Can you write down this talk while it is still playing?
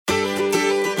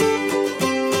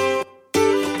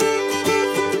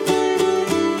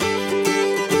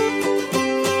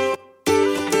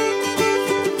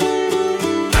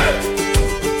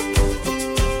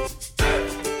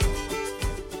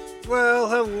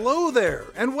Hello there,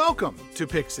 and welcome to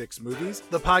Pick 6 Movies,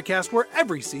 the podcast where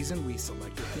every season we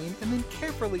select a theme and then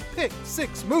carefully pick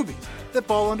 6 movies that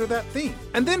fall under that theme.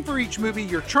 And then for each movie,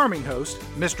 your charming host,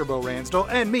 Mr. Bo Ransdell,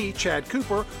 and me, Chad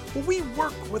Cooper, we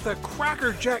work with a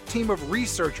crackerjack team of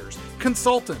researchers,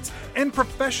 consultants, and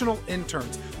professional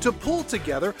interns to pull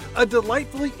together a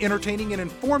delightfully entertaining and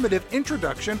informative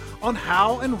introduction on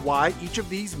how and why each of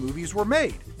these movies were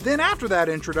made. Then after that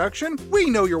introduction, we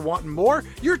know you're wanting more.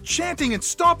 You're chanting and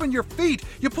stomping your feet.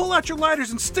 You pull out your lighters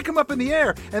and stick them up in the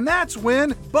air. And that's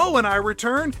when Bo and I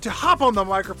return to hop on the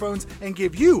microphones and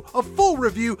give you a full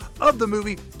review of the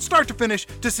movie, start to finish,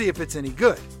 to see if it's any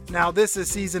good. Now this is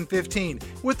season 15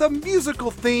 with a musical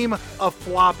theme of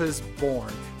Flop is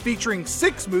Born, featuring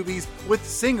 6 movies with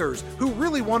singers who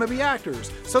really want to be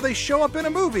actors. So they show up in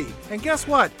a movie. And guess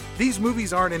what? These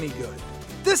movies aren't any good.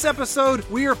 This episode,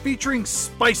 we are featuring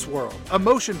Spice World, a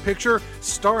motion picture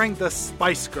starring the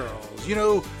Spice Girls. You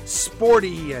know,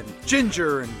 Sporty and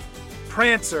Ginger and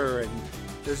Prancer, and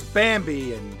there's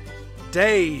Bambi and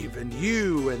Dave and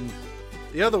you and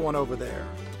the other one over there.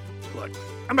 Look,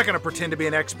 I'm not going to pretend to be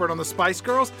an expert on the Spice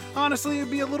Girls. Honestly, it'd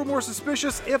be a little more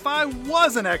suspicious if I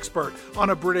was an expert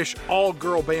on a British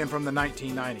all-girl band from the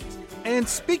 1990s. And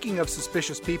speaking of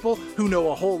suspicious people who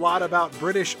know a whole lot about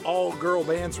British all-girl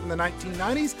bands from the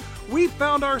 1990s, we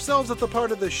found ourselves at the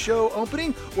part of the show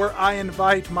opening where I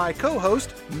invite my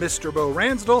co-host, Mr. Bo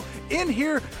Ransdell, in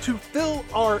here to fill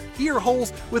our ear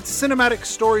holes with cinematic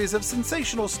stories of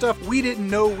sensational stuff we didn't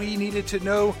know we needed to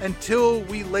know until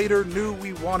we later knew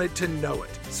we wanted to know it.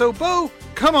 So Bo,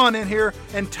 come on in here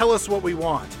and tell us what we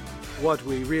want. What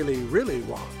we really, really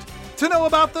want. To know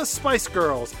about the Spice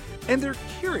Girls and their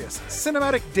curious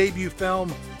cinematic debut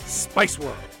film, Spice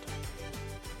World.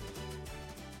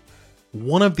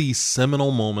 One of the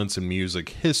seminal moments in music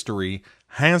history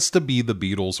has to be the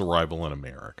Beatles' arrival in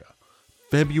America.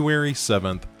 February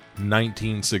 7th,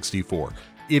 1964.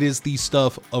 It is the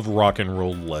stuff of rock and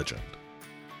roll legend.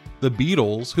 The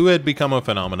Beatles, who had become a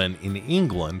phenomenon in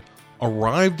England,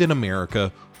 arrived in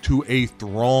America to a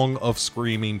throng of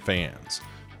screaming fans.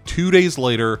 2 days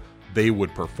later, they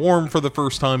would perform for the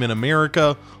first time in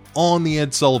America on The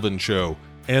Ed Sullivan Show,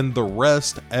 and the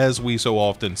rest, as we so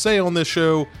often say on this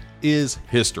show, is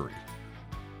history.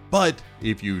 But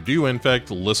if you do in fact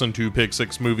listen to Pick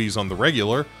 6 Movies on the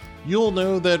regular, you'll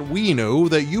know that we know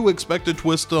that you expect a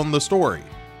twist on the story.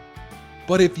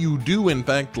 But if you do in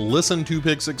fact listen to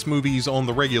Pick 6 Movies on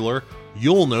the regular,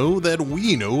 you'll know that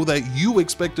we know that you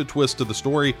expect a twist to the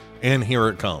story, and here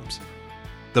it comes.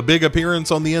 The big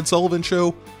appearance on The Ed Sullivan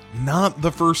Show? Not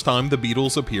the first time the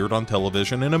Beatles appeared on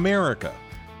television in America.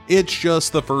 It's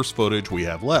just the first footage we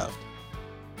have left.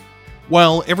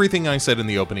 While everything I said in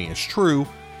the opening is true,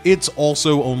 it's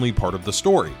also only part of the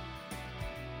story.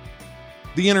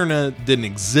 The internet didn't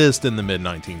exist in the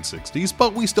mid-1960s,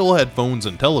 but we still had phones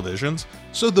and televisions,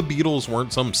 so the Beatles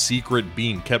weren't some secret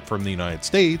being kept from the United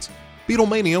States.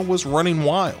 Beatlemania was running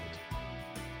wild.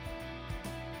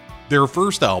 Their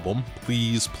first album,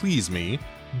 Please Please Me,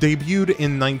 debuted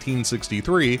in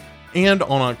 1963, and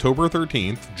on October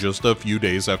 13th, just a few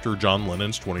days after John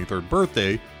Lennon's 23rd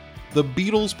birthday, the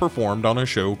Beatles performed on a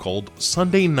show called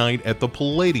Sunday Night at the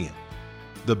Palladium,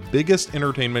 the biggest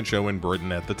entertainment show in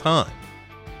Britain at the time.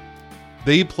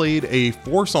 They played a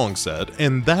 4-song set,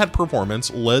 and that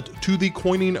performance led to the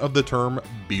coining of the term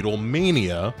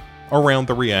Beatlemania around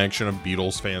the reaction of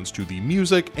Beatles fans to the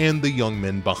music and the young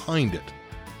men behind it.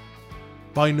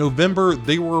 By November,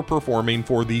 they were performing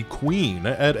for the Queen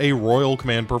at a Royal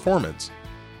Command performance.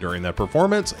 During that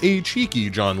performance, a cheeky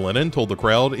John Lennon told the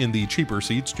crowd in the cheaper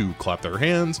seats to clap their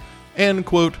hands and,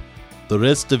 quote, "The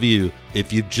rest of you,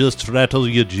 if you just rattle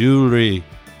your jewelry."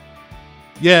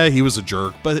 Yeah, he was a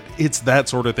jerk, but it's that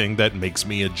sort of thing that makes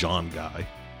me a John guy.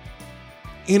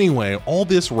 Anyway, all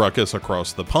this ruckus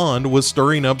across the pond was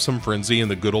stirring up some frenzy in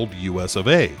the good old US of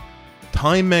A.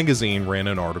 Time magazine ran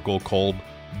an article called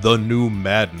The New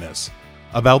Madness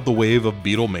about the wave of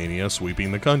Beatlemania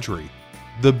sweeping the country.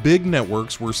 The big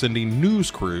networks were sending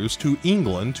news crews to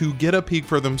England to get a peek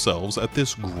for themselves at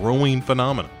this growing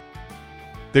phenomenon.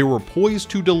 They were poised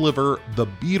to deliver the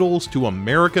Beatles to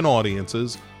American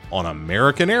audiences on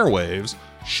American airwaves,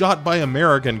 shot by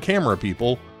American camera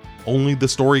people, only the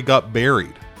story got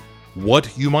buried.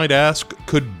 What, you might ask,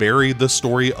 could bury the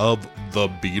story of the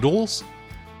Beatles?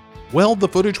 Well, the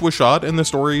footage was shot and the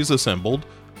stories assembled,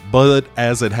 but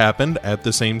as it happened at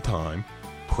the same time,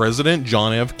 President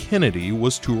John F. Kennedy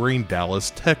was touring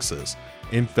Dallas, Texas,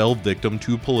 and fell victim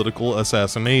to political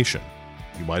assassination.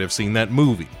 You might have seen that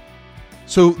movie.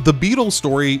 So the Beatles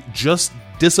story just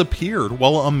disappeared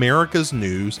while America's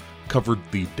news covered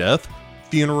the death,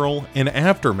 funeral, and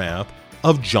aftermath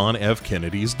of John F.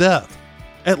 Kennedy's death,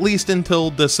 at least until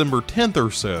December 10th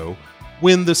or so,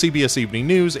 when the CBS Evening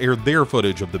News aired their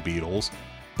footage of the Beatles,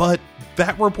 but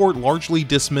that report largely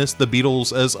dismissed the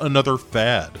Beatles as another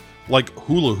fad, like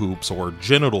hula hoops or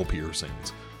genital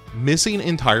piercings, missing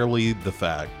entirely the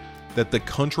fact that the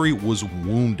country was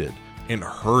wounded and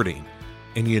hurting.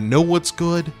 And you know what's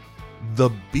good? The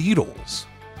Beatles.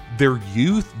 Their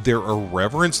youth, their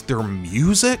irreverence, their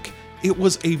music, it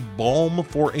was a balm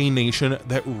for a nation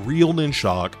that reeled in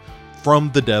shock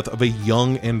from the death of a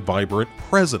young and vibrant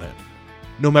president.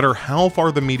 No matter how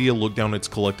far the media looked down its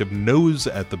collective nose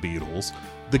at the Beatles,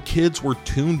 the kids were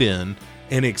tuned in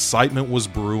and excitement was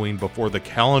brewing before the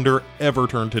calendar ever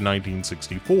turned to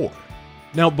 1964.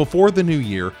 Now, before the new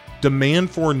year, demand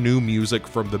for new music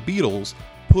from the Beatles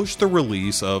pushed the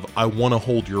release of I Wanna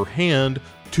Hold Your Hand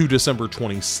to December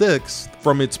 26th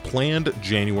from its planned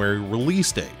January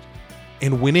release date.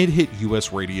 And when it hit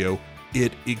US radio,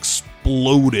 it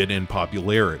exploded in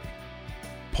popularity.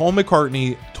 Paul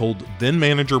McCartney told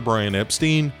then-manager Brian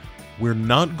Epstein, "We're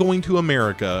not going to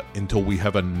America until we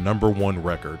have a #1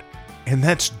 record." And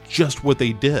that's just what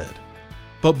they did.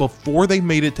 But before they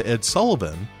made it to Ed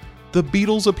Sullivan, the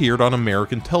Beatles appeared on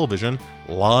American television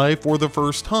live for the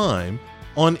first time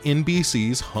on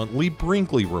NBC's Huntley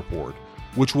Brinkley Report,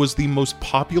 which was the most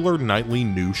popular nightly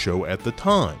news show at the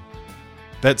time.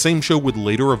 That same show would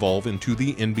later evolve into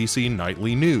the NBC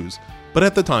Nightly News, but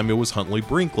at the time it was Huntley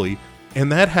Brinkley,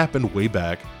 and that happened way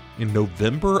back in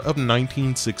November of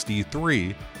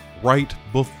 1963, right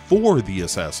before the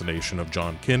assassination of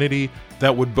John Kennedy,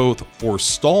 that would both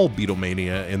forestall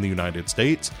Beatlemania in the United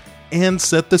States and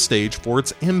set the stage for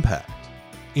its impact.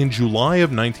 In July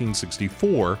of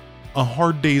 1964, A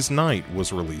Hard Day's Night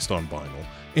was released on vinyl,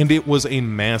 and it was a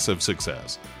massive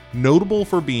success, notable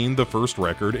for being the first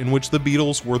record in which the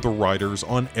Beatles were the writers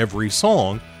on every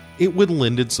song. It would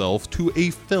lend itself to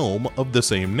a film of the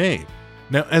same name.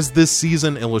 Now, as this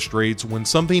season illustrates, when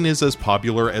something is as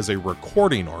popular as a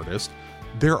recording artist,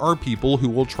 there are people who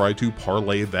will try to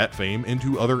parlay that fame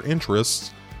into other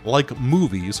interests, like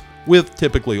movies, with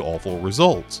typically awful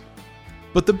results.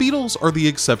 But the Beatles are the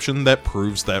exception that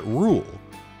proves that rule.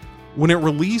 When it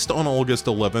released on August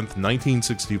 11th,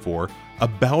 1964,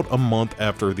 about a month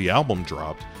after the album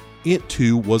dropped, it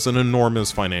too was an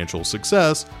enormous financial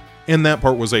success, and that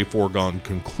part was a foregone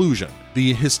conclusion.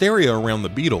 The hysteria around the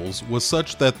Beatles was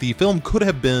such that the film could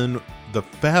have been the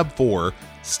Fab Four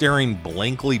staring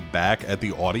blankly back at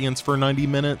the audience for 90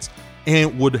 minutes,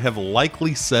 and would have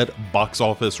likely set box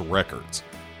office records.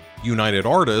 United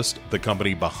Artists, the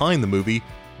company behind the movie,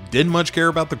 didn't much care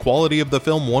about the quality of the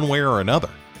film one way or another.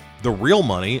 The real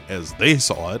money, as they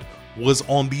saw it, was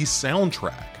on the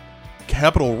soundtrack.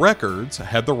 Capitol Records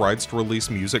had the rights to release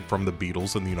music from the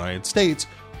Beatles in the United States,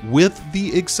 with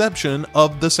the exception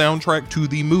of the soundtrack to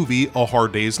the movie A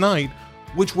Hard Day's Night,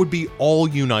 which would be all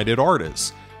United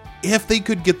Artists, if they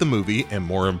could get the movie, and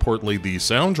more importantly the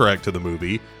soundtrack to the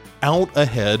movie, out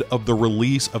ahead of the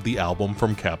release of the album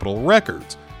from Capitol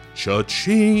Records.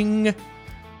 Cha-ching!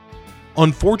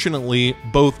 Unfortunately,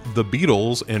 both the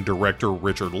Beatles and director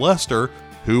Richard Lester,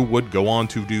 who would go on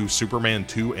to do Superman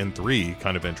 2 and 3,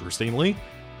 kind of interestingly,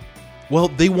 well,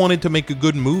 they wanted to make a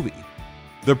good movie.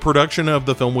 The production of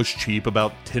the film was cheap,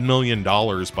 about $10 million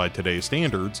by today's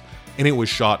standards, and it was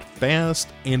shot fast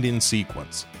and in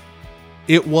sequence.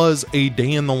 It was a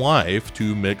day in the life,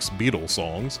 to mix Beatles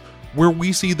songs, where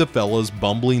we see the fellas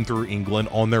bumbling through England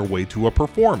on their way to a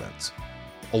performance.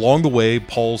 Along the way,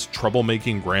 Paul's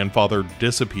troublemaking grandfather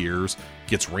disappears,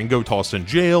 gets Ringo tossed in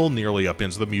jail, nearly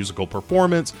upends the musical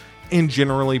performance, and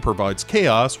generally provides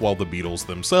chaos while the Beatles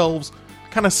themselves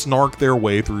kind of snark their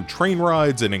way through train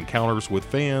rides and encounters with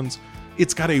fans.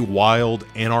 It's got a wild,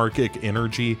 anarchic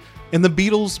energy, and the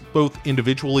Beatles, both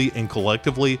individually and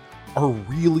collectively, are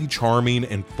really charming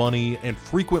and funny and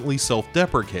frequently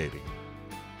self-deprecating.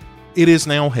 It is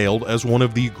now hailed as one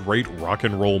of the great rock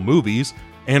and roll movies,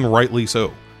 and rightly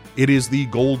so. It is the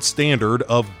gold standard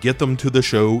of get them to the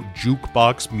show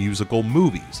jukebox musical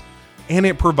movies, and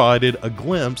it provided a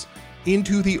glimpse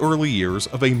into the early years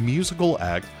of a musical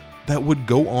act that would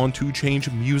go on to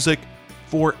change music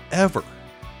forever.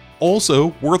 Also,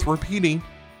 worth repeating,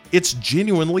 it's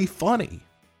genuinely funny.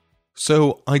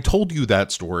 So, I told you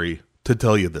that story to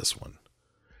tell you this one.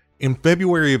 In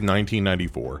February of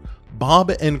 1994,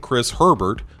 Bob and Chris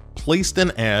Herbert placed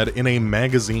an ad in a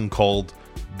magazine called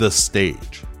The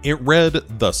Stage. It read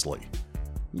thusly: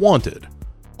 Wanted.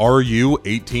 Are you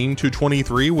 18 to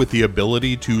 23 with the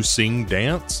ability to sing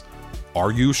dance?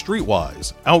 Are you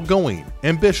streetwise, outgoing,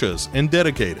 ambitious, and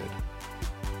dedicated?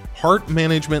 Heart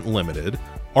Management Limited,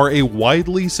 are a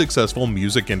widely successful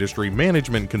music industry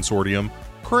management consortium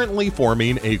currently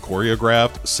forming a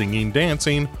choreographed, singing,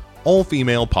 dancing,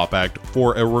 all-female pop act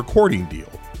for a recording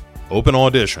deal. Open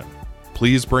audition.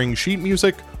 Please bring sheet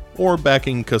music or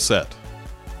backing cassette.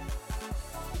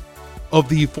 Of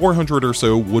the 400 or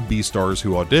so would-be stars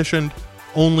who auditioned,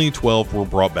 only 12 were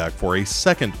brought back for a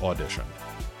second audition.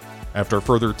 After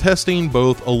further testing,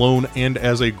 both alone and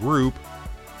as a group,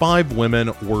 5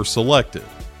 women were selected.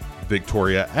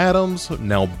 Victoria Adams,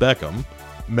 Nell Beckham,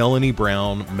 Melanie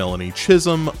Brown, Melanie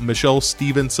Chisholm, Michelle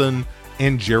Stevenson,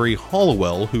 and Jerry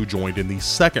Halliwell, who joined in the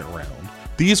second round.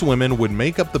 These women would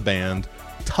make up the band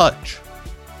Touch.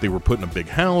 They were put in a big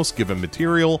house, given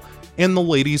material, and the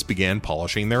ladies began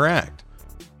polishing their act.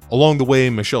 Along the way,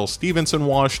 Michelle Stevenson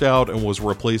washed out and was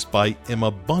replaced by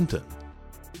Emma Bunton.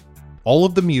 All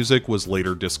of the music was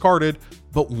later discarded,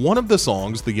 but one of the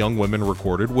songs the young women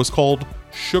recorded was called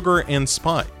Sugar and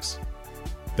Spice.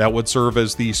 That would serve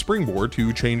as the springboard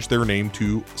to change their name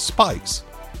to Spice,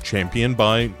 championed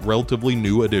by relatively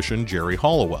new addition Jerry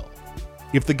Halliwell.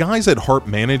 If the guys at Heart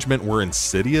Management were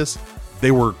insidious,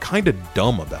 they were kinda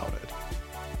dumb about it.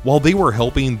 While they were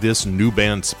helping this new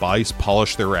band Spice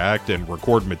polish their act and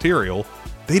record material,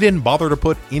 they didn't bother to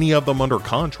put any of them under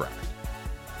contract.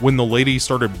 When the ladies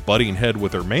started butting head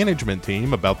with their management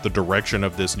team about the direction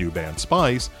of this new band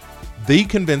Spice, they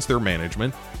convinced their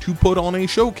management to put on a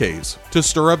showcase to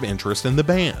stir up interest in the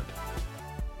band.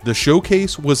 The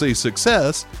showcase was a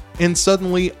success, and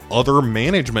suddenly other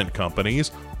management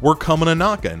companies were coming a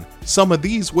knockin', some of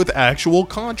these with actual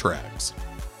contracts.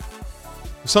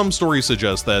 Some stories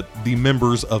suggest that the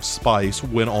members of Spice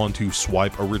went on to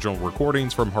swipe original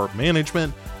recordings from Heart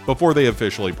Management before they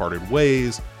officially parted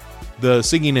ways. The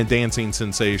singing and dancing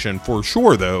sensation for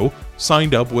sure, though,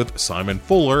 signed up with Simon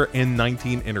Fuller and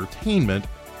 19 Entertainment,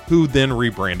 who then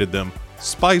rebranded them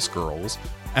Spice Girls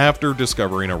after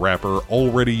discovering a rapper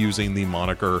already using the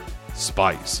moniker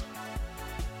Spice.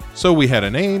 So we had a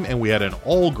name and we had an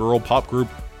all-girl pop group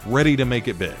ready to make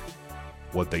it big.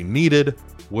 What they needed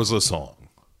was a song.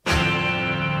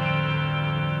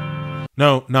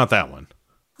 No, not that one.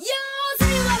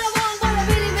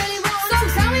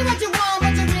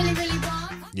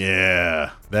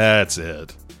 Yeah, that's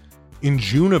it. In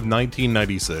June of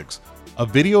 1996, a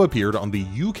video appeared on the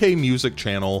UK music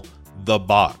channel The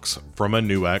Box from a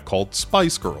new act called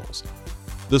Spice Girls.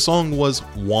 The song was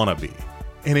Wannabe,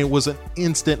 and it was an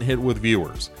instant hit with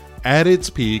viewers. At its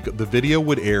peak, the video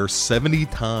would air 70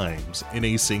 times in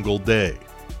a single day.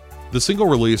 The single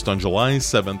released on July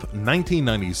 7th,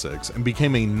 1996, and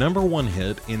became a #1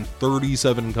 hit in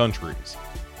 37 countries.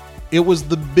 It was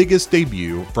the biggest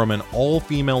debut from an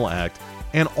all-female act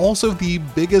and also the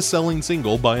biggest selling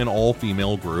single by an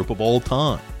all-female group of all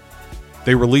time.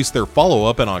 They released their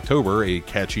follow-up in October, a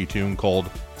catchy tune called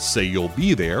Say You'll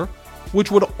Be There,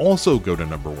 which would also go to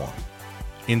 #1.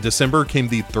 In December came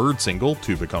the third single,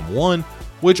 To Become One,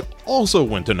 which also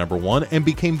went to #1 and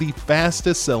became the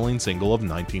fastest-selling single of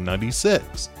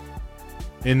 1996.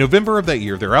 In November of that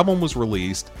year, their album was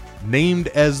released, named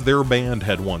as their band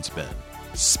had once been,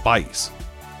 Spice.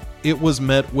 It was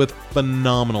met with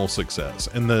phenomenal success,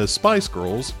 and the Spice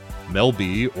Girls, Mel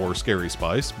B or Scary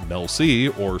Spice, Mel C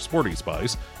or Sporty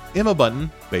Spice, Emma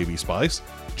Bunton, Baby Spice,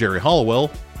 Jerry Halliwell,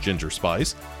 Ginger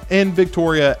Spice, and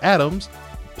Victoria Adams,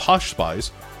 Posh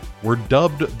Spice, were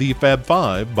dubbed the Fab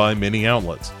Five by many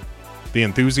outlets. The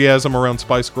enthusiasm around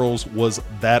Spice Girls was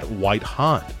that white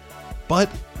hot, but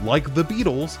like the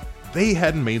Beatles, they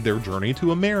hadn't made their journey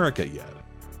to America yet.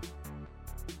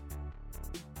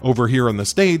 Over here in the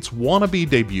States, Wannabe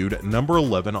debuted at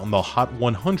 #11 on the Hot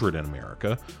 100 in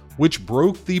America, which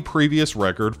broke the previous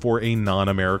record for a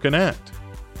non-American act.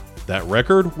 That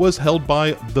record was held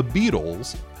by the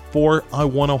Beatles for I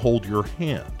Wanna Hold Your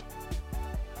Hand.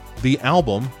 The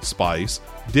album, Spice,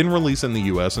 didn't release in the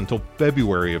US until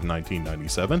February of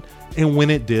 1997, and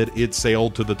when it did, it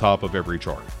sailed to the top of every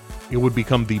chart. It would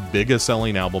become the biggest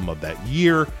selling album of that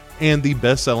year, and the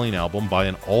best-selling album by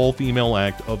an all-female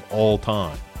act of all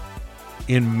time.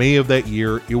 In May of that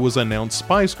year, it was announced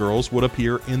Spice Girls would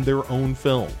appear in their own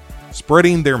film,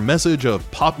 spreading their message of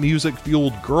pop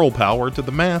music-fueled girl power to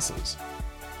the masses.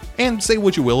 And say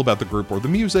what you will about the group or the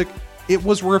music, it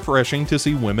was refreshing to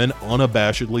see women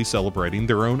unabashedly celebrating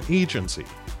their own agency.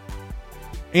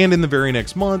 And in the very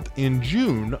next month, in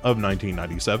June of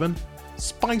 1997,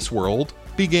 Spice World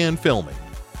began filming.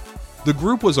 The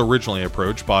group was originally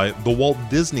approached by the Walt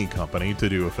Disney Company to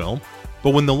do a film,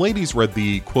 but when the ladies read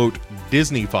the, quote,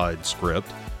 Disney-fied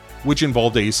script, which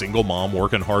involved a single mom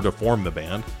working hard to form the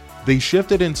band, they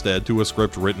shifted instead to a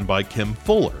script written by Kim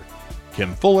Fuller.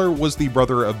 Ken Fuller was the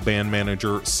brother of band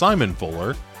manager Simon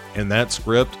Fuller, and that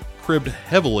script, cribbed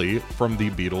heavily from the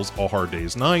Beatles' A Hard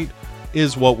Day's Night,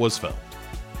 is what was filmed.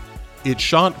 It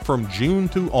shot from June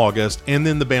to August, and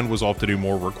then the band was off to do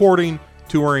more recording,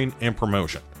 touring, and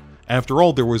promotion. After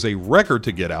all, there was a record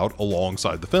to get out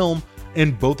alongside the film,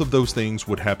 and both of those things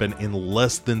would happen in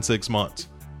less than 6 months.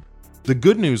 The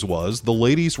good news was, the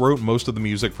ladies wrote most of the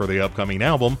music for the upcoming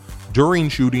album during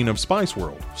shooting of Spice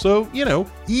World, so,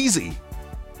 easy.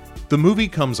 The movie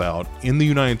comes out in the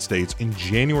United States in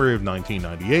January of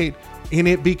 1998, and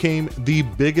it became the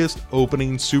biggest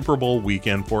opening Super Bowl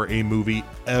weekend for a movie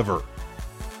ever.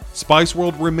 Spice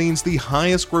World remains the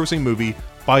highest grossing movie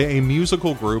by a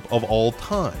musical group of all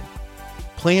time.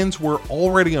 Plans were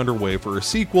already underway for a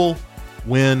sequel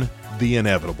when the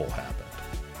inevitable happened.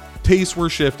 Tastes were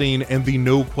shifting, and the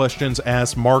no questions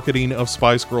asked marketing of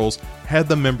Spice Girls had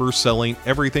the members selling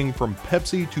everything from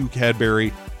Pepsi to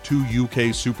Cadbury to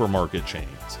UK supermarket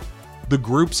chains. The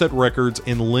group set records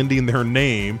in lending their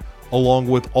name along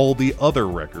with all the other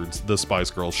records the Spice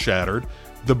Girls shattered.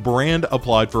 The brand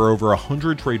applied for over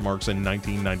 100 trademarks in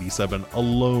 1997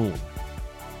 alone.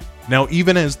 Now,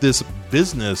 even as this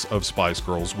business of Spice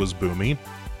Girls was booming,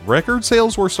 record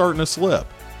sales were starting to slip.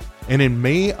 And in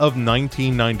May of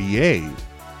 1998,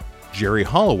 Geri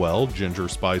Halliwell, Ginger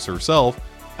Spice herself,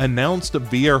 announced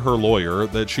via her lawyer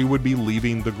that she would be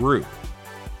leaving the group.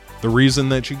 The reason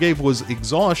that she gave was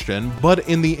exhaustion, but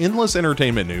in the endless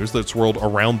entertainment news that swirled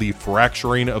around the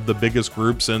fracturing of the biggest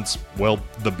group since, well,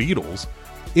 the Beatles,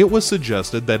 it was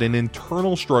suggested that an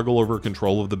internal struggle over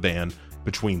control of the band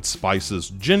between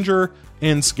Spice's Ginger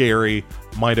and Scary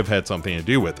might have had something to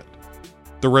do with it.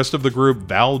 The rest of the group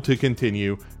vowed to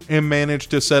continue and managed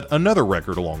to set another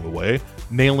record along the way,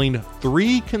 nailing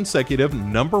 3 consecutive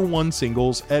 #1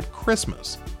 singles at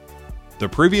Christmas. The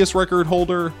previous record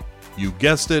holder, you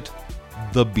guessed it,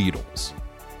 the Beatles.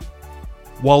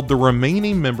 While the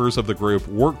remaining members of the group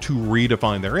worked to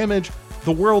redefine their image,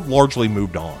 the world largely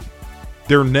moved on.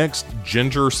 Their next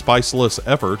Ginger Spiceless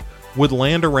effort would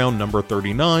land around number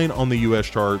 39 on the US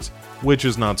charts, which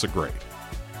is not so great.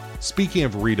 Speaking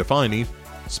of redefining,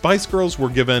 Spice Girls were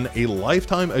given a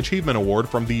Lifetime Achievement Award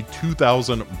from the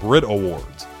 2000 Brit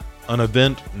Awards, an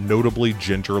event notably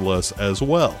genderless as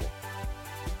well.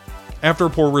 After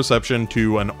poor reception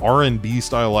to an R&B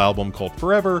style album called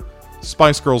Forever,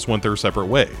 Spice Girls went their separate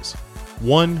ways.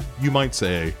 One, you might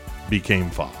say, became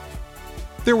 5.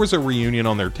 There was a reunion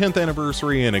on their 10th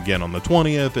anniversary and again on the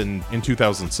 20th in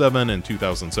 2007 and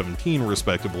 2017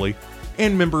 respectively,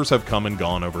 and members have come and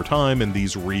gone over time in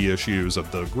these reissues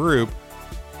of the group,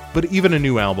 but even a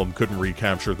new album couldn't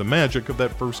recapture the magic of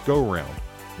that first go-round,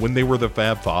 when they were the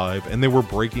Fab Five and they were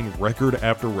breaking record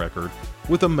after record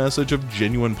with a message of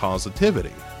genuine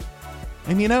positivity.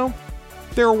 And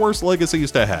there are worse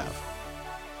legacies to have.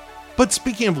 But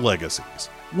speaking of legacies,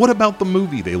 what about the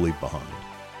movie they leave behind?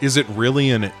 Is it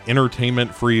really an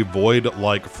entertainment-free void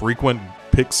like frequent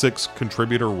Pick 6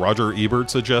 contributor Roger Ebert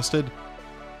suggested?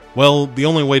 Well, the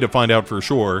only way to find out for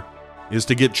sure is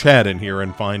to get Chad in here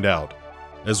and find out,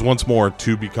 as once more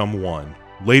two become one.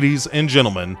 Ladies and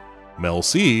gentlemen, Mel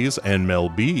C's and Mel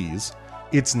B's,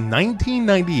 it's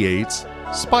 1998's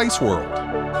Spice World.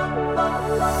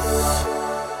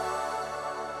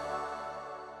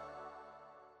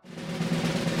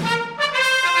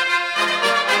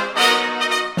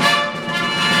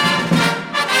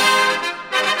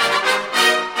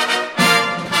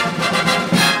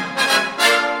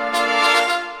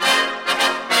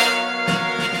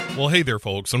 Well, hey there,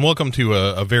 folks, and welcome to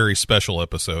a very special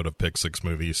episode of Pick 6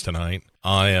 Movies tonight.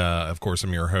 I, of course,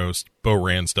 am your host. Bo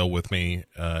Ransdell with me,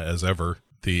 as ever,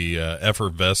 the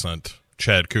effervescent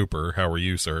Chad Cooper. How are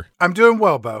you, sir? I'm doing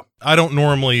well, Bo. I don't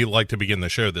normally like to begin the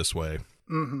show this way,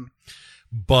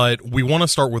 but we want to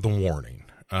start with a warning.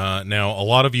 Now, a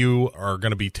lot of you are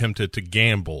going to be tempted to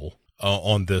gamble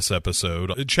on this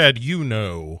episode. Chad, you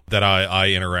know that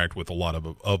I interact with a lot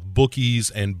of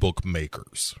bookies and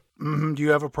bookmakers. Do you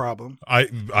have a problem?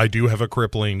 I do have a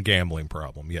crippling gambling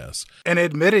problem, yes. And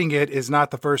admitting it is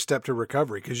not the first step to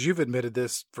recovery, because you've admitted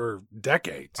this for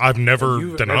decades. I've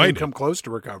never denied it. Come close to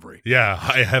recovery. Yeah,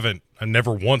 I haven't. I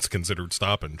never once considered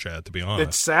stopping, Chad, to be honest.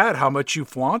 It's sad how much you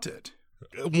flaunt it.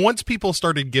 Once people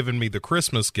started giving me the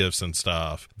Christmas gifts and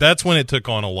stuff, that's when it took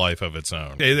on a life of its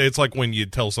own. It's like when you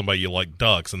tell somebody you like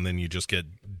ducks and then you just get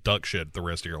duck shit the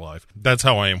rest of your life. That's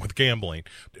how I am with gambling.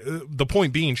 The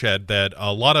point being, Chad, that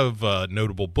a lot of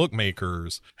notable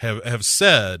bookmakers have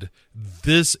said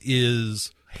this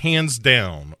is hands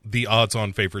down the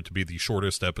odds-on favorite to be the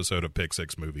shortest episode of Pick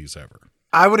 6 Movies ever.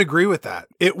 I would agree with that.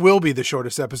 It will be the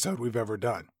shortest episode we've ever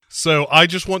done. So I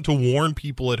just want to warn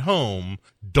people at home,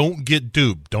 don't get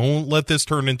duped. Don't let this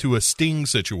turn into a Sting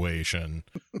situation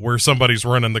where somebody's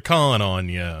running the con on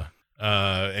you,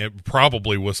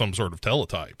 probably with some sort of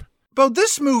teletype. Bo,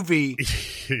 this movie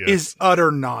Yes. is utter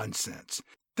nonsense.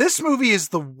 This movie is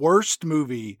the worst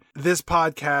movie this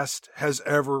podcast has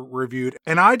ever reviewed.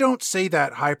 And I don't say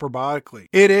that hyperbolically.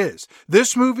 It is.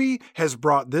 This movie has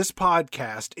brought this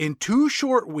podcast in 2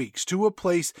 short weeks to a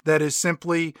place that is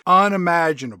simply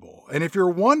unimaginable. And if you're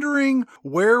wondering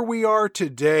where we are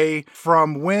today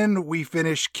from when we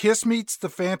finished Kiss Meets the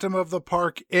Phantom of the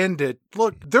Park ended,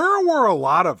 look, there were a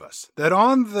lot of us that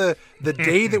on the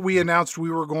day that we announced we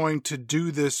were going to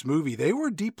do this movie, they were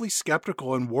deeply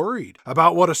skeptical and worried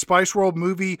about what a Spice World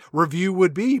movie review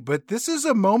would be. But this is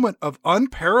a moment of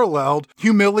unparalleled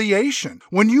humiliation.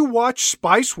 When you watch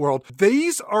Spice World,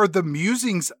 these are the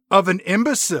musings of an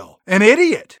imbecile, an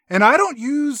idiot. And I don't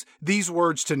use these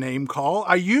words to name call.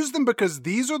 I use them because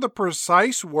these are the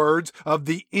precise words of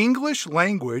the English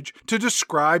language to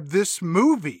describe this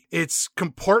movie. Its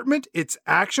comportment, its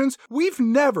actions. We've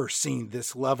never seen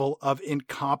this level of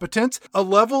incompetence, a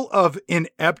level of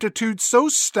ineptitude so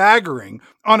staggering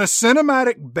on a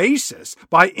cinematic basis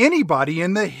by anybody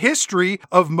in the history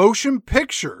of motion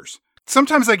pictures.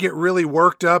 Sometimes I get really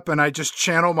worked up and I just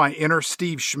channel my inner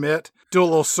Steve Schmidt, do a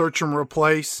little search and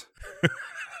replace.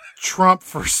 Trump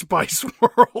for Spice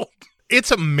World. It's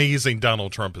amazing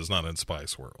Donald Trump is not in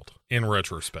Spice World, in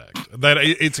retrospect. That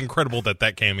it's incredible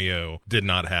that cameo did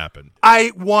not happen.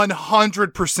 I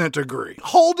 100% agree.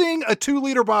 Holding a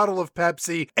 2-liter bottle of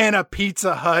Pepsi and a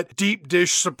Pizza Hut deep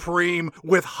dish supreme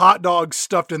with hot dogs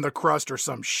stuffed in the crust or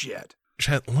some shit.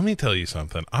 Chet, let me tell you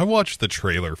something. I watched the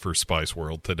trailer for Spice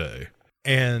World today,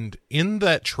 and in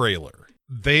that trailer,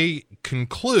 they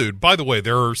conclude, by the way,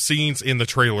 there are scenes in the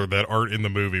trailer that aren't in the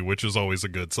movie, which is always a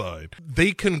good sign.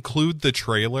 They conclude the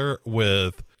trailer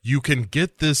with, you can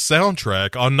get this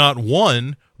soundtrack on not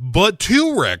 1, but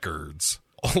 2 records.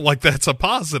 Like, that's a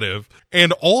positive.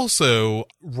 And also,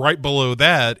 right below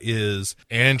that is,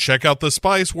 and check out the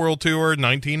Spice World Tour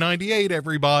 1998,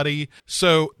 everybody.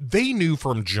 So they knew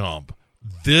from jump,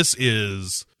 this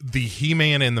is the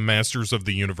He-Man and the Masters of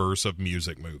the Universe of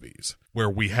music movies, where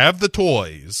we have the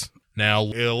toys. Now,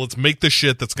 let's make the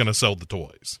shit that's going to sell the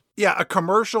toys. Yeah, a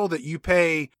commercial that you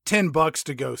pay $10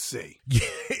 to go see.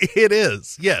 It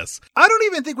is, yes. I don't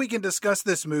even think we can discuss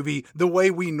this movie the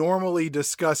way we normally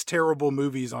discuss terrible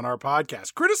movies on our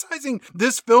podcast. Criticizing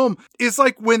this film is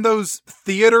like when those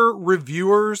theater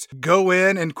reviewers go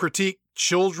in and critique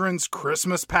children's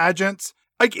Christmas pageants.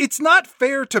 Like, it's not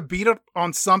fair to beat up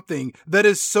on something that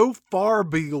is so far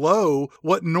below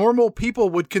what normal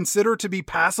people would consider to be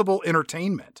passable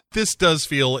entertainment. This does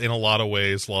feel in a lot of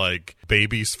ways like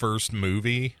Baby's first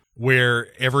movie, where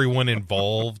everyone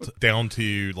involved, down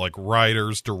to like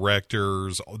writers,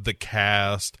 directors, the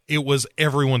cast, it was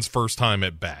everyone's first time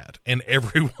at bat, and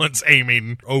everyone's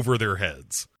aiming over their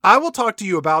heads. I will talk to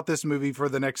you about this movie for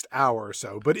the next hour or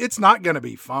so, but it's not going to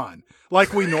be fun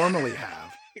like we normally have.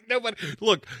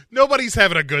 Nobody's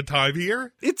having a good time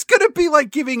here. It's going to be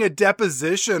like giving a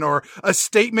deposition or a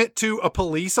statement to a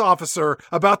police officer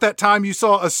about that time you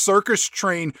saw a circus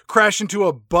train crash into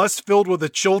a bus filled with a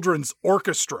children's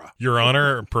orchestra. Your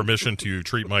Honor, permission to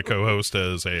treat my co-host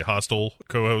as a hostile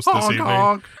co-host this evening.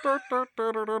 Honk.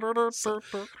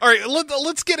 All right,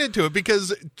 let's get into it,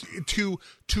 because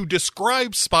to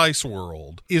describe Spice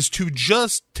World is to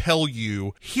just tell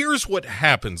you, here's what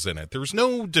happens in it. There's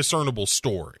no discernible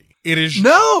story. It is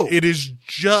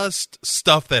just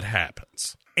stuff that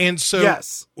happens. And so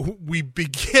yes, we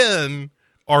begin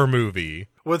our movie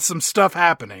with some stuff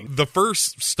happening. The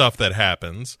first stuff that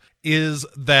happens is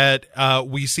that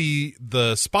we see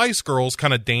the Spice Girls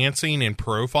kind of dancing in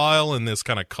profile in this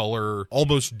kind of color,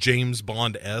 almost James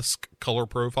Bond-esque color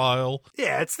profile.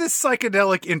 Yeah, it's this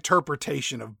psychedelic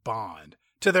interpretation of Bond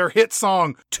to their hit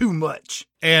song, Too Much.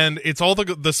 And it's all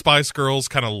the Spice Girls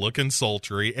kind of looking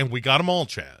sultry, and we got them all,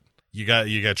 Chad. You got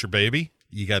your baby,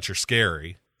 you got your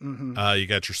scary, you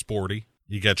got your sporty,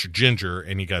 you got your ginger,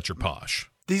 and you got your posh.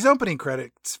 These opening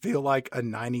credits feel like a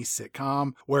 90s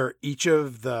sitcom where each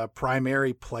of the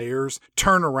primary players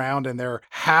turn around and they're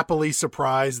happily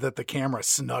surprised that the camera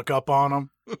snuck up on them.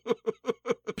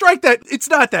 Strike that. It's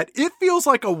not that. It feels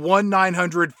like a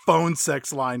 1-900 phone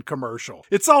sex line commercial.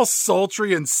 It's all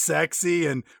sultry and sexy,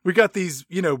 and we got these,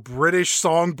 British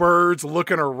songbirds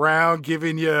looking around,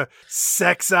 giving you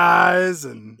sex eyes.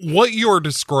 And what you're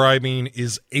describing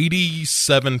is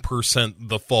 87%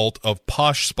 the fault of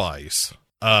Posh Spice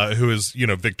who is,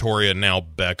 Victoria, now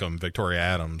Beckham, Victoria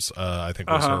Adams, I think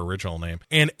was her original name.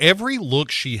 And every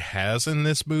look she has in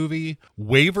this movie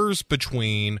wavers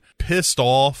between pissed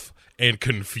off and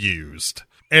confused.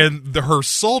 And her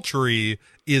sultry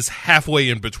is halfway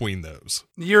in between those.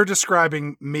 You're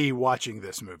describing me watching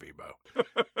this movie,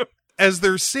 Bo. As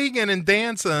they're singing and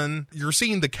dancing, you're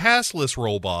seeing the cast list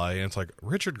roll by, and it's like,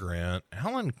 Richard Grant,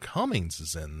 Alan Cummings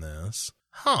is in this.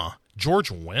 Huh. George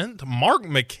Wendt, Mark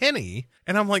McKinney.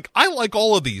 And I'm like, I like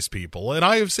all of these people, and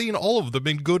I have seen all of them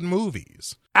in good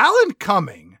movies. Alan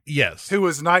Cumming. Yes. Who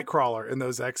was Nightcrawler in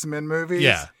those X-Men movies.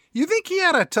 Yeah. You think he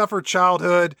had a tougher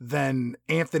childhood than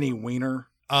Anthony Weiner?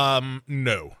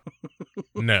 No.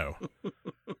 No.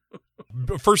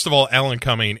 First of all, Alan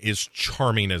Cumming is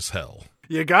charming as hell.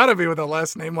 You gotta be with a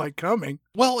last name like Cumming.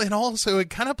 Well, and also it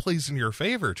kind of plays in your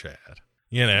favor, Chad.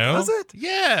 Does it?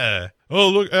 Yeah. Oh,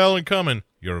 look, Alan Cumming.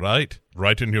 You're right.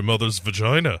 Right in your mother's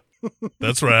vagina.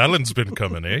 That's where Alan's been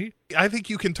coming, eh? I think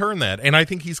you can turn that, and I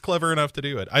think he's clever enough to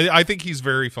do it. I think he's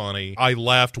very funny. I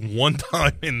laughed one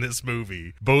time in this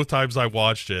movie. Both times I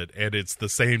watched it, and it's the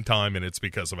same time, and it's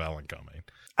because of Alan Cumming.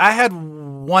 I had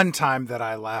one time that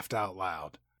I laughed out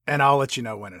loud, and I'll let you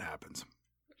know when it happens.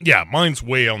 Yeah, mine's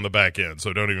way on the back end,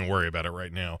 so don't even worry about it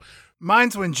right now.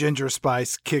 Mine's when Ginger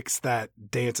Spice kicks that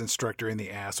dance instructor in the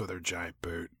ass with her giant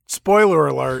boot. Spoiler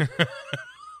alert.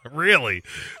 Really?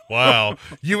 Wow.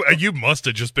 You must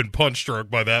have just been punch drunk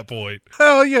by that point.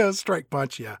 Hell yeah, strike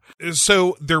punch, yeah.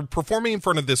 So they're performing in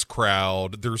front of this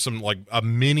crowd. There's some like a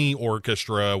mini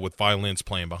orchestra with violins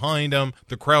playing behind them.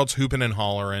 The crowd's hooping and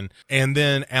hollering. And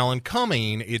then Alan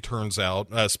Cumming, it turns out,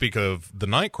 speak of the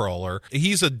Nightcrawler,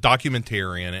 he's a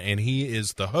documentarian and he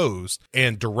is the host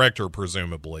and director,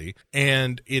 presumably.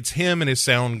 And it's him and his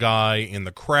sound guy in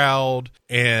the crowd.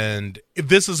 And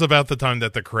this is about the time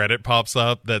that the credit pops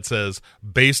up that says,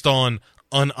 based on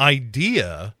an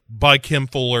idea by Kim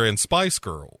Fuller and Spice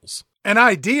Girls. An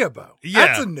idea, Bo. Yeah.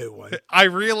 That's a new one. I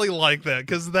really like that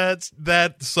because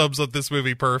that sums up this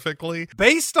movie perfectly.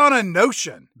 Based on a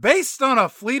notion, based on a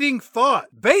fleeting thought,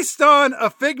 based on a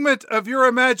figment of your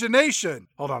imagination.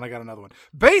 Hold on, I got another one.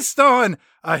 Based on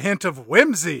a hint of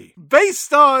whimsy,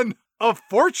 based on a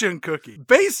fortune cookie,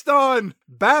 based on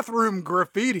bathroom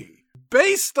graffiti,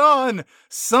 based on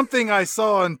something I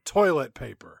saw on toilet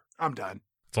paper. I'm done.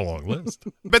 It's a long list.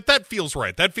 But that feels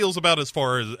right. That feels about as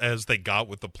far as they got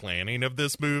with the planning of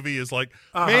this movie is like,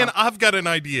 man, I've got an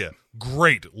idea.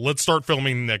 Great. Let's start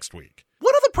filming next week.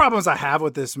 One of the problems I have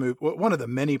with this movie, one of the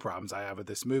many problems I have with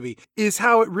this movie, is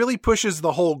how it really pushes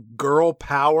the whole girl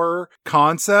power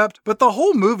concept. But the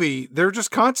whole movie, they're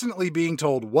just constantly being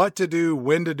told what to do,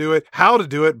 when to do it, how to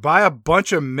do it by a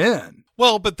bunch of men.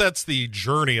 Well, but that's the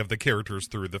journey of the characters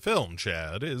through the film,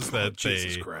 Chad, is that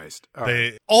Jesus Christ.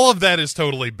 All of that is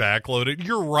totally backloaded.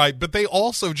 You're right, but they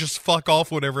also just fuck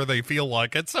off whenever they feel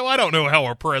like it. So I don't know how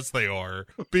oppressed they are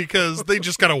because they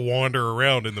just kind of wander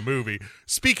around in the movie.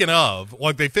 Speaking of,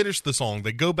 like they finish the song,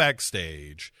 they go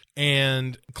backstage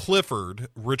and Clifford,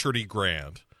 Richard E.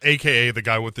 Grant, a.k.a. the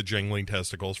guy with the jingling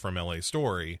testicles from L.A.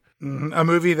 Story. Mm-hmm. A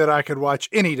movie that I could watch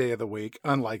any day of the week,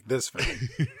 unlike this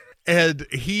film. And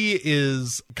he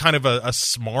is kind of a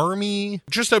smarmy,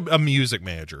 just a music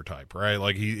manager type, right?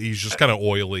 Like he's just kind of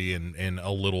oily and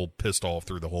a little pissed off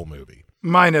through the whole movie.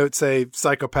 My notes say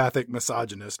psychopathic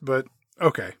misogynist, but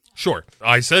okay. Sure.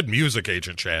 I said music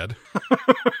agent, Chad.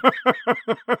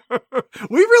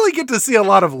 We really get to see a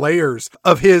lot of layers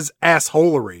of his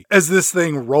assholery as this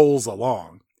thing rolls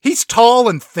along. He's tall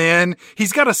and thin.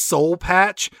 He's got a soul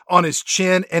patch on his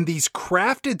chin and these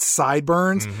crafted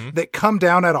sideburns that come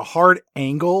down at a hard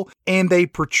angle and they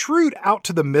protrude out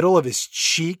to the middle of his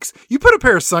cheeks. You put a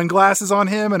pair of sunglasses on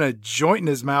him and a joint in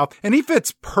his mouth and he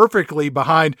fits perfectly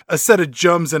behind a set of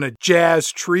jums and a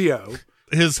jazz trio.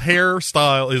 His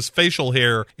hairstyle, his facial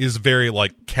hair is very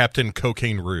like Captain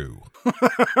Cocaine Rue.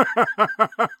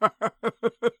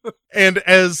 And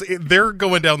as they're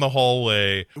going down the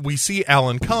hallway, we see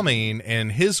Alan Cumming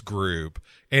and his group,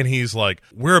 and he's like,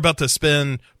 we're about to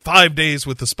spend 5 days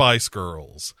with the Spice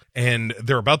Girls, and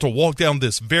they're about to walk down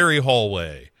this very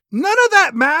hallway. None of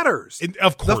that matters.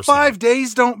 Of course the 5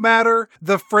 days don't matter.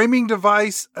 The framing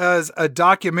device as a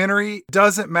documentary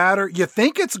doesn't matter. You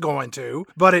think it's going to,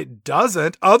 but it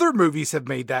doesn't. Other movies have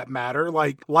made that matter,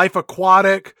 like Life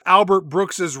Aquatic, Albert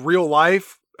Brooks's Real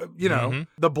Life.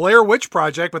 The Blair Witch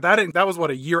Project, but that was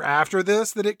what, a year after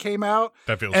this that it came out?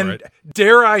 That feels and right.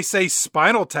 Dare I say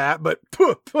Spinal Tap, but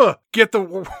get the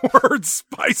word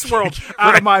Spice World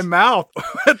out of my mouth.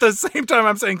 At the same time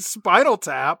I'm saying Spinal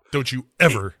Tap. Don't you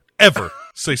ever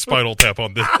say Spinal Tap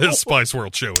on this Spice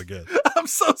World show again. I'm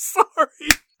so sorry.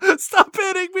 Stop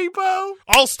hitting me, Bo.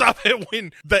 I'll stop it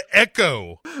when the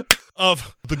echo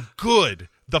of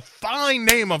the fine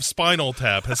name of Spinal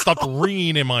Tap has stopped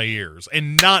ringing in my ears,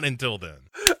 and not until then.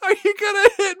 Are you gonna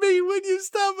hit me when you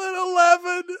stop at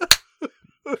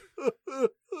 11?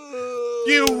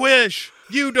 You wish.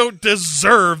 You don't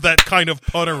deserve that kind of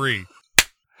punnery.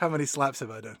 How many slaps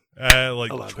have I done?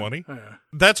 Like 11. 20. Yeah.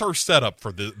 That's our setup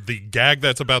for the gag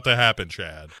that's about to happen,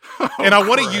 Chad. And I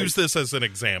want to use this as an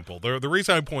example. The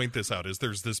reason I point this out is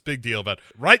there's this big deal about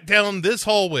right down this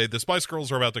hallway, the Spice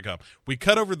Girls are about to come. We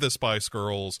cut over the Spice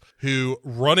Girls who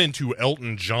run into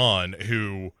Elton John,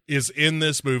 who is in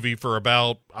this movie for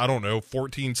about,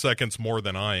 14 seconds more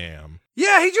than I am.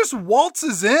 Yeah, he just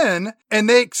waltzes in and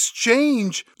they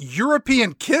exchange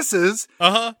European kisses.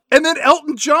 Uh-huh. And then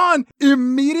Elton John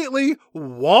immediately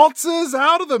waltzes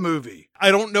out of the movie.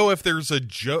 I don't know if there's a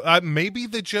joke. Maybe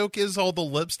the joke is all the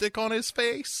lipstick on his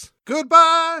face.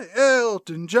 Goodbye,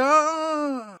 Elton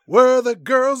John. We're the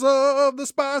girls of the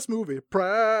Spice movie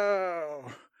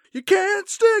proud. You can't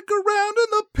stick around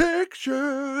in the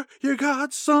picture. You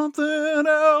got something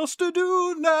else to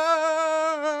do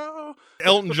now.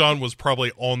 Elton John was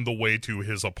probably on the way to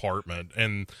his apartment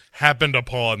and happened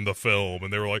upon the film,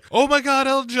 and they were like, oh my God,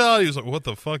 Elton John. He was like, what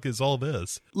the fuck is all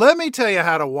this? Let me tell you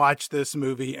how to watch this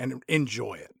movie and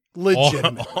enjoy it.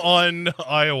 Legitimately. On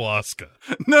ayahuasca.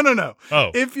 No.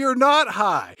 Oh. If you're not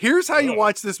high, here's how you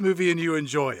watch this movie and you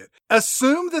enjoy it.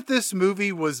 Assume that this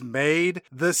movie was made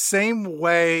the same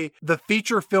way the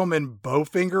feature film in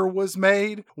Bowfinger was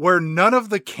made, where none of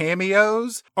the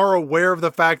cameos are aware of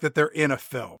the fact that they're in a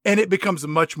film. And it becomes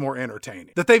much more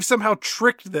entertaining. That they've somehow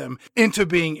tricked them into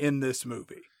being in this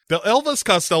movie. The Elvis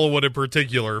Costello one in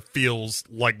particular feels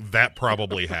like that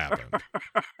probably happened.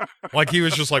 Like he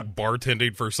was just like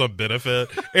bartending for some benefit.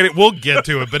 And we'll get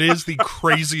to it, but it is the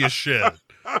craziest shit.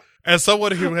 As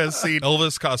someone who has seen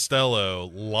Elvis Costello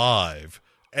live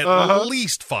at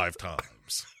least 5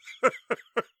 times. What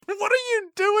are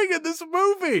you doing in this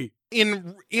movie?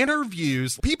 In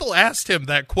interviews, people asked him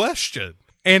that question.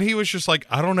 And he was just like,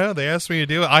 I don't know. They asked me to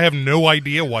do it. I have no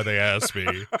idea why they asked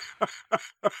me.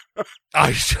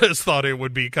 I just thought it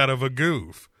would be kind of a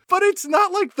goof. But it's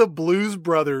not like the Blues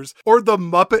Brothers or the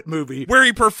Muppet movie where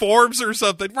he performs or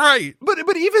something, right? But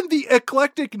even the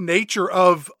eclectic nature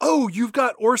of, oh, you've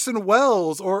got Orson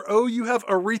Welles, or oh, you have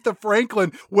Aretha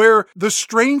Franklin, where the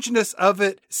strangeness of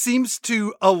it seems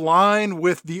to align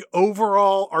with the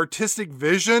overall artistic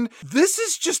vision. This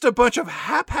is just a bunch of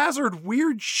haphazard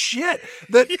weird shit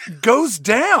that goes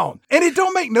down. And it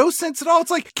don't make no sense at all.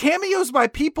 It's like cameos by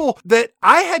people that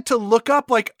I had to look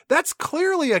up, like, that's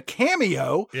clearly a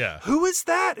cameo. Yeah. Who is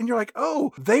that? And you're like,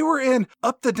 oh, they were in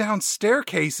Up the Down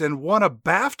Staircase and won a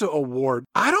BAFTA award.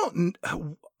 I don't.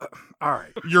 All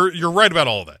right. You're right about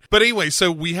all of that. But anyway,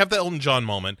 so we have the Elton John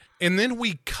moment, and then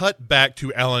we cut back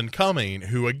to Alan Cumming,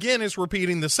 who again is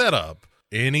repeating the setup.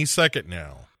 Any second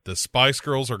now, the Spice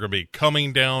Girls are going to be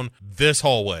coming down this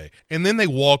hallway, and then they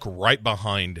walk right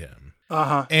behind him.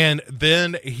 Uh-huh. And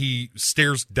then he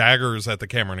stares daggers at the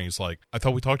camera and he's like, I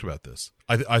thought we talked about this.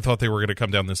 I thought they were going to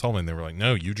come down this hallway. And they were like,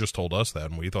 no, you just told us that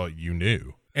and we thought you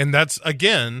knew. And that's,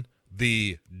 again,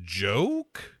 the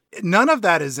joke. None of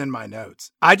that is in my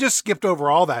notes. I just skipped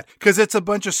over all that because it's a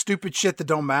bunch of stupid shit that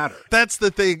don't matter. That's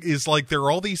the thing, is like there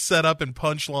are all these setup and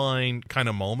punchline kind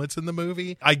of moments in the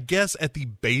movie. I guess at the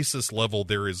basis level,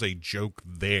 there is a joke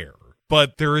there.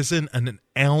 But there isn't an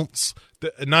ounce,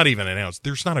 not even an ounce,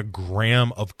 there's not a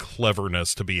gram of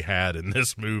cleverness to be had in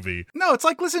this movie. No, it's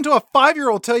like listening to a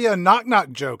 5-year-old tell you a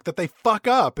knock-knock joke that they fuck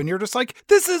up, and you're just like,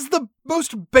 this is the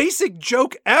most basic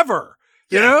joke ever.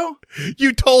 You know?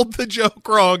 You told the joke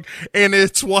wrong, and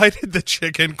it's why did the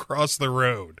chicken cross the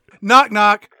road? Knock,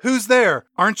 knock. Who's there?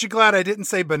 Aren't you glad I didn't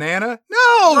say banana?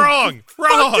 No! Wrong!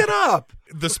 Fuck it up!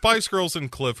 The Spice Girls and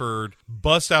Clifford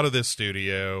bust out of this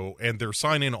studio, and they're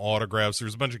signing autographs.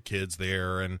 There's a bunch of kids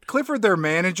there, and Clifford, their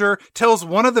manager, tells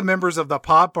one of the members of the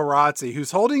paparazzi,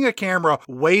 who's holding a camera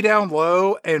way down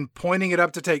low and pointing it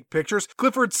up to take pictures.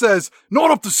 Clifford says,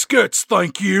 "Not up the skirts,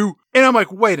 thank you." And I'm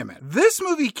like, wait a minute. This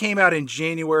movie came out in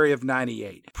January of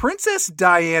 98. Princess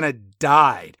Diana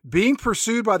died, being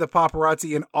pursued by the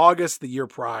paparazzi in August the year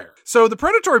prior. So the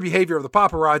predatory behavior of the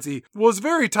paparazzi was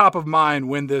very top of mind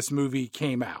when this movie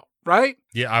came out, right?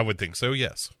 yeah, I would think so,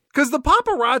 yes. Because the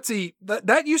paparazzi,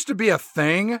 that used to be a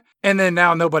thing. And then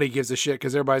now nobody gives a shit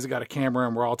because everybody's got a camera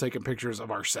and we're all taking pictures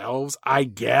of ourselves, I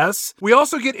guess. We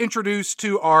also get introduced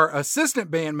to our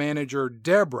assistant band manager,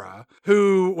 Deborah,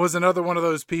 who was another one of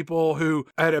those people who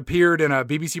had appeared in a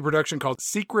BBC production called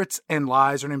Secrets and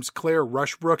Lies. Her name's Claire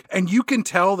Rushbrook. And you can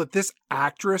tell that this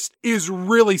actress is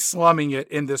really slumming it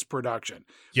in this production.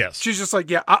 Yes. She's just like,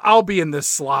 yeah, I'll be in this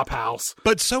slop house.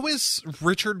 But so is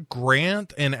Richard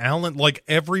Grant and Alan. Like,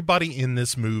 everybody in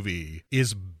this movie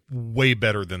is way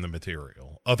better than the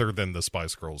material, other than the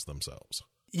Spice Girls themselves.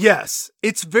 Yes,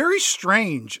 it's very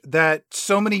strange that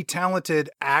so many talented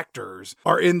actors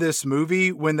are in this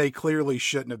movie when they clearly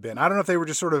shouldn't have been. I don't know if they were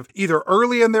just sort of either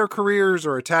early in their careers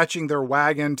or attaching their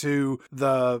wagon to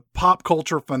the pop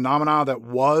culture phenomena that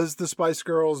was the Spice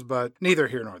Girls, but neither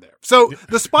here nor there. So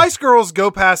the Spice Girls go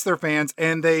past their fans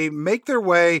and they make their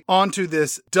way onto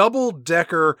this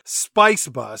double-decker Spice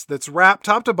bus that's wrapped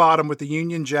top to bottom with the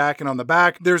Union Jack, and on the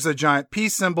back there's a giant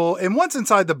peace symbol. And once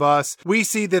inside the bus, we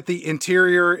see that the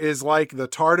interior is like the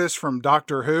TARDIS from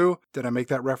Doctor Who. Did I make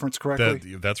that reference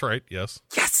correctly? That's right, yes.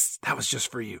 Yes, that was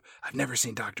just for you. I've never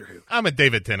seen Doctor Who. I'm a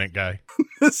David Tennant guy.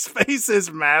 This face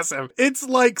is massive. It's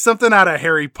like something out of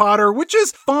Harry Potter, which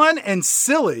is fun and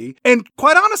silly. And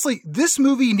quite honestly, this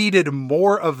movie needed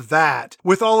more of that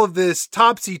with all of this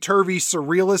topsy-turvy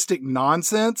surrealistic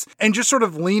nonsense and just sort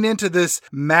of lean into this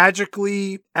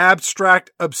magically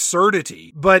abstract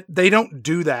absurdity. But they don't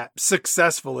do that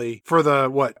successfully for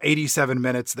the, 87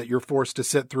 minutes that you're forced to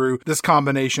sit through this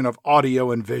combination of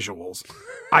audio and visuals.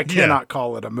 I cannot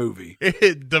call it a movie.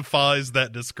 It defies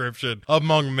that description,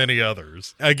 among many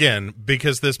others. Again,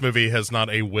 because this movie has not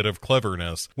a whit of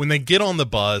cleverness. When they get on the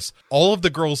bus, all of the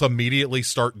girls immediately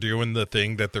start doing the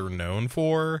thing that they're known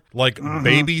for. Like,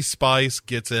 Baby Spice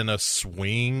gets in a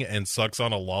swing and sucks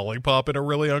on a lollipop in a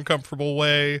really uncomfortable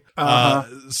way.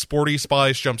 Sporty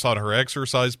Spice jumps on her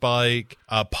exercise bike.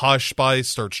 Posh Spice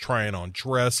starts trying on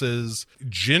dresses.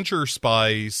 Ginger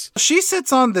Spice, she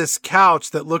sits on this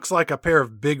couch that looks like a pair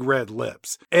of big red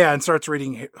lips and starts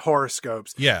reading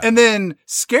horoscopes. Yeah. And then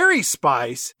Scary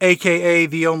Spice, aka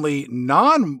the only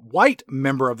non-white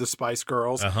member of the Spice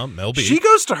Girls, Mel B. She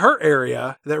goes to her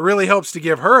area that really helps to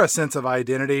give her a sense of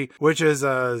identity, which is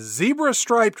a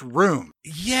zebra-striped room.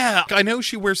 Yeah, I know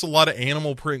she wears a lot of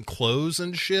animal print clothes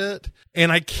and shit,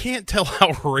 and I can't tell how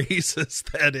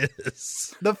racist that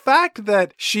is. The fact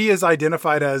that she is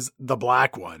identified as the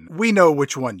black one, we know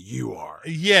which one you are.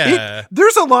 Yeah.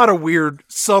 There's a lot of weird,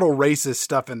 subtle racist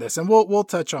stuff in this, and we'll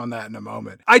touch on that in a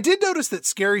moment. I did notice that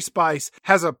Scary Spice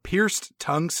has a pierced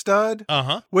tongue stud,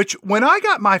 which when I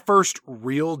got my first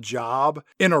real job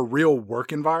in a real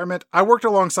work environment, I worked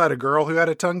alongside a girl who had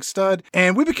a tongue stud,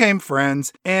 and we became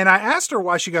friends, and I asked her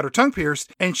why she got her tongue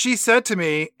pierced, and she said to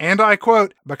me, and I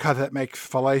quote, "Because it makes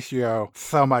fellatio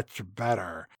so much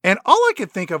better." And all I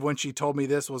could think of when she told me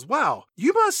this was, wow,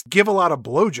 you must give a lot of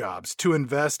blowjobs to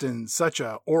invest in such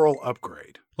a oral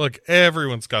upgrade. Look,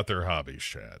 everyone's got their hobbies,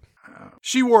 Chad.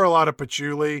 She wore a lot of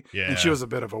patchouli, Yeah. and she was a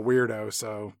bit of a weirdo,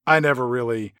 so I never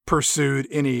really pursued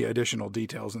any additional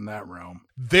details in that realm.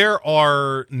 There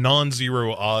are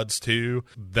non-zero odds, too,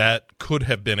 that could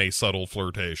have been a subtle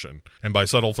flirtation. And by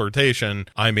subtle flirtation,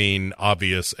 I mean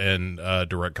obvious and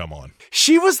direct come on.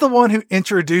 She was the one who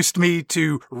introduced me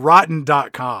to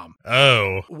Rotten.com.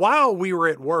 Oh. While we were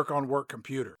at work on work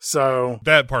computer. So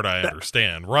That part I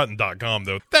understand. Rotten.com,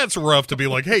 though, that's rough to be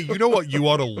like, hey, you know what you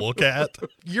ought to look at?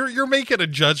 You're making a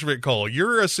judgment call.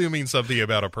 You're assuming something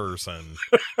about a person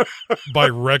by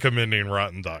recommending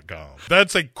Rotten.com.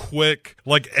 That's a quick,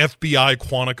 like, FBI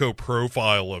Quantico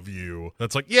profile of you.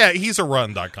 That's like, yeah, he's a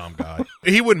Rotten.com guy.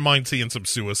 He wouldn't mind seeing some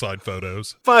suicide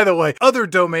photos. by the way, other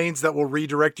domains that will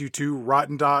redirect you to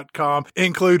Rotten.com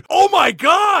include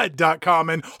ohmygod.com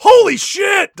and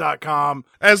holyshit.com.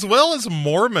 As well as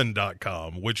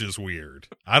Mormon.com, which is weird.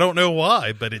 I don't know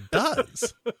why, but it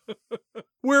does.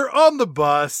 We're on the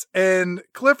bus, and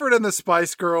Clifford and the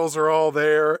Spice Girls are all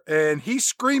there, and he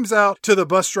screams out to the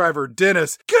bus driver,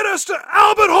 Dennis, "Get us to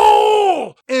Albert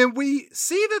Hall!" And we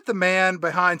see that the man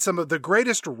behind some of the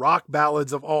greatest rock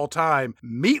ballads of all time,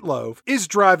 Meatloaf, is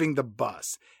driving the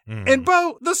bus. And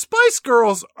Bo, the Spice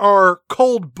Girls are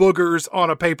cold boogers on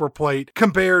a paper plate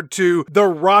compared to the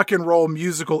rock and roll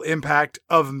musical impact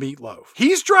of Meatloaf.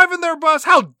 He's driving their bus?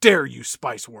 How dare you,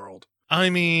 Spice World? I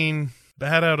mean,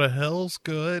 Bat Out of Hell's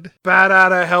good. Bat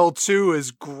Out of Hell 2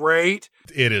 is great.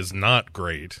 It is not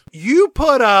great. You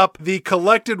put up the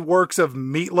collected works of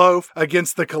Meatloaf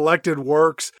against the collected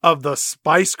works of the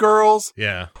Spice Girls.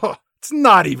 Yeah. It's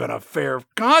not even a fair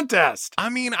contest. I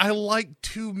mean, I like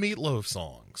 2 Meatloaf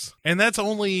songs, and that's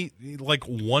only like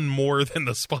one more than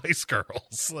the Spice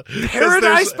Girls.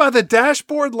 Paradise by the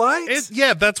Dashboard Lights?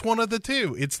 Yeah, that's one of the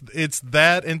 2. It's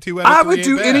that and 2 out of 3 I would ain't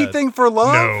do bad. Anything for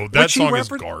Love. No, that song is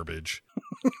garbage.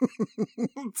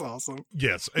 It's awesome.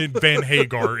 Yes, and Van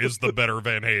Hagar is the better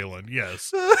Van Halen.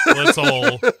 Yes, let's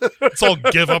all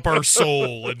give up our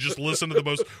soul and just listen to the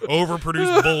most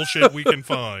overproduced bullshit we can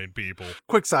find, people.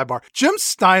 Quick sidebar. Jim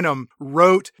Steinman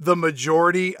wrote the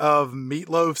majority of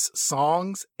Meatloaf's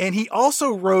songs, and he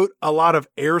also wrote a lot of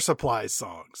Air Supply's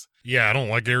songs. Yeah, I don't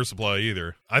like Air Supply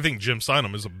either. I think Jim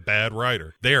Steinman is a bad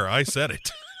writer. There, I said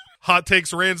it. Hot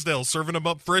Takes Ransdale serving him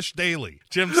up fresh daily.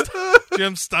 Jim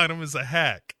Steinman is a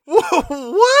hack.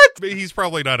 What? He's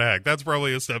probably not a hack. That's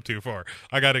probably a step too far.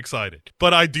 I got excited.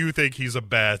 But I do think he's a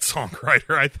bad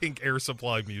songwriter. I think Air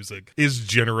Supply music is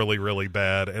generally really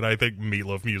bad, and I think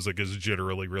Meatloaf music is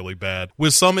generally really bad,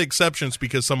 with some exceptions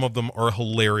because some of them are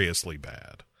hilariously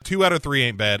bad. 2 out of 3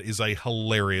 Ain't Bad is a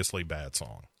hilariously bad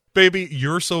song. Baby,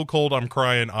 You're So Cold I'm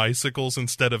Crying Icicles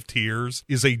Instead of Tears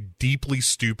is a deeply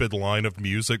stupid line of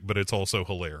music, but it's also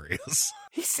hilarious.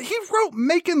 He wrote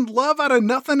Making Love Out of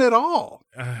Nothing at All.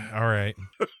 All right.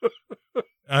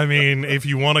 I mean, if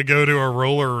you want to go to a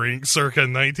roller rink circa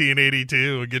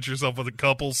 1982 and get yourself with a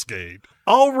couple skate.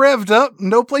 All revved up,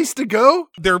 no place to go?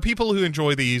 There are people who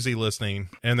enjoy the easy listening,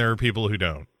 and there are people who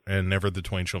don't, and never the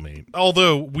twain shall meet.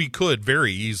 Although we could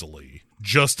very easily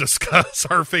just discuss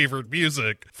our favorite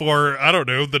music for, I don't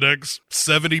know, the next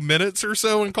 70 minutes or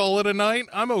so and call it a night.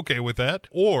 I'm okay with that.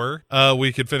 Or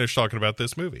we could finish talking about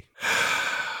this movie.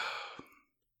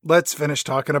 Let's finish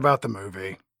talking about the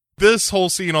movie. This whole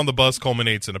scene on the bus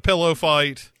culminates in a pillow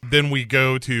fight. Then we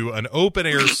go to an open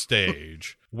air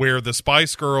stage where the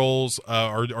Spice Girls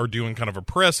are doing kind of a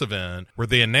press event where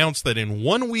they announce that in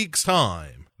 1 week's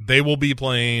time, they will be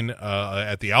playing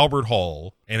at the Albert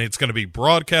Hall, and it's going to be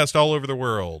broadcast all over the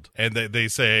world. And they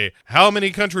say, how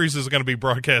many countries is it going to be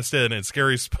broadcast in? And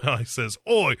Scary Spice says,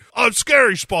 oi, I'm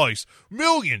Scary Spice.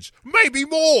 Millions, maybe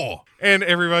more. And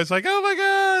everybody's like, oh my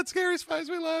God, Scary Spice,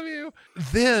 we love you.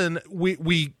 Then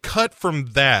we cut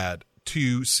from that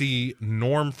to see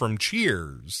Norm from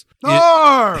Cheers.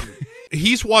 Norm!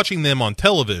 He's watching them on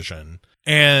television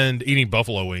and eating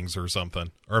buffalo wings or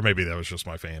something. Or maybe that was just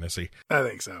my fantasy. I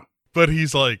think so. But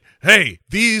he's like, hey,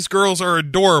 these girls are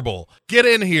adorable. Get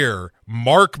in here.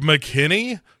 Mark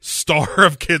McKinney, star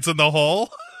of Kids in the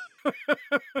Hall.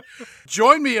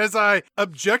 Join me as I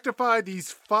objectify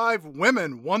these 5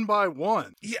 women one by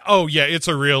one. Yeah, oh, yeah, it's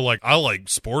a real, like, I like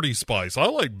Sporty Spice. I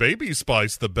like Baby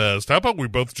Spice the best. How about we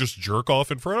both just jerk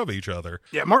off in front of each other?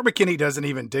 Yeah, Mark McKinney doesn't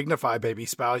even dignify Baby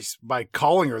Spice by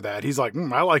calling her that. He's like,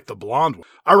 I like the blonde one.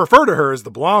 I refer to her as the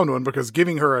blonde one because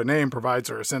giving her a name provides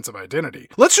her a sense of identity.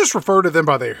 Let's just refer to them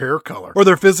by their hair color or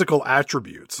their physical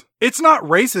attributes. It's not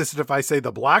racist if I say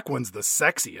the black one's the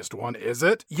sexiest one, is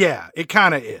it? Yeah, it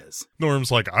kind of is.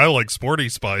 Norm's like, I like Sporty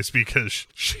Spice because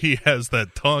she has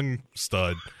that tongue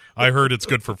stud. I heard it's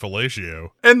good for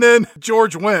fellatio. And then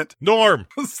George Wendt Norm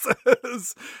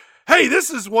says, hey,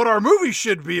 this is what our movie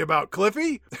should be about,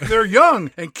 Cliffy. They're young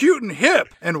and cute and hip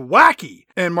and wacky.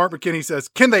 And Mark McKinney says,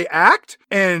 can they act?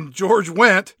 And George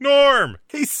Wendt, Norm,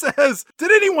 he says, did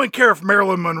anyone care if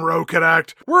Marilyn Monroe could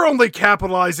act? We're only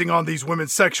capitalizing on these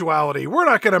women's sexuality. We're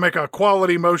not going to make a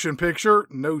quality motion picture.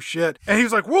 No shit. And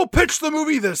he's like, we'll pitch the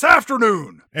movie this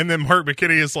afternoon. And then Mark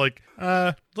McKinney is like,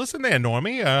 listen there,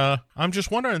 Normie. I'm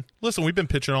just wondering. Listen, we've been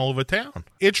pitching all over town.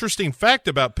 Interesting fact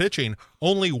about pitching,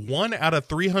 only 1 out of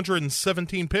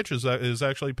 317 pitches is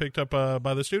actually picked up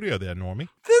by the studio there, Normie.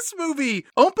 This movie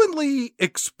openly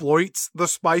exploits the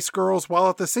Spice Girls while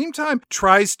at the same time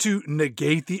tries to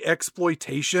negate the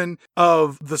exploitation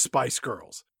of the Spice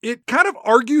Girls. It kind of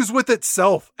argues with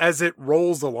itself as it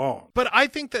rolls along. But I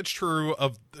think that's true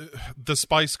of the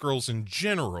Spice Girls in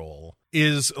general.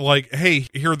 Is like, hey,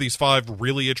 here are these 5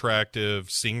 really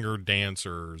attractive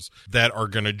singer-dancers that are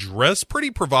going to dress pretty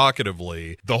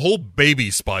provocatively. The whole Baby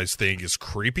Spice thing is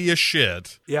creepy as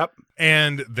shit. Yep.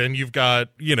 And then you've got,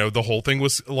 the whole thing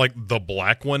was like the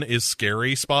black one is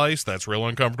Scary Spice. That's real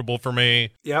uncomfortable for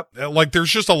me. Yep. Like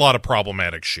there's just a lot of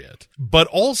problematic shit. But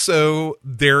also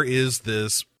there is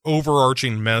this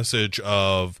overarching message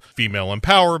of female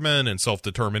empowerment and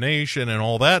self-determination and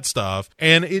all that stuff.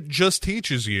 And it just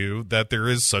teaches you that there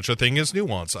is such a thing as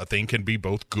nuance. A thing can be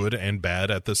both good and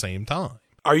bad at the same time.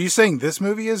 Are you saying this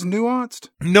movie is nuanced?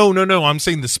 No. I'm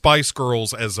saying the Spice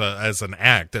Girls as an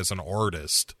act, as an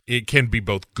artist, it can be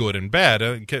both good and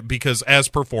bad because as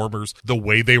performers, the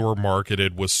way they were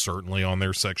marketed was certainly on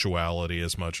their sexuality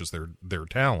as much as their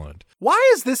talent.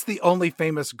 Why is this the only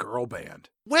famous girl band?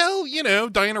 Well,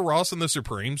 Diana Ross and the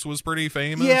Supremes was pretty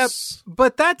famous. Yeah,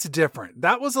 but that's different.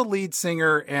 That was a lead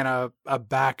singer and a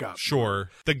backup. Sure.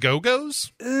 The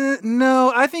Go-Go's?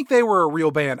 No, I think they were a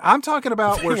real band. I'm talking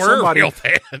about where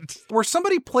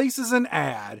somebody places an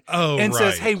ad and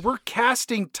says, hey, we're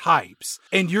casting types,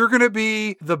 and you're going to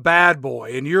be the bad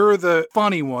boy, and you're the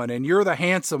funny one, and you're the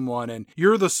handsome one, and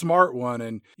you're the smart one,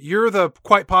 and you're the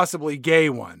quite possibly gay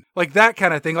one. Like that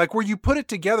kind of thing. Like where you put it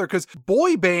together, because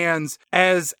boy bands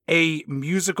as a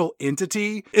musical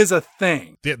entity is a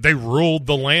thing. Yeah, they ruled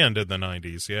the land in the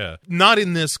 90s, yeah. Not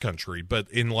in this country, but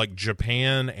in like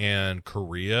Japan and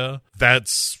Korea,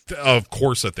 that's of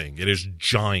course a thing. It is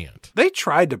giant. They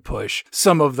tried to push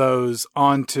some of those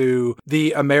onto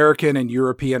the American and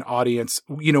European audience,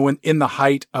 in the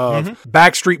height of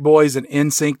Backstreet Boys and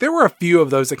NSYNC. There were a few of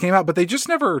those that came out, but they just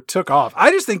never took off.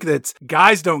 I just think that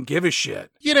guys don't give a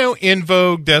shit. In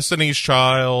Vogue, Destiny's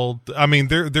Child. I mean,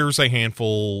 there's a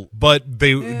handful, but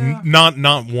they not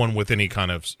one with any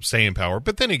kind of staying power.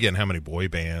 But then again, how many boy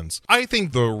bands? I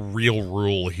think the real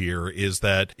rule here is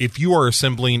that if you are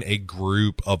assembling a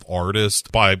group of artists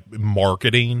by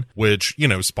marketing, which,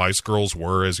 Spice Girls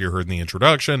were, as you heard in the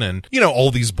introduction, and, all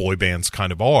these boy bands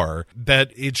kind of are,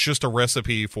 that it's just a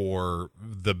recipe for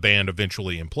the band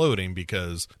eventually imploding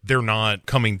because they're not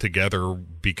coming together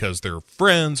because they're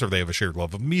friends or they have a shared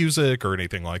love of music or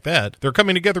anything like that. They're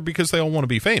coming together because they all want to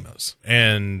be famous.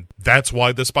 And that's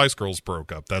why the Spice Girls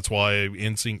broke up. That's why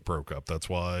NSYNC broke up. That's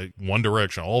why One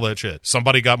Direction, all that shit.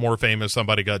 Somebody got more famous.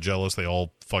 Somebody got jealous. They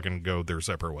all fucking go their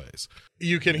separate ways.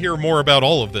 You can hear more about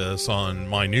all of this on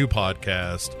my new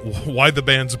podcast, Why the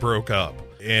Bands Broke Up.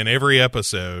 In every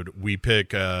episode, we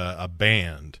pick a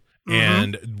band.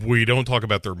 And we don't talk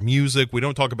about their music. We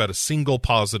don't talk about a single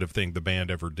positive thing the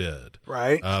band ever did.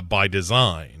 Right. By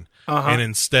design. And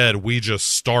instead, we just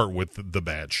start with the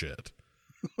bad shit.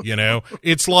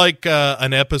 It's like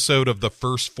an episode of the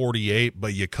First 48,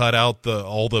 but you cut out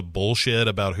all the bullshit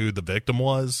about who the victim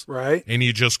was. Right. And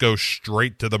you just go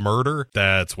straight to the murder.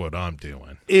 That's what I'm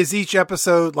doing. Is each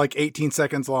episode like 18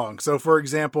 seconds long? So, for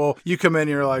example, you come in and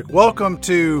you're like, welcome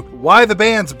to Why the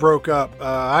Bands Broke Up.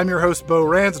 I'm your host, Bo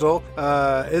Ransdell.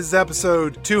 This is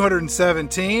episode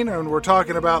 217, and we're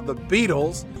talking about the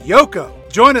Beatles. Yoko.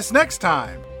 Join us next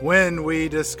time when we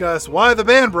discuss Why the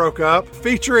Band Broke Up,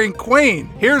 featuring Queen.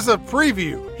 Here's a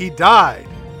preview. He died.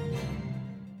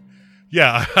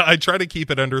 Yeah, I try to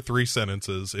keep it under 3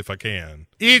 sentences if I can.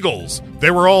 Eagles, they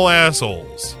were all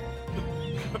assholes.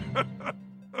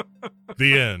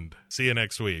 The end. See you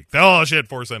next week. Oh, shit,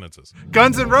 4 sentences.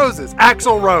 Guns N' Roses,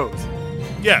 Axl Rose.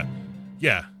 Yeah.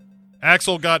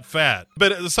 Axl got fat,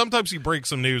 but sometimes he breaks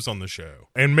some news on the show.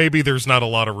 And maybe there's not a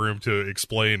lot of room to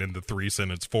explain in the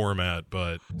 3-sentence format,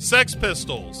 but Sex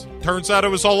Pistols. Turns out it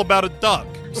was all about a duck.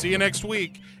 See you next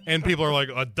week. And people are like,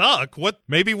 a duck? What?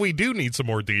 Maybe we do need some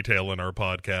more detail in our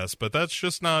podcast, but that's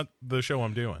just not the show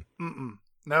I'm doing.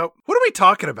 Nope. What are we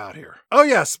talking about here? Oh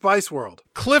yeah, Spice World.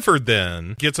 Clifford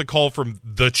then gets a call from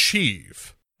the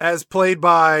Chief. As played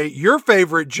by your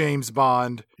favorite James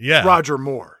Bond, Roger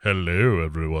Moore. Hello,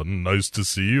 everyone. Nice to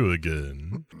see you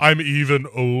again. I'm even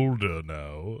older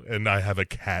now, and I have a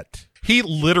cat. He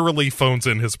literally phones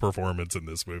in his performance in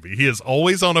this movie. He is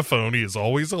always on a phone. He is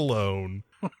always alone.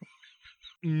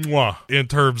 Mwah. In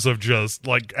terms of just,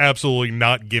 absolutely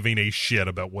not giving a shit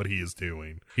about what he is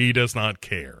doing. He does not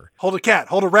care. Hold a cat,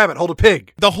 hold a rabbit, hold a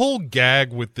pig. The whole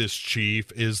gag with this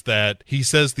chief is that he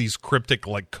says these cryptic,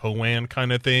 Coan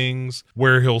kind of things,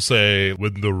 where he'll say,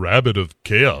 when the rabbit of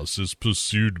chaos is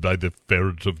pursued by the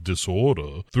ferret of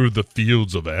disorder through the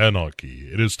fields of anarchy,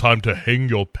 it is time to hang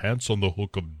your pants on the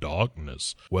hook of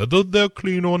darkness, whether they're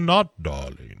clean or not,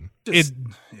 darling. It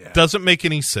doesn't make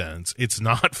any sense. It's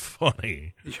not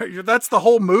funny. That's the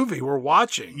whole movie we're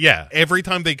watching. Yeah. Every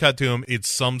time they cut to him,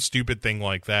 it's some stupid thing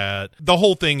like that. The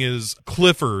whole thing is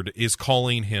Clifford is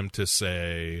calling him to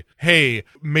say, hey,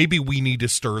 maybe we need to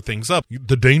stir things up.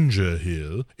 The danger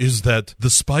here is that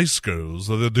the Spice Girls,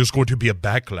 there's going to be a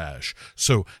backlash.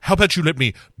 So how about you let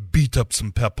me beat up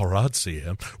some paparazzi?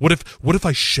 Huh? What if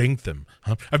I shank them?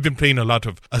 Huh? I've been playing a lot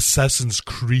of Assassin's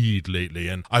Creed lately,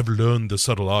 and I've learned the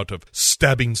subtle art of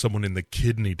stabbing someone in the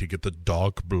kidney to get the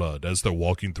dark blood as they're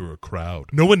walking through a crowd.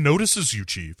 No one notices you,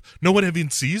 Chief. No one even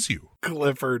sees you.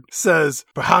 Clifford says,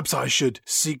 perhaps I should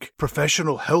seek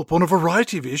professional help on a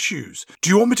variety of issues. Do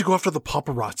you want me to go after the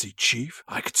paparazzi, Chief?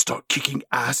 I could start kicking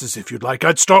asses if you'd like.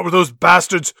 I'd start with those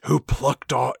bastards who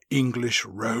plucked our English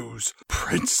rose.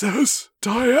 Princess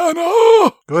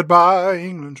Diana! Goodbye,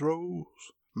 England's rose.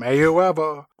 May you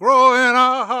ever grow in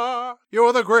our heart.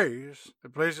 You're the grace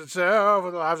that plays itself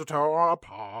with the lives are torn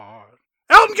apart.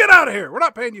 Elton, get out of here. We're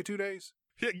not paying you 2 days.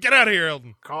 Get out of here,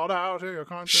 Elton. Called out to your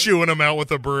conscience. Shooing him out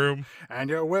with a broom. And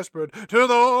you whispered to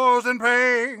those in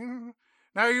pain,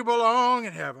 now you belong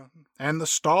in heaven, and the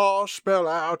stars spell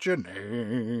out your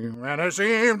name. And it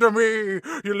seemed to me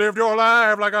you lived your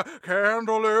life like a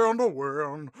candle in the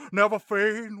wind, never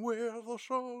fading with the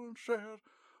sunset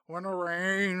when the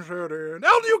rain set in.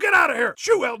 Elton, you get out of here!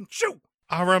 Shoo, Elton, shoo!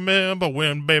 I remember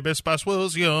when Baby Spice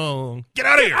was young. Get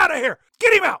out of here! Get out of here!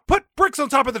 Get him out! Put bricks on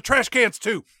top of the trash cans,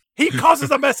 too. He causes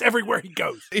a mess everywhere he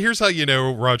goes. Here's how you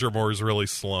know Roger Moore is really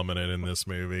slumming it in this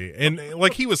movie. And,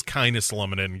 like, he was kind of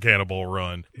slumming it in Cannonball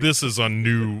Run. This is a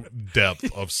new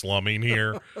depth of slumming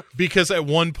here. Because at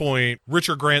one point,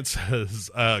 Richard Grant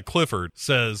says, Clifford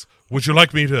says, would you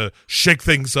like me to shake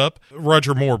things up?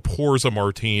 Roger Moore pours a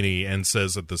martini and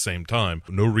says at the same time,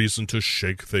 no reason to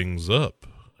shake things up.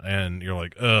 And you're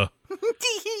like,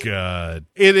 God.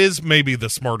 It is maybe the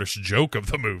smartest joke of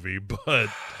the movie, but...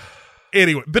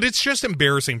 Anyway, but it's just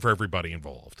embarrassing for everybody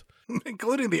involved.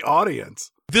 Including the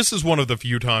audience. This is one of the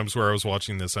few times where I was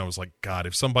watching this and I was like, God,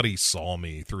 if somebody saw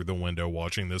me through the window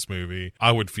watching this movie,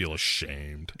 I would feel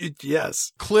ashamed.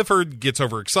 Yes. Clifford gets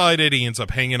overexcited. He ends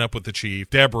up hanging up with the chief.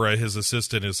 Deborah, his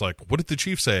assistant, is like, what did the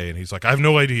chief say? And he's like, I have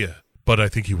no idea. But I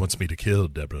think he wants me to kill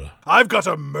Deborah. I've got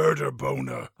a murder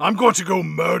boner. I'm going to go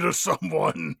murder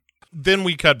someone. Then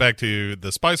we cut back to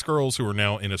the Spice Girls, who are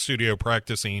now in a studio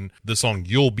practicing the song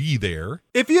You'll Be There.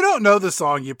 If you don't know the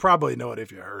song, you probably know it if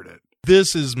you heard it.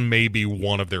 This is maybe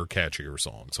one of their catchier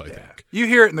songs, I think. You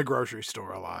hear it in the grocery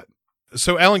store a lot.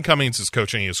 So Alan Cummings is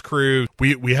coaching his crew.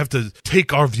 We have to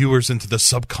take our viewers into the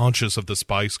subconscious of the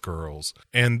Spice Girls.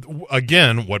 And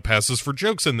again, what passes for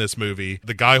jokes in this movie,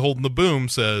 the guy holding the boom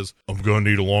says, I'm going to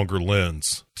need a longer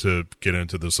lens to get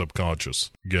into the subconscious.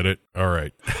 Get it? All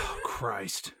right. Oh,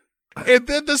 Christ. And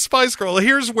then the Spice Girl,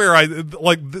 here's where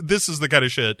this is the kind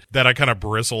of shit that I kind of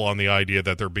bristle on the idea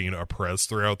that they're being oppressed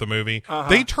throughout the movie.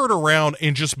 They turn around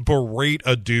and just berate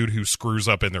a dude who screws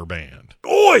up in their band.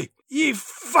 Oi! You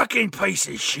fucking piece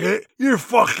of shit. You're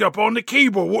fucked up on the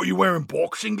keyboard. What, you wearing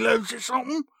boxing gloves or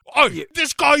something? Oh,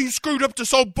 this guy who screwed up the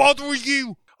song bothering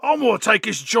you? I'm gonna take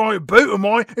this giant boot of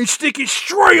mine and stick it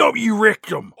straight up you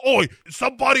rectum. Oi,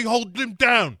 somebody hold him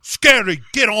down. Scary,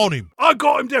 get on him. I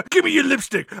got him down. Give me your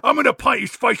lipstick. I'm gonna paint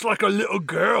his face like a little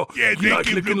girl. Yeah, you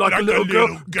like looking like a little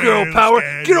girl. Girl power.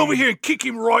 Scary. Get over here and kick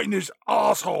him right in his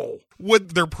asshole. When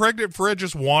their pregnant friend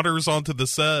just wanders onto the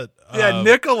set. Yeah,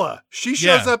 Nicola. she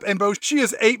shows up and she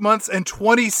is 8 months and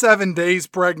 27 days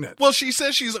pregnant. Well, she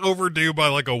says she's overdue by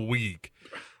like a week.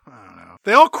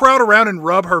 They all crowd around and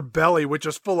rub her belly, which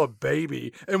is full of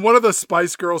baby. And one of the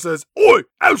Spice Girls says, Oi,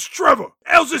 how's Trevor?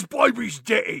 How's this baby's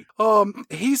daddy?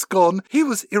 He's gone. He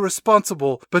was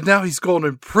irresponsible, but now he's gone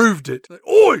and proved it. Like,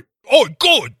 Oi! Oh,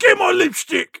 God! Get my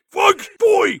lipstick! Fuck,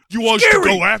 boy! You want us to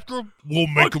go after him? We'll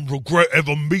make him regret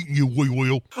ever meeting you, we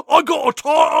will. I got a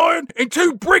tire iron and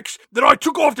 2 bricks that I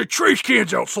took off the trash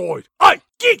cans outside.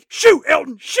 Hey, shoot,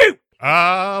 Elton, shoot!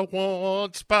 I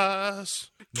want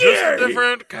spice, Gary. Just a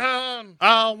different kind.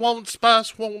 I want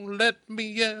spice, won't let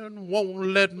me in, won't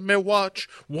let me watch,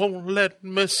 won't let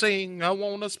me sing. I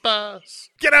want a spice.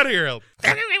 Get out of here, Elton.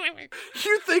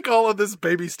 You think all of this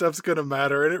baby stuff's gonna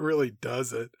matter, and it really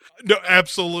doesn't. No,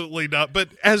 absolutely not. But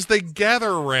as they gather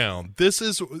around, this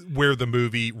is where the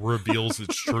movie reveals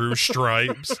its true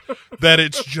stripes. That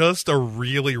it's just a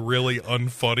really, really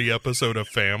unfunny episode of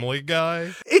Family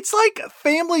Guy. It's like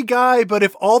Family Guy, but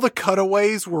if all the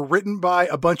cutaways were written by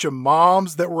a bunch of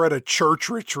moms that were at a church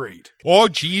retreat. Oh,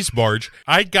 geez, Marge.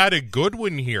 I got a good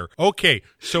one here. Okay,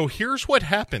 so here's what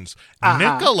happens.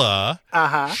 Nicola,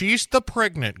 she's the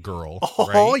pregnant girl.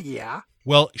 Oh, right? yeah.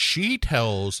 Well, she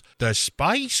tells the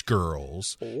Spice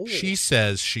Girls, she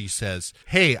says,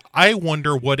 hey, I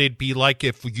wonder what it'd be like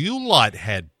if you lot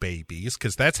had babies,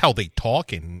 because that's how they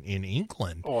talk in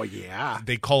England. Oh, yeah.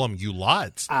 They call them you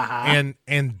lots. And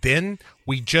then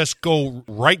we just go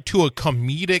right to a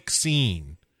comedic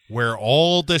scene where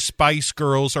all the Spice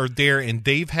Girls are there and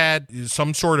they've had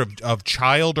some sort of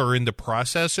child or in the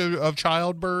process of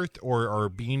childbirth or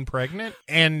being pregnant.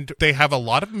 And they have a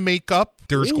lot of makeup.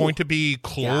 There's going to be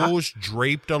clothes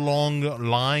draped along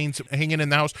lines hanging in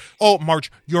the house. Oh, Marge,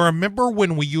 you remember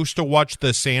when we used to watch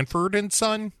the Sanford and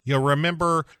Son? You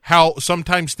remember how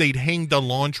sometimes they'd hang the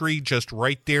laundry just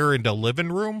right there in the living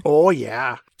room? Oh,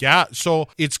 yeah. Yeah, so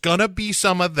it's going to be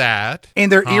some of that. And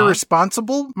they're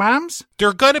irresponsible, moms?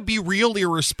 They're going to be real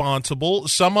irresponsible.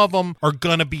 Some of them are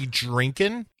going to be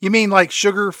drinking. You mean like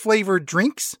sugar-flavored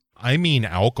drinks? I mean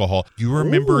alcohol. You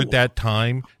remember that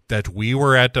time that we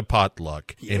were at the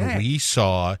potluck and we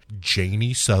saw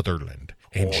Janie Sutherland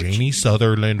And Janie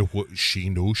Sutherland, she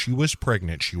knew she was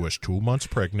pregnant. She was 2 months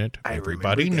pregnant.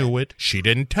 Everybody knew it. She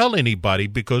didn't tell anybody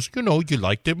because, you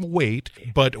like to wait.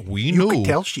 But we knew. You could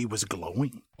tell she was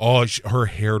glowing. Oh, her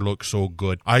hair looked so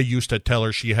good. I used to tell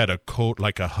her she had a coat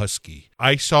like a husky.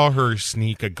 I saw her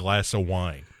sneak a glass of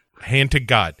wine. Hand to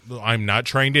God, I'm not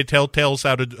trying to tell tales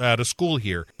out of school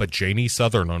here, but Janie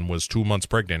Sutherland was 2 months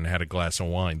pregnant and had a glass of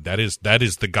wine. That is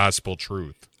the gospel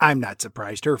truth. I'm not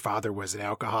surprised. Her father was an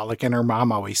alcoholic, and her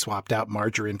mom always swapped out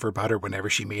margarine for butter whenever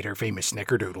she made her famous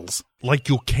snickerdoodles. Like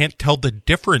you can't tell the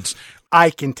difference.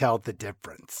 I can tell the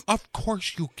difference. Of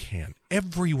course you can.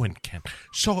 Everyone can.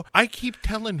 So I keep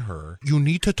telling her, you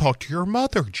need to talk to your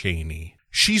mother, Janie.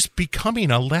 She's becoming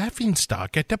a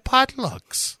laughingstock at the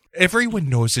potlucks. Everyone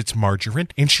knows it's margarine,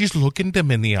 and she's looking them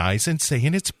in the eyes and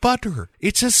saying it's butter.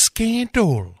 It's a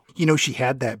scandal. She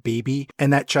had that baby,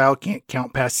 and that child can't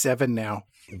count past 7 now.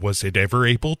 Was it ever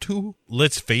able to?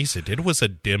 Let's face it, it was a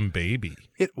dim baby.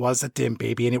 It was a dim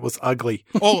baby, and it was ugly.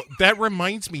 Oh, that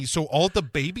reminds me. So all the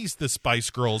babies the Spice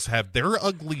Girls have, they're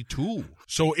ugly too.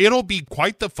 So it'll be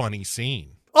quite the funny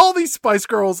scene. All these Spice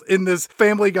Girls in this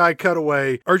Family Guy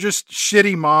cutaway are just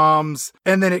shitty moms,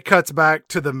 and then it cuts back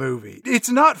to the movie. It's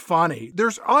not funny.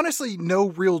 There's honestly no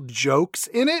real jokes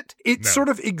in it. It sort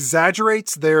of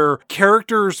exaggerates their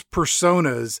characters'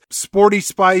 personas. Sporty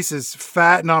Spice is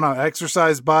fat and on an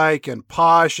exercise bike, and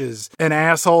Posh is an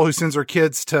asshole who sends her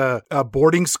kids to a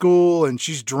boarding school, and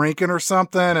she's drinking or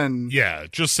something, and... Yeah,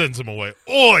 just sends them away.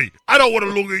 Oi, I don't want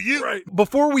to look at you. Right.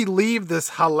 Before we leave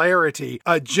this hilarity,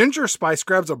 Ginger Spice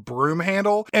grabs a broom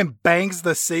handle and bangs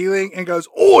the ceiling and goes,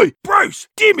 "Oi, Bruce,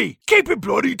 Demi, keep it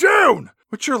bloody down!"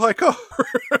 Which you're like, oh,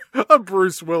 a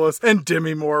Bruce Willis and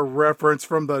Demi Moore reference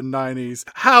from the 90s.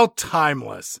 How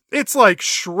timeless. It's like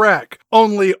Shrek,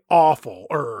 only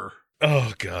awful-er.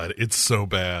 Oh, God, it's so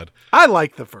bad. I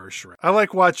like the first Shrek. I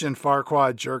like watching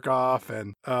Farquaad jerk off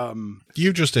and,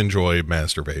 You just enjoy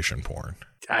masturbation porn.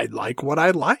 I like what I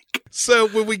like. So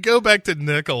when we go back to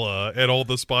Nicola and all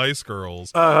the Spice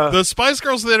Girls, the Spice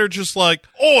Girls then are just like,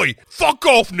 "Oi, fuck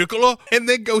off, Nicola," and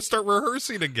then go start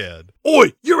rehearsing again.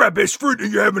 "Oi, you're our best friend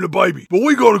and you're having a baby, but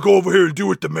we gotta go over here and do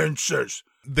what the man says."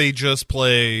 They just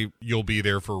play "You'll Be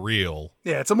There for Real."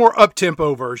 Yeah, it's a more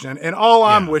up-tempo version, and all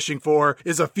I'm wishing for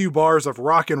is a few bars of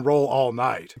rock and roll all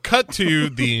night. Cut to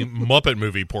the Muppet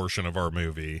movie portion of our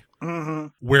movie,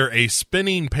 where a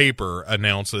spinning paper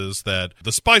announces that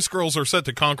the Spice Girls are set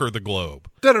to conquer the globe.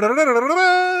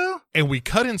 And we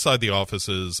cut inside the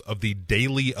offices of the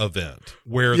Daily Event,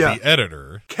 where the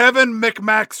editor, Kevin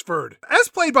McMaxford, as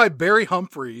played by Barry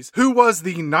Humphries, who was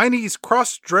the 90s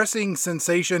cross-dressing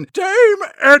sensation Dame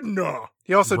Edna.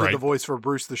 He also did the voice for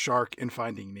Bruce the Shark in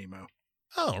Finding Nemo.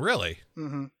 Oh, really?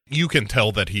 Mm-hmm. You can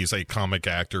tell that he's a comic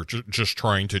actor just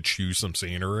trying to chew some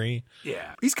scenery.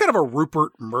 Yeah. He's kind of a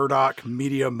Rupert Murdoch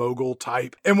media mogul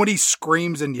type. And when he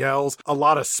screams and yells, a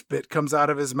lot of spit comes out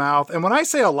of his mouth. And when I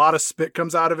say a lot of spit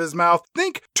comes out of his mouth,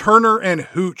 think Turner and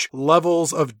Hooch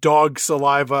levels of dog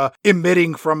saliva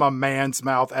emitting from a man's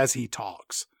mouth as he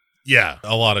talks. Yeah,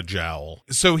 a lot of jowl.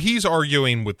 So he's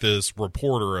arguing with this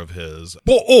reporter of his.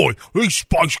 But, oi, these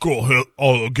Spice Girls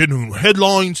are getting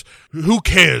headlines. Who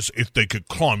cares if they could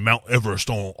climb Mount Everest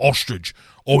on ostrich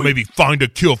or maybe find a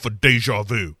cure for deja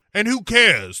vu? And who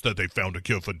cares that they found a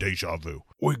cure for deja vu?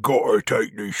 We gotta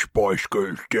take these Spice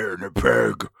Girls down the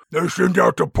peg. They send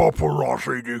out the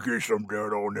paparazzi to get some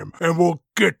dirt on them, and we'll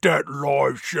get that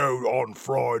live show on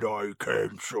Friday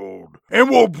cancelled. And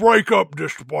we'll break up the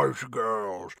Spice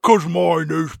Girls, 'cause my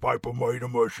newspaper made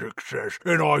them a success,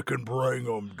 and I can bring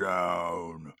them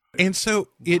down. And so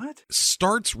it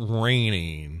starts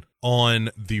raining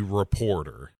on the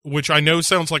reporter, which I know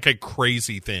sounds like a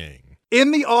crazy thing.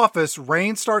 In the office,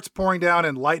 rain starts pouring down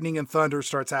and lightning and thunder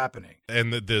starts happening.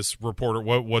 And this reporter,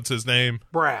 what's his name?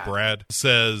 Brad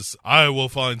says, "I will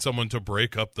find someone to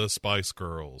break up the Spice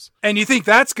Girls." And you think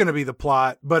that's going to be the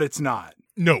plot, but it's not.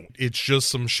 No, it's just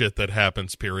some shit that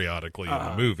happens periodically in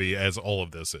the movie, as all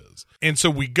of this is. And so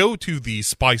we go to the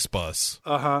Spice Bus,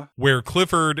 where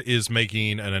Clifford is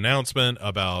making an announcement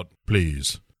about,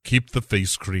 "Please, keep the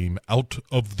face cream out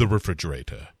of the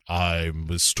refrigerator. I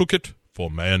mistook it for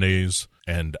mayonnaise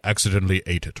and accidentally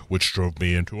ate it, which drove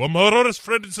me into a murderous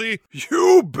frenzy.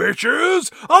 You bitches!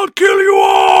 I'll kill you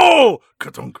all!"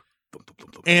 Ka-thunk.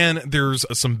 And there's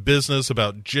some business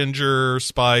about Ginger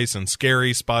Spice and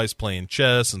Scary Spice playing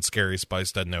chess, and Scary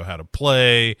Spice doesn't know how to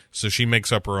play, so she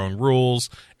makes up her own rules.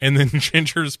 And then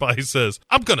Ginger Spice says,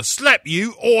 "I'm gonna slap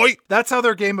you, oi!" That's how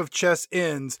their game of chess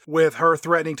ends, with her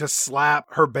threatening to slap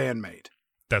her bandmate.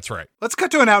 That's right. Let's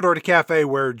cut to an outdoor cafe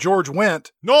where George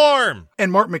Wendt Norm!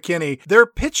 and Mark McKinney, they're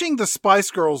pitching the Spice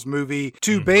Girls movie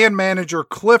to band manager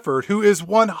Clifford, who is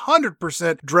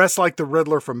 100% dressed like the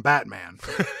Riddler from Batman.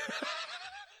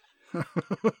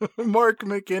 Mark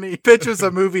McKinney pitches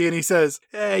a movie and he says,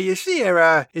 hey, you see,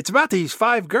 it's about these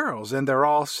 5 girls and they're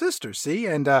all sisters, see?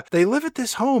 And they live at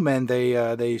this home and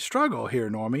they struggle here,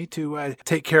 Normie, to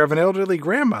take care of an elderly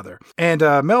grandmother. And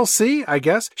Mel C, I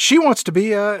guess, she wants to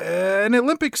be an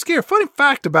Olympic skier. Funny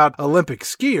fact about Olympic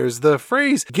skiers, the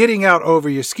phrase getting out over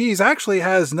your skis actually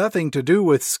has nothing to do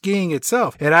with skiing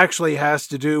itself. It actually has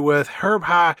to do with Herb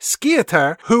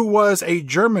Schiater, who was a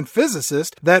German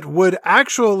physicist that would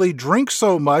actually drink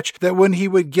so much that when he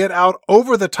would get out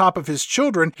over the top of his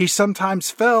children, he sometimes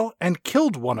fell and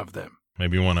killed one of them.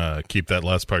 Maybe you want to keep that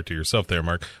last part to yourself there,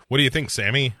 Mark. What do you think,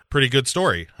 Sammy? Pretty good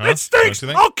story, huh? It stinks!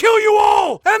 I'll kill you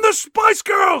all! And the Spice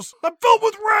Girls! I'm filled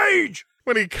with rage!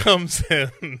 When he comes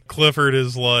in, Clifford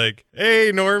is like,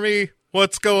 hey, Normie,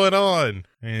 what's going on?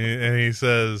 And he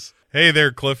says, hey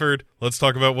there, Clifford. Let's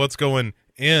talk about what's going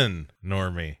in,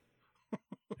 Normie.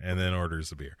 And then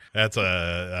orders a beer. That's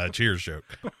a Cheers joke.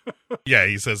 Yeah,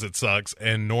 he says it sucks.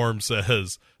 And Norm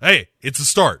says, hey, it's a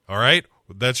start, all right?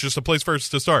 That's just a place for us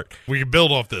to start. We can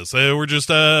build off this. We're just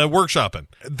workshopping.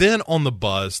 Then on the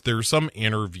bus, there's some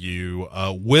interview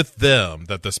with them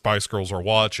that the Spice Girls are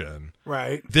watching.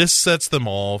 Right. This sets them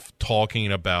off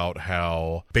talking about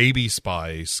how Baby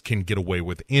Spice can get away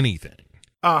with anything.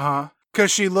 Uh-huh.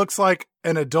 Because she looks like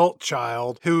an adult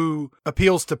child who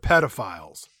appeals to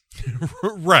pedophiles.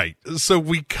 Right. So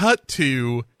we cut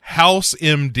to House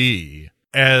MD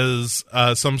as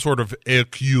some sort of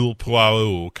Hercule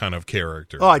Poirot kind of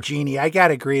character. Oh, Jeannie, I got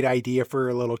a great idea for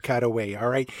a little cutaway, all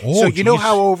right? Oh, so you know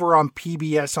how over on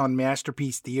PBS on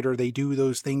Masterpiece Theater, they do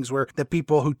those things where the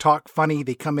people who talk funny,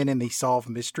 they come in and they solve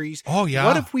mysteries? Oh, yeah.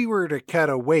 What if we were to cut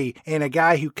away and a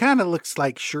guy who kind of looks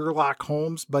like Sherlock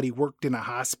Holmes, but he worked in a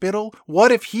hospital?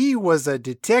 What if he was a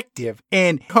detective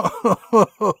and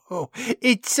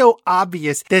it's so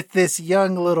obvious that this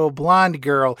young little blonde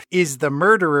girl is the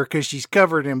murderer because she's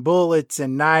covered in bullets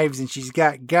and knives and she's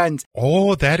got guns.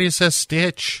 Oh, that is a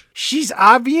stitch. She's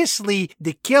obviously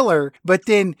the killer, but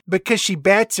then because she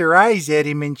bats her eyes at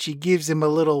him and she gives him a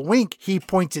little wink, he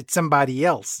points at somebody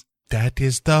else. That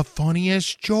is the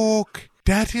funniest joke.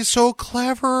 That is so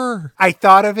clever. I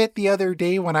thought of it the other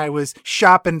day when I was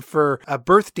shopping for a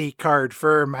birthday card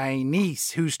for my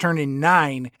niece who's turning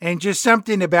 9, and just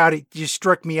something about it just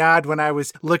struck me odd when I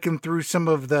was looking through some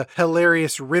of the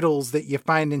hilarious riddles that you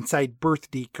find inside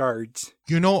birthday cards.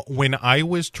 You know, when I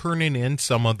was turning in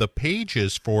some of the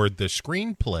pages for the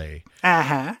screenplay,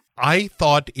 I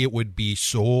thought it would be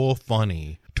so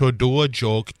funny to do a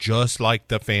joke just like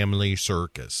the Family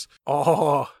Circus.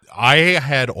 Oh. I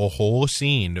had a whole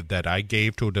scene that I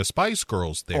gave to the Spice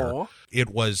Girls there. Oh. It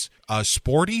was a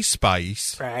Sporty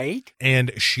Spice. Right.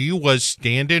 And she was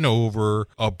standing over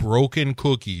a broken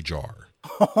cookie jar.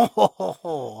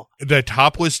 The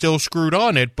top was still screwed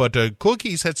on it, but the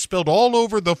cookies had spilled all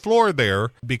over the floor there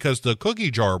because the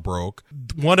cookie jar broke.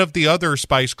 One of the other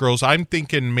Spice Girls, I'm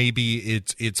thinking maybe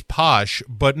it's Posh,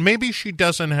 but maybe she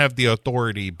doesn't have the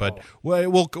authority, but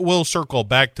we'll circle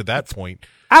back to that point.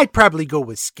 I'd probably go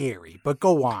with Scary, but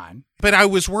go on. But I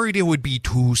was worried it would be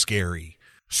too scary.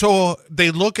 So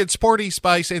they look at Sporty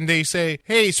Spice and they say,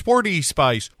 hey, Sporty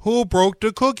Spice, who broke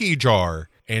the cookie jar?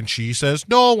 And she says,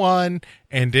 no one.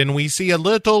 And then we see a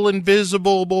little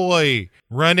invisible boy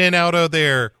running out of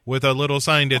there with a little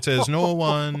sign that says, no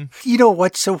one. You know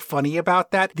what's so funny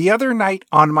about that? The other night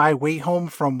on my way home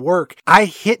from work, I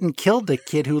hit and killed a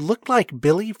kid who looked like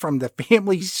Billy from the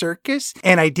Family Circus,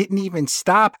 and I didn't even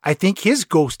stop. I think his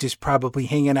ghost is probably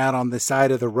hanging out on the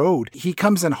side of the road. He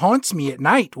comes and haunts me at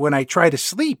night when I try to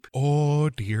sleep. Oh,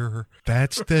 dear.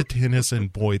 That's the Tennyson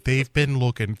boy. They've been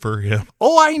looking for him.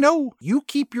 Oh, I know. You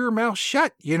keep your mouth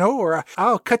shut, or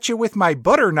I'll cut you with my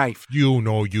butter knife. You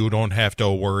know you don't have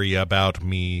to worry about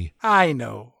me. I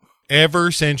know.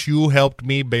 Ever since you helped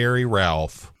me bury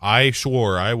Ralph, I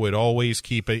swore I would always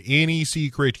keep any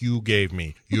secret you gave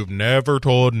me. You've never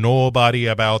told nobody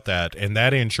about that, and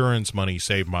that insurance money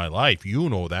saved my life. You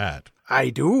know that. I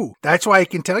do. That's why I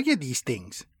can tell you these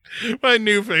things. My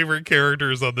new favorite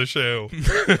characters on the show.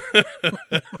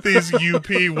 These UP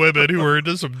women who are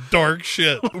into some dark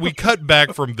shit. We cut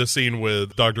back from the scene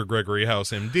with Dr. Gregory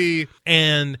House, MD,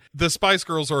 and the Spice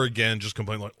Girls are again just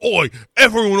complaining like, oi,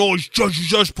 everyone always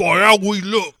judges us by how we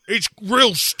look. It's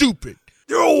real stupid.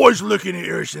 they're always looking at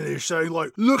us and they're saying,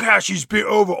 like, look how she's bent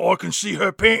over, I can see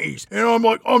her panties. And I'm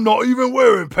like, I'm not even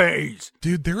wearing panties.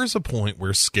 Dude, there is a point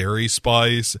where Scary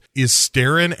Spice is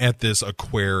staring at this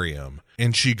aquarium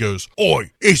and she goes,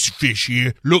 "Oi, this fish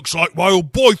here looks like my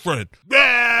old boyfriend."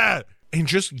 Ah! And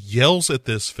just yells at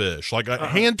this fish. Like,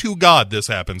 hand to God this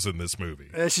happens in this movie.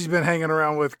 And she's been hanging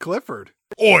around with Clifford.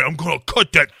 "Oi, I'm gonna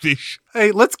cut that fish."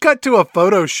 Hey, let's cut to a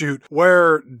photo shoot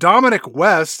where Dominic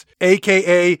West,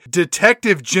 a.k.a.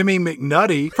 Detective Jimmy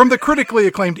McNutty, from the critically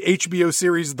acclaimed HBO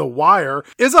series The Wire,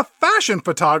 is a fashion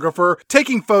photographer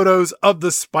taking photos of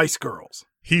the Spice Girls.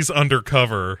 He's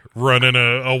undercover, running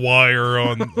a wire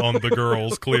on the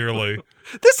girls, clearly.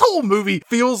 This whole movie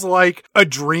feels like a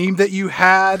dream that you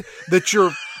had that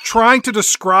you're trying to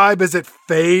describe as it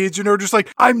fades, just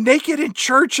like, I'm naked in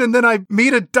church and then I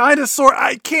meet a dinosaur.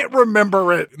 I can't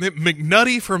remember it.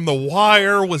 McNutty from The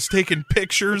Wire was taking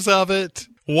pictures of it.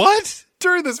 What?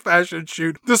 During this fashion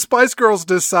shoot, the Spice Girls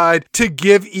decide to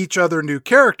give each other new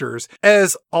characters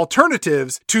as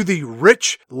alternatives to the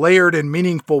rich, layered, and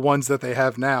meaningful ones that they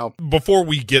have now. Before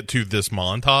we get to this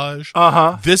montage,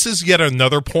 this is yet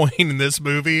another point in this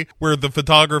movie where the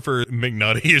photographer,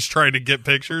 McNutty, is trying to get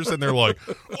pictures, and they're like,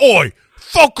 "Oi,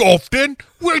 fuck off then.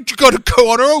 Where'd you gotta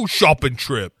go on our own shopping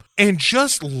trip?" And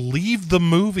just leave the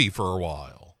movie for a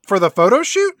while. For the photo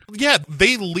shoot? Yeah,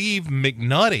 they leave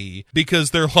McNutty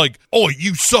because they're like, "Oh,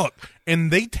 you suck."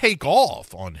 And they take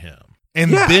off on him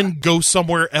and then go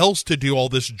somewhere else to do all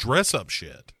this dress up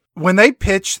shit. When they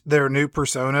pitch their new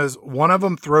personas, one of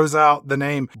them throws out the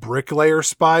name Bricklayer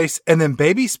Spice, and then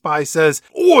Baby Spice says,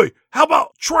 "Oi, how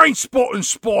about Train Spotting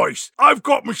Spice? I've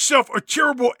got myself a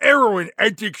terrible heroin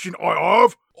addiction, I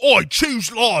have. I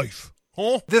choose life."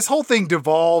 Huh? This whole thing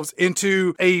devolves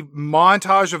into a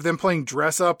montage of them playing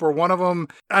dress up, where one of them,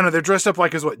 I don't know, they're dressed up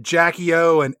like Jackie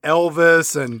O and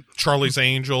Elvis and Charlie's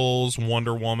Angels,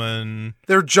 Wonder Woman.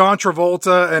 They're John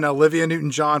Travolta and Olivia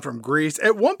Newton-John from Grease.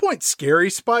 At one point, Scary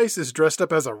Spice is dressed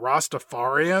up as a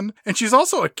Rastafarian, and she's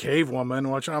also a cave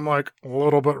woman, which I'm like, a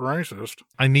little bit racist.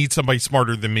 I need somebody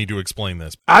smarter than me to explain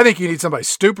this. I think you need somebody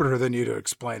stupider than you to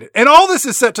explain it. And all this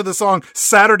is set to the song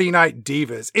Saturday Night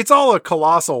Divas. It's all a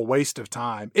colossal waste of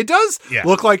time. It does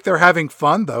look like they're having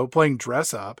fun, though, playing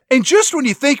dress up. And just when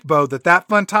you think, Bo, that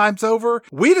fun time's over,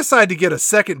 we decide to get a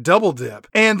second double dip.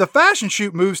 And the fashion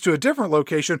shoot moves to a different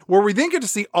location where we then get to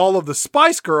see all of the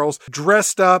Spice Girls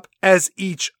dressed up as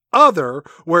each other,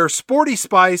 where Sporty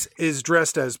Spice is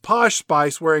dressed as Posh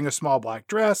Spice wearing a small black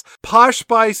dress. Posh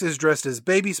Spice is dressed as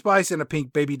Baby Spice in a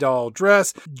pink baby doll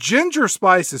dress. Ginger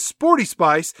Spice is Sporty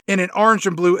Spice in an orange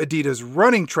and blue Adidas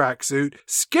running tracksuit.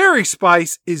 Scary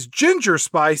Spice is Ginger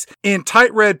Spice in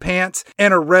tight red pants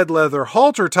and a red leather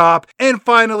halter top. And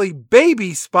finally,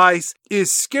 Baby Spice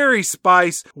is Scary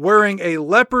Spice wearing a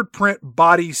leopard print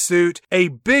bodysuit, a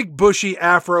big bushy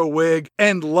afro wig,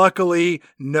 and luckily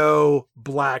no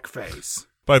blackface.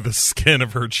 By the skin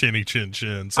of her chinny chin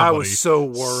chin. I was so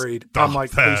worried. I'm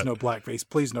like, that. Please no blackface.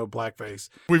 Please no blackface.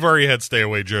 We've already had Stay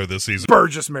Away Joe this season.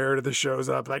 Burgess Meredith shows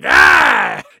up like,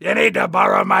 you need to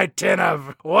borrow my tin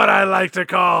of what I like to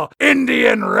call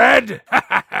Indian red.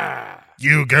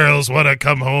 You girls want to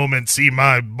come home and see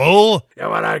my bull? You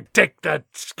want to take the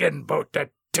skin boat to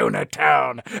Tuna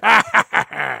Town?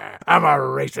 I'm a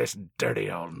racist, dirty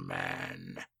old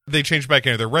man. They change back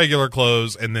into their regular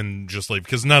clothes and then just leave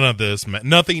because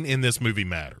nothing in this movie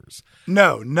matters.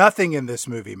 No, nothing in this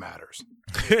movie matters.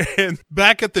 And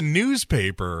back at the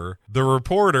newspaper, the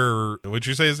reporter, what'd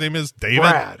you say his name is?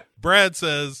 David? Brad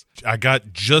says, I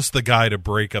got just the guy to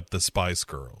break up the Spice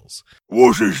Girls.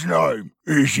 What's his name?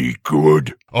 Is he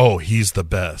good? Oh, he's the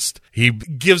best. He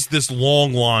gives this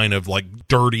long line of like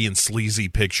dirty and sleazy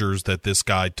pictures that this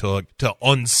guy took to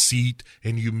unseat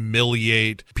and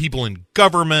humiliate people in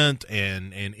government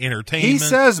and entertainment. He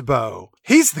says, Bo,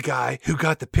 he's the guy who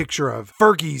got the picture of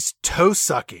Fergie's toe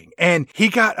sucking, and he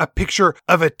got a picture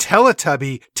of a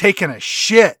Teletubby taking a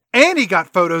shit. And he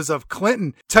got photos of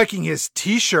Clinton tucking his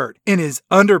t-shirt in his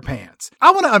underpants.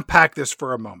 I want to unpack this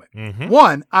for a moment. Mm-hmm.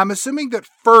 One, I'm assuming that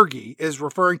Fergie is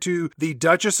referring to the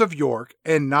Duchess of York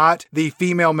and not the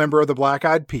female member of the Black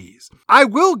Eyed Peas. I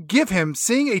will give him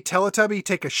seeing a Teletubby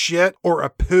take a shit, or a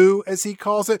poo as he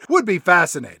calls it, would be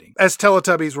fascinating, as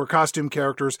Teletubbies were costume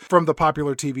characters from the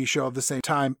popular TV show of the same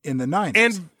time in the 90s.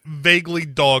 And vaguely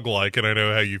dog-like, and I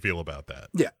know how you feel about that.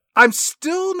 Yeah. I'm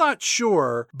still not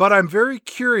sure, but I'm very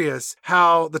curious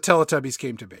how the Teletubbies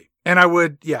came to be. And I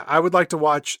would like to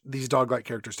watch these dog-like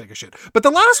characters take a shit. But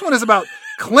the last one is about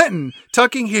Clinton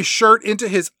tucking his shirt into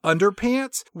his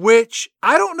underpants, which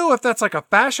I don't know if that's like a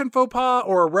fashion faux pas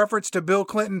or a reference to Bill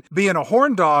Clinton being a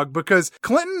horn dog, because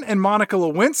Clinton and Monica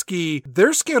Lewinsky,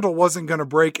 their scandal wasn't going to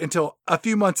break until a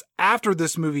few months after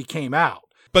this movie came out.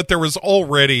 But there was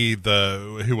already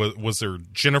was there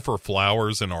Jennifer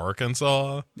Flowers in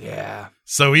Arkansas? Yeah.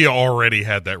 So he already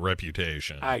had that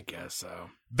reputation. I guess so.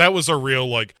 That was a real,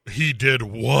 like, he did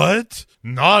what?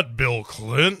 Not Bill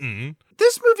Clinton.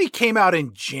 This movie came out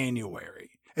in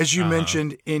January, as you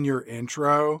mentioned in your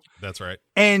intro. That's right.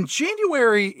 And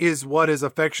January is what is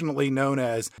affectionately known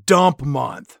as dump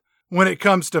month when it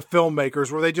comes to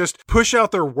filmmakers, where they just push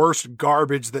out their worst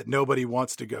garbage that nobody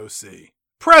wants to go see.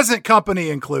 Present company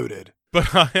included.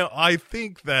 But I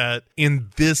think that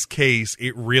in this case,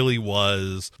 it really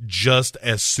was just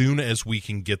as soon as we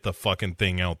can get the fucking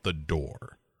thing out the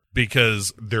door.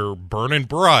 Because they're burning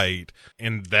bright,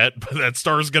 and that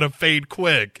star's going to fade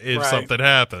quick if something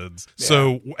happens. Yeah.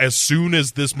 So as soon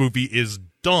as this movie is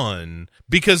done,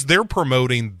 because they're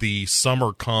promoting the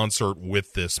summer concert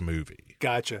with this movie.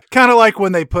 Gotcha. Kind of like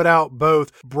when they put out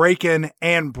both Breakin'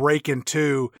 and Breakin'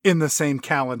 2 in the same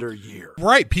calendar year.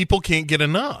 Right. People can't get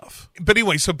enough. But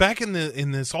anyway, so back in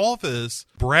this office,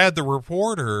 Brad, the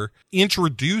reporter,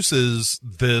 introduces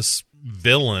this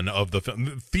villain of the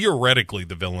film, theoretically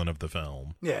the villain of the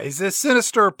film. Yeah, he's a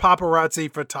sinister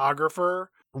paparazzi photographer.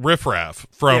 Riff Raff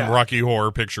from Rocky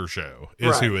Horror Picture Show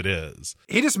is who it is.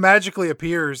 He just magically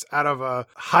appears out of a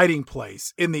hiding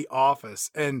place in the office,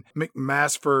 and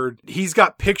McMassford, he's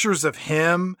got pictures of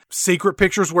him, secret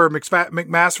pictures where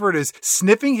McMassford is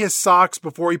sniffing his socks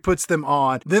before he puts them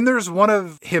on. Then there's one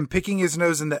of him picking his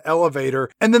nose in the elevator.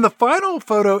 And then the final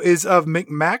photo is of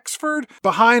McMassford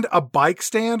behind a bike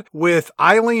stand with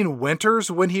Eileen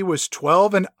Winters when he was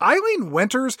 12. And Eileen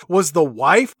Winters was the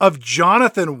wife of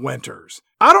Jonathan Winters.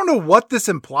 I don't know what this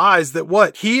implies,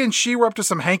 that he and she were up to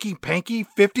some hanky-panky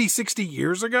 50, 60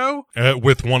 years ago?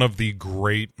 With one of the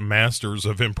great masters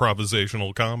of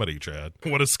improvisational comedy, Chad.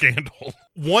 What a scandal.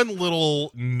 One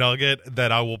little nugget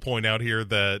that I will point out here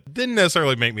that didn't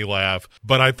necessarily make me laugh,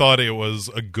 but I thought it was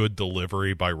a good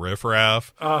delivery by Riff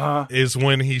Raff, is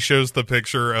when he shows the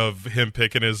picture of him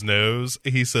picking his nose,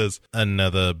 he says,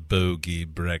 "Another bogey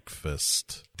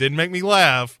breakfast." Didn't make me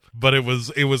laugh, but it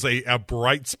was a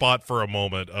bright spot for a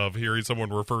moment of hearing someone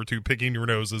refer to picking your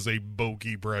nose as a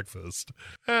bogey breakfast.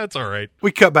 That's all right.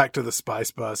 We cut back to the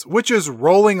Spice Bus, which is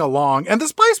rolling along, and the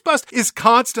Spice Bus is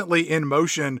constantly in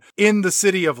motion in the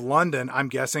city of London, I'm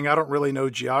guessing. I don't really know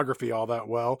geography all that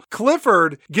well.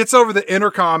 Clifford gets over the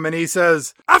intercom and he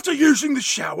says, "After using the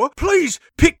shower, please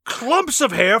pick clumps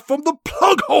of hair from the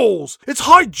plug holes. It's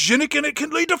hygienic and it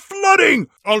can lead to flooding."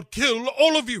 "I'll kill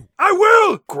all of you." "I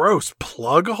will." Gross.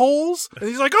 Plug holes? And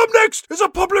he's like, "Up next is a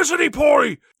publicity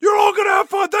party. You're all gonna have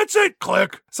fun. That's it."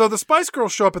 Click. So the Spice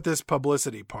Girls show up at this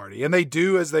publicity party, and they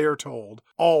do as they are told.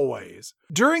 Always.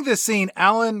 During this scene,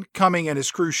 Alan Cumming and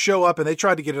his crew show up, and they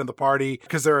try to get into the party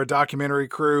because they're a documentary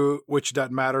crew, which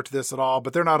doesn't matter to this at all,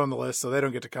 but they're not on the list, so they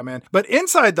don't get to come in. But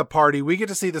inside the party, we get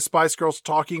to see the Spice Girls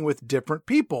talking with different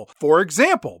people. For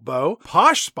example, Bo,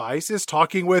 Posh Spice is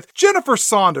talking with Jennifer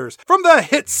Saunders from the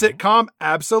hit sitcom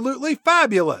Absolutely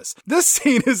Fabulous. This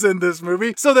scene is in this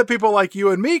movie so that people like you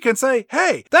and me can say,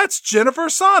 "Hey, that's Jennifer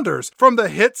Saunders from the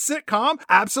hit sitcom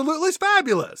Absolutely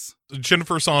Fabulous."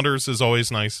 Jennifer Saunders is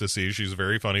always nice to see. She's a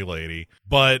very funny lady.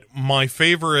 But my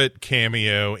favorite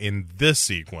cameo in this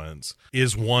sequence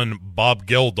is one Bob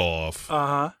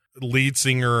Geldof, lead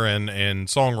singer and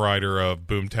songwriter of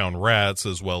Boomtown Rats,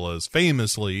 as well as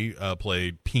famously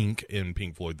played Pink in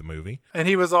Pink Floyd the movie. And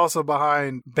he was also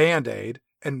behind Band-Aid.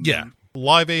 And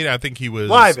Live Aid, I think he was...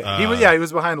 Live Aid. He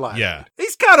was behind Live Aid.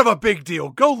 He's kind of a big deal.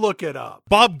 Go look it up.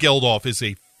 Bob Geldof is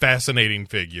a fascinating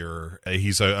figure.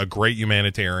 He's a great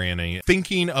humanitarian.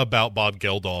 Thinking about Bob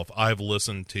Geldof, I've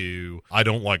listened to I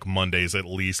Don't Like Mondays at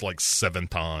least like 7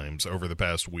 times over the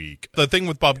past week. The thing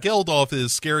with Bob Geldof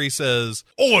is Scary says,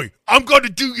 "Oi, I'm going to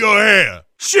do your hair."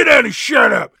 "Sit down and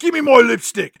shut up. Give me my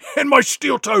lipstick and my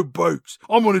steel-toed boots.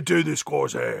 I'm going to do this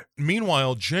guy's hair."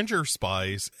 Meanwhile, Ginger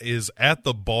Spice is at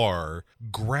the bar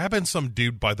grabbing some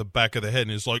dude by the back of the head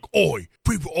and is like, "Oi,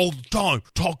 people all the time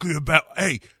talking about,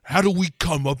 hey, how do we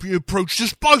come up and approach the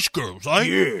Spice Girls, eh?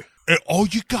 Yeah. And all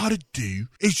you gotta do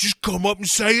is just come up and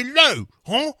say hello.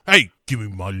 huh? Hey, give me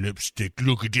my lipstick.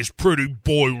 Look at this pretty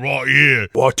boy right here.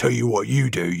 Well, I'll tell you what you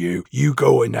do, you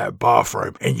go in that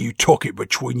bathroom and you tuck it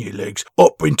between your legs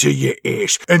up into your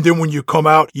ass, and then when you come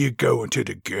out, you go into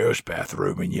the girls'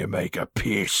 bathroom and you make a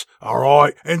piss,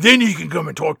 alright? And then you can come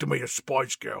and talk to me, a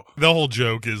Spice Girl. The whole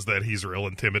joke is that he's real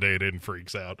intimidated and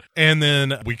freaks out. And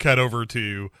then we cut over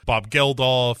to Bob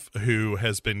Geldof, who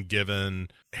has been given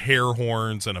hair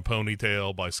horns and a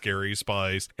ponytail by Scary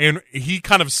Spice. And he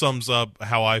kind of sums up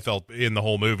how I felt in the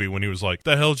whole movie when he was like,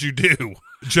 the hell'd you do?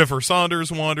 Jennifer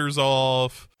Saunders wanders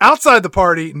off. Outside the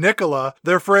party, Nicola,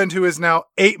 their friend who is now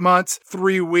 8 months,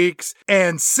 3 weeks,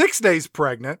 and 6 days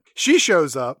pregnant, she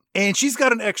shows up, and she's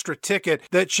got an extra ticket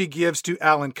that she gives to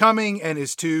Alan Cumming and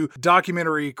his 2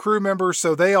 documentary crew members,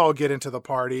 so they all get into the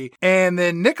party. And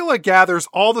then Nicola gathers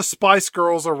all the Spice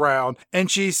Girls around, and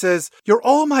she says, "You're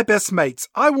all my best mates.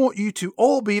 I want you to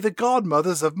all be the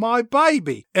godmothers of my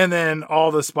baby." And then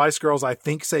all the Spice Girls, I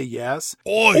think, say yes.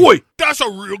 Oi, that's a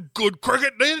real good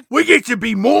cricket then. We get to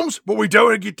be mums, but we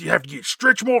don't have to get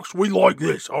stretch marks. We like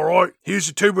this, alright? Here's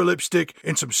a tube of lipstick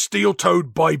and some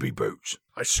steel-toed baby boots.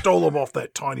 I stole them off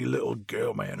that tiny little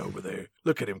girl man over there.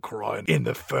 Look at him crying in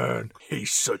the fern.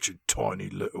 He's such a tiny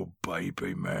little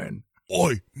baby, man.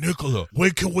 Oi, Nicola,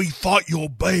 where can we fight your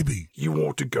baby? You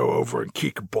want to go over and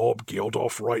kick Bob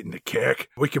Geldof right in the cack?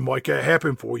 We can make that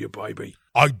happen for you, baby.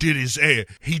 I did his hair.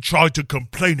 He tried to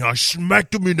complain. I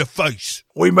smacked him in the face.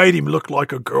 We made him look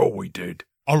like a girl, we did.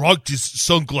 I liked his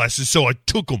sunglasses, so I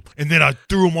took them, and then I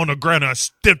threw them on the ground, and I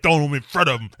stepped on them in front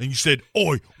of him, and you said,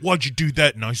 "Oi, why'd you do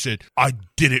that?" And I said, "I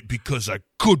did it because I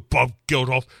could, Bob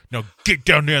Geldof. Now get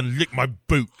down there and lick my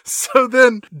boot." So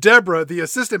then Deborah, the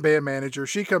assistant band manager,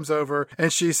 she comes over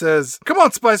and she says, "Come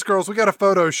on, Spice Girls, we got a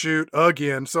photo shoot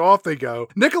again." So off they go.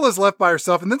 Nicola's left by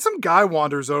herself, and then some guy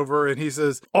wanders over and he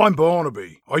says, "I'm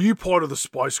Barnaby. Are you part of the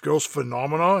Spice Girls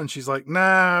phenomena?" And she's like,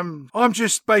 "Nah, I'm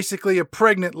just basically a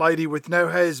pregnant lady with no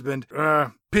husband."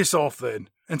 Piss off then.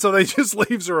 And so they just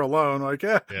leaves her alone, like,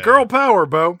 girl power,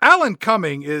 Bo. Alan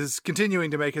Cumming is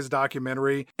continuing to make his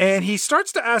documentary, and he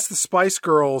starts to ask the Spice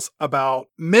Girls about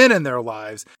men in their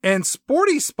lives. And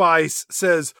Sporty Spice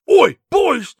says, "Oi,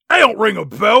 boys, they don't ring a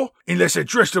bell unless they're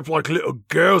dressed up like little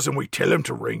girls and we tell them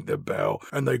to ring the bell,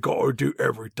 and they gotta do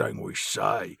everything we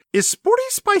say." Is Sporty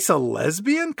Spice a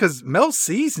lesbian? Because Mel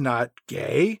C's not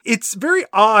gay. It's very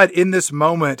odd in this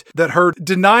moment that her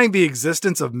denying the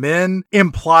existence of men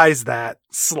implies that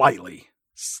slightly,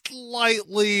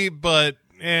 but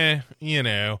you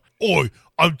know. Oi,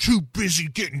 I'm too busy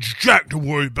getting jacked to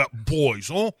worry about boys,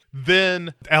 huh?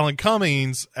 Then Alan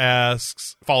Cummings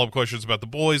asks follow-up questions about the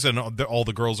boys, and all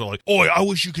the girls are like, "Oi, I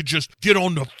wish you could just get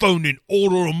on the phone and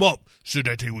order them up so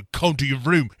that they would come to your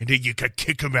room, and then you could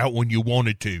kick them out when you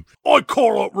wanted to." I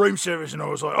call up room service and I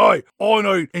was like, "Hey,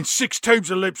 I need 6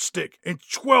 tubes of lipstick and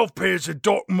 12 pairs of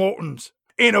Doc Martens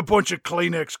and a bunch of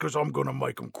Kleenex because I'm going to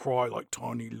make them cry like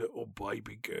tiny little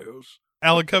baby girls."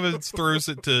 Alan Cummings throws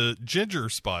it to Ginger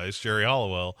Spice, Jerry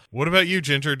Halliwell. What about you,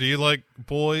 Ginger? Do you like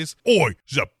boys? Oi,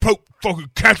 is the Pope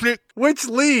fucking Catholic? Which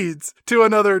leads to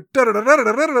another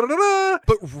da-da-da-da-da-da-da-da.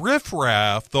 But Riff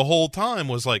Raff the whole time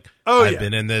was like, I've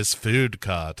been in this food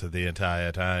cart the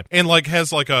entire time. And like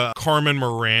has like a Carmen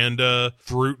Miranda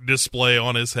fruit display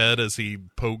on his head as he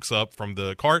pokes up from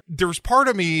the cart. There's part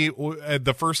of me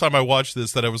the first time I watched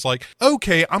this that I was like,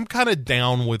 okay, I'm kind of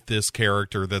down with this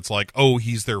character that's like, oh,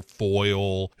 he's their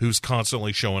foil who's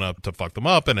constantly showing up to fuck them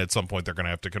up, and at some point they're going to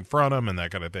have to confront him and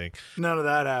that kind of thing. None of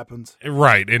that happens.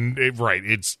 Right,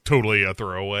 it's totally a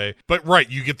throwaway. But right,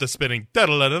 you get the spinning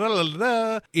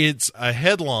da-da-da-da-da-da-da. It's a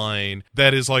headline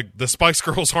that is like, the Spice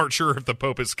Girls aren't sure if the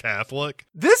Pope is Catholic.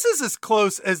 This is as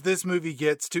close as this movie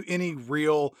gets to any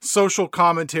real social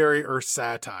commentary or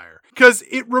satire. Because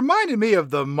it reminded me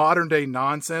of the modern day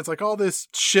nonsense, like all this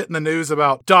shit in the news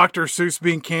about Dr. Seuss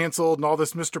being canceled and all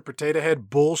this Mr. Potato Head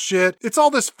bullshit. It's all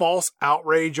this false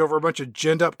outrage over a bunch of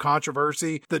ginned up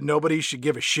controversy that nobody should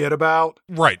give a shit about.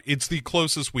 Right. It's the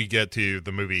closest we get to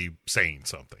the movie saying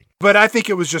something. But I think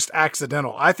it was just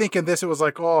accidental. I think in this it was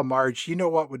like, oh, Marge, you know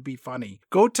what would be funny?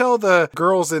 Go tell the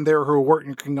girls in there who are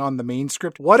working on the main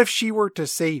script, what if she were to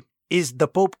say, is the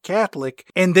Pope Catholic?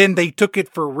 And then they took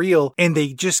it for real and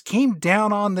they just came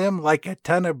down on them like a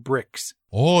ton of bricks.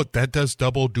 Oh, that does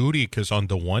double duty, because on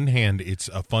the one hand, it's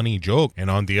a funny joke.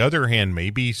 And on the other hand,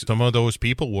 maybe some of those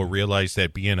people will realize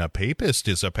that being a papist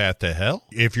is a path to hell.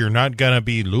 If you're not going to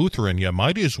be Lutheran, you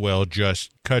might as well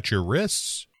just cut your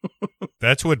wrists.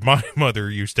 That's what my mother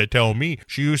used to tell me.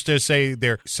 She used to say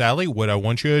there, Sally, what I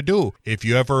want you to do, if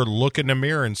you ever look in the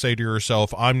mirror and say to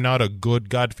yourself, I'm not a good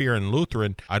God-fearing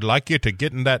Lutheran, I'd like you to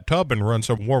get in that tub and run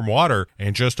some warm water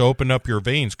and just open up your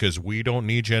veins because we don't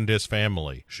need you in this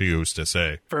family, she used to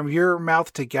say. From your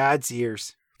mouth to God's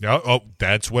ears. Oh,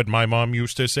 that's what my mom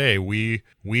used to say. We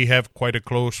have quite a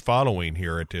close following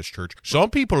here at this church. Some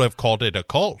people have called it a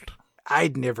cult.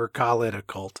 I'd never call it a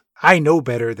cult. I know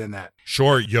better than that.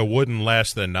 Sure, you wouldn't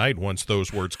last the night once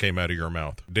those words came out of your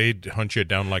mouth. They'd hunt you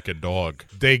down like a dog.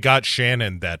 They got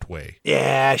Shannon that way.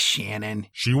 Yeah, Shannon.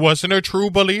 She wasn't a true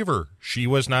believer. She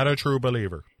was not a true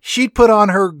believer. She'd put on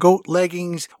her goat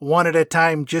leggings one at a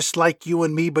time just like you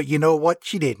and me, but you know what?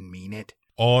 She didn't mean it.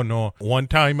 Oh, no. One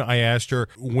time I asked her,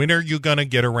 when are you going to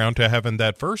get around to having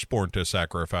that firstborn to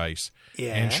sacrifice?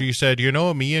 Yeah. And she said,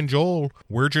 me and Joel,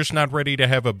 we're just not ready to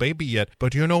have a baby yet.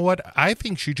 But you know what? I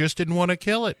think she just didn't want to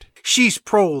kill it. She's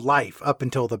pro-life up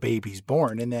until the baby's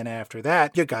born. And then after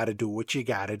that, you got to do what you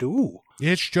got to do.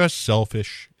 It's just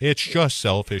selfish. It's just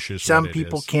selfish is Some what it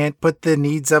people is. can't put the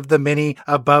needs of the many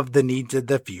above the needs of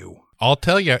the few. I'll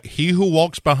tell you, he who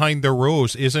walks behind the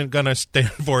rose isn't going to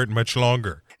stand for it much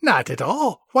longer. Not at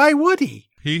all. Why would he?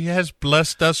 He has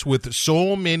blessed us with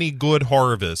so many good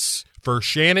harvests. For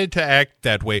Shannon to act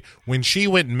that way, when she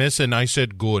went missing, I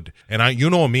said good. And you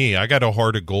know me, I got a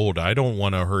heart of gold. I don't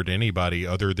want to hurt anybody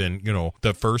other than,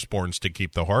 the firstborns to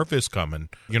keep the harvest coming.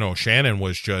 Shannon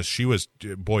was she was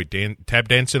tap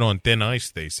dancing on thin ice,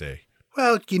 they say.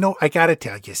 Well, I gotta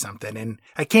tell you something, and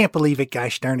I can't believe it,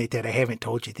 gosh darn it, that I haven't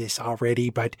told you this already,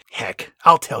 but heck,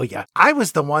 I'll tell you. I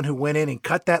was the one who went in and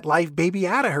cut that live baby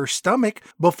out of her stomach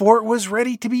before it was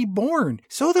ready to be born,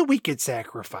 so that we could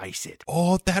sacrifice it.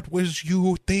 Oh, that was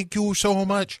you. Thank you so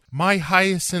much. My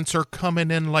hyacinths are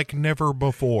coming in like never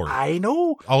before. I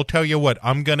know. I'll tell you what,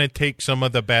 I'm gonna take some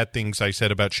of the bad things I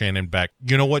said about Shannon back.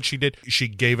 You know what she did? She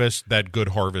gave us that good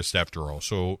harvest after all,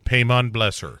 so Paimon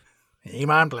bless her.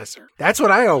 Amen, bless her. That's what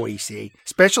I always say,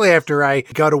 especially after I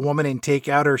gut a woman and take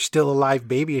out her still alive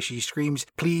baby as she screams,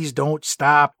 please don't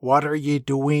stop. What are you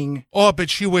doing? Oh, but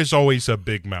she was always a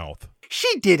big mouth.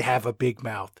 She did have a big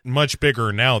mouth. Much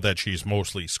bigger now that she's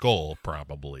mostly skull,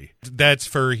 probably. That's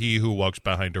for he who walks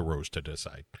behind a rose to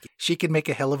decide. She can make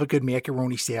a hell of a good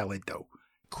macaroni salad, though.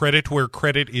 Credit where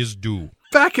credit is due.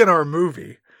 Back in our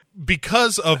movie.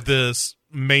 Because of this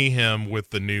mayhem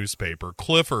with the newspaper,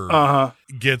 Clifford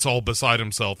gets all beside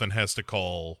himself and has to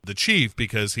call the chief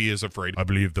because he is afraid. I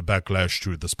believe the backlash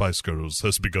to the Spice Girls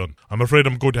has begun. I'm afraid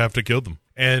I'm going to have to kill them.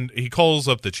 And he calls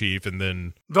up the chief and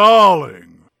then...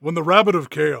 Darling, when the rabbit of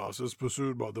chaos is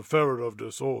pursued by the ferret of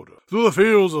disorder through the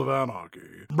fields of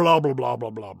anarchy, blah, blah, blah, blah,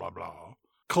 blah, blah, blah.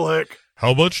 Click.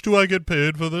 How much do I get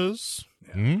paid for this?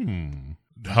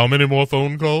 How many more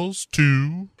phone calls?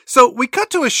 2? So we cut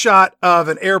to a shot of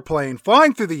an airplane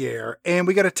flying through the air, and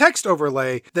we get a text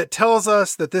overlay that tells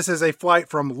us that this is a flight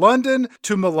from London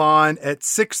to Milan at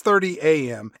 6:30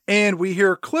 a.m. And we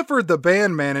hear Clifford, the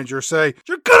band manager, say,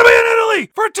 You're gonna be in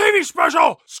Italy for a TV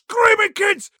special! Screaming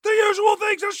kids! The usual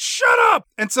things! Just shut up!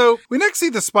 And so we next see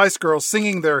the Spice Girls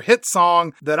singing their hit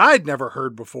song that I'd never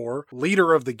heard before,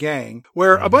 Leader of the Gang,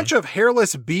 where a bunch of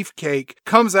hairless beefcake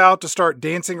comes out to start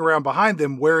dancing around behind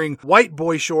them wearing white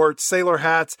boy shorts, sailor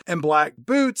hats, and black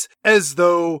boots, as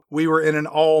though we were in an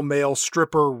all-male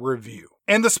stripper review.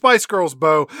 And the Spice Girls,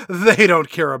 Bo, they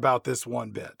don't care about this one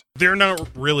bit. They're not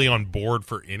really on board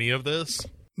for any of this.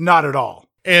 Not at all.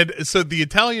 And so the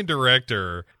Italian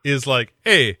director is like,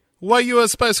 hey, why you a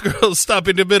Spice Girls stop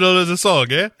in the middle of the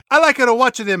song, eh? I like her to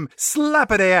watch them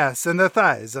slap at the ass and the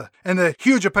thighs and the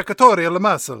huge pectoral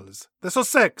muscles. They're so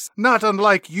sex, not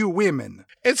unlike you women.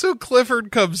 And so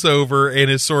Clifford comes over and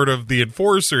is sort of the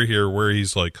enforcer here where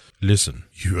he's like, listen,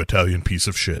 you Italian piece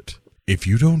of shit. If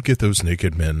you don't get those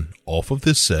naked men off of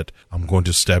this set, I'm going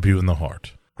to stab you in the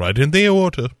heart. Right in the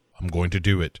aorta. I'm going to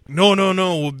do it. No.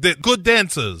 They're good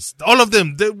dancers. All of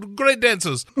them. They're great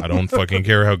dancers. I don't fucking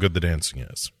care how good the dancing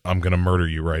is. I'm going to murder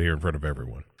you right here in front of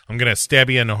everyone. I'm going to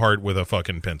stab you in the heart with a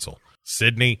fucking pencil.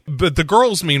 Sydney. But the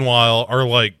girls, meanwhile, are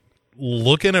like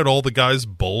looking at all the guys'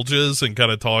 bulges and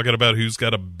kind of talking about who's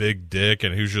got a big dick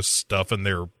and who's just stuffing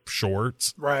their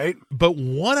shorts. Right. But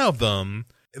one of them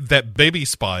that Baby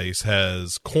Spice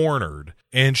has cornered,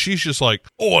 and she's just like,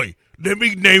 oi, let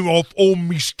me name off all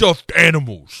me stuffed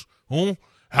animals. Huh?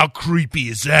 How creepy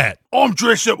is that? I'm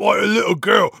dressed up like a little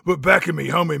girl, but back in me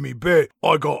home in me bed,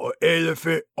 I got an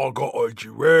elephant, I got a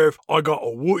giraffe, I got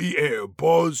a Woody and a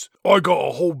Buzz, I got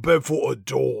a whole bed full of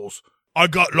dolls. I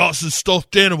got lots of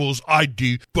stuffed animals, I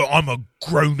do, but I'm a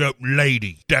grown-up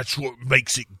lady. That's what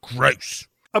makes it gross.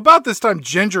 About this time,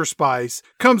 Ginger Spice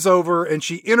comes over and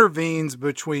she intervenes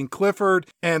between Clifford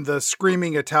and the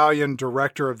screaming Italian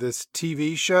director of this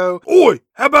TV show. Oi,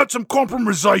 how about some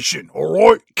compromisation, all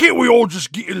right? Can't we all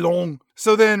just get along?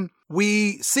 So then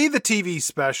we see the TV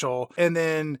special, and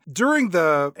then during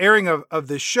the airing of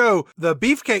this show, the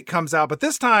Beefcake comes out, but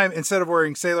this time, instead of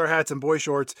wearing sailor hats and boy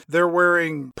shorts, they're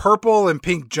wearing purple and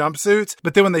pink jumpsuits,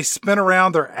 but then when they spin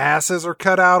around, their asses are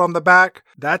cut out on the back.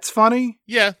 That's funny.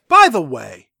 Yeah. By the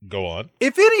way, Go on.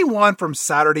 if anyone from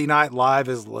Saturday Night Live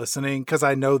is listening, because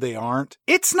I know they aren't,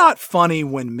 it's not funny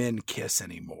when men kiss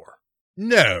anymore.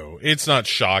 No, it's not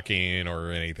shocking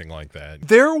or anything like that.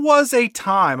 There was a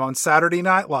time on Saturday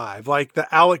Night Live, like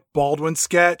the Alec Baldwin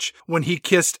sketch, when he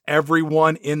kissed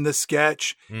everyone in the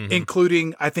sketch,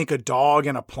 including, I think, a dog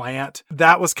and a plant.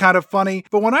 That was kind of funny.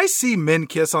 But when I see men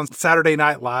kiss on Saturday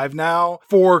Night Live now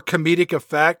for comedic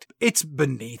effect, it's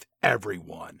beneath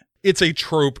everyone. It's a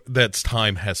trope that's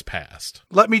time has passed.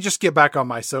 Let me just get back on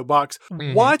my soapbox.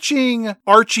 Watching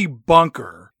Archie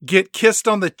Bunker get kissed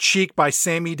on the cheek by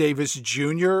Sammy Davis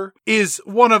Jr. is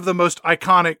one of the most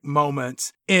iconic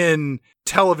moments in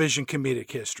television comedic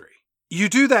history. You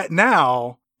do that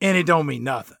now, and it don't mean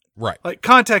nothing. Right. Like,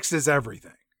 context is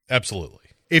everything. Absolutely.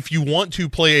 If you want to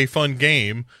play a fun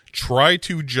game, try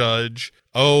to judge,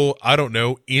 I don't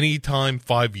know, anytime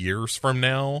 5 years from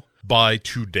now by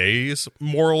today's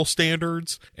moral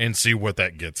standards and see what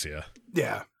that gets you.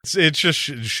 Yeah. It's just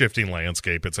shifting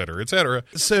landscape, et cetera, et cetera.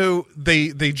 So they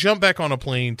jump back on a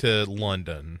plane to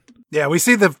London. Yeah, we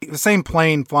see the same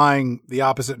plane flying the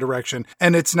opposite direction,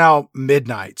 and it's now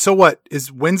midnight. So what,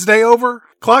 is Wednesday over?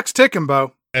 Clock's ticking,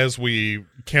 Bo. As we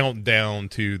count down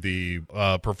to the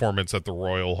performance at the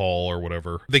Royal Hall or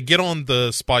whatever, they get on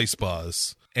the Spice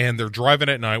Bus. And they're driving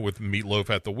at night with Meatloaf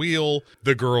at the wheel.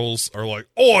 The girls are like,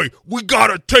 "Oi, we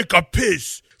gotta take a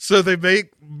piss." So they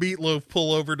make Meatloaf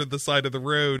pull over to the side of the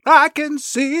road. I can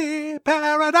see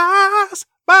paradise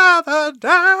by the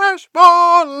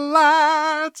dashboard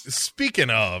lights. Speaking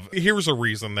of, here's a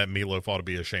reason that Meatloaf ought to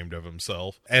be ashamed of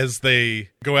himself. As they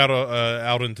go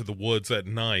out into the woods at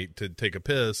night to take a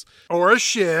piss, Or a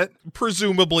shit.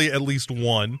 presumably at least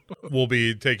one will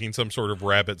be taking some sort of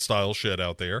rabbit-style shit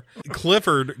out there.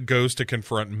 Clifford goes to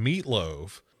confront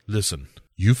Meatloaf. "Listen,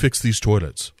 you fix these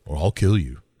toilets or I'll kill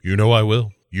you. You know I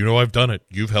will. You know I've done it.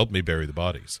 You've helped me bury the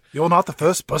bodies. You're not the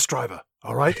first bus driver,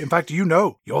 all right? In fact, you're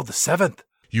the 7th.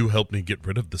 You helped me get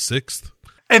rid of the 6th.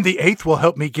 And the 8th will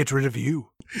help me get rid of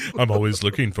you. I'm always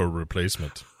looking for a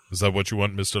replacement. Is that what you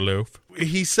want, Mr. Loaf?"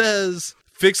 He says,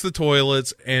 "Fix the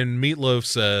toilets," and Meatloaf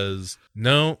says,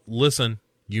 "No, listen,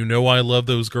 you know I love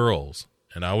those girls,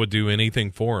 and I would do anything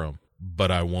for them,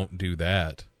 but I won't do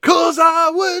that." 'Cause I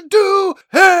would do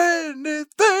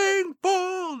anything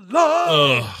for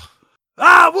love. Ugh.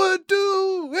 I would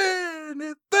do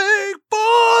anything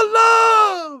for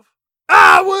love.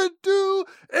 I would do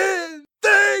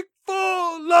anything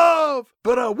for love.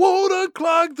 But I won't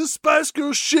unclog the Spice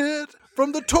Girl shit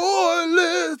from the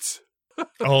toilets.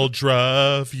 I'll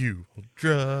drive you.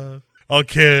 I'll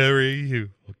carry you.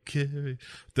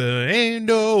 There ain't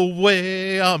no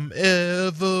way I'm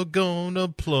ever gonna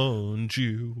plunge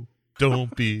you.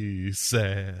 Don't be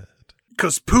sad.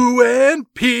 'Cause poo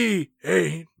and pee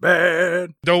ain't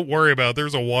bad. Don't worry about it.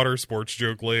 There's a water sports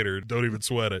joke later. Don't even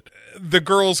sweat it. The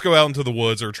girls go out into the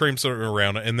woods or traipsing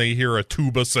around and they hear a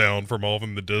tuba sound from off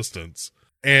in the distance.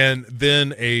 And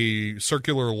then a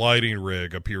circular lighting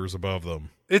rig appears above them.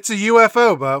 It's a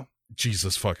UFO, Bo.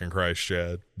 Jesus fucking Christ,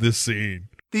 Chad. This scene.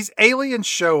 These aliens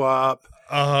show up.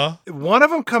 Uh-huh. One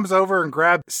of them comes over and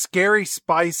grabs Scary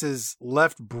Spice's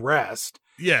left breast.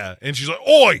 Yeah. And she's like,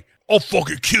 "Oi, I'll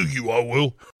fucking kill you, I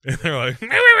will." And they're like,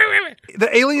 The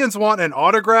aliens want an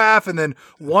autograph, and then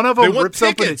one of they them want rips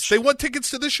open tickets. They want tickets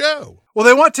to the show. Well,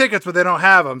 they want tickets, but they don't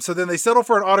have them. So then they settle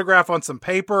for an autograph on some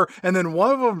paper, and then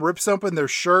one of them rips open their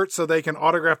shirt so they can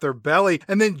autograph their belly.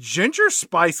 And then Ginger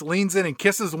Spice leans in and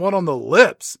kisses one on the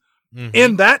lips.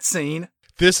 In that scene.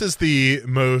 This is the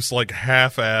most like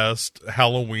half-assed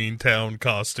Halloween Town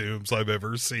costumes I've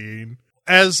ever seen.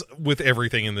 As with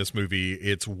everything in this movie,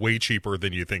 it's way cheaper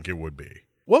than you think it would be.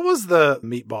 What was the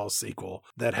Meatballs sequel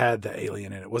that had the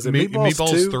alien in it? Was it Meatballs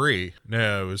 2? 3.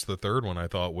 No, it was the third one, I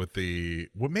thought, with the...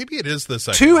 Well, maybe it is the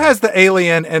second 2 one. has the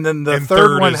alien, and then the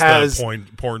third one is has... the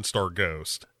porn star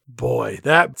ghost. Boy,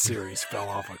 that series fell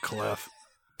off a cliff.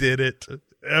 Did it?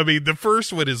 I mean, the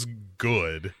first one is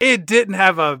good. It didn't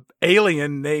have a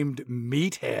alien named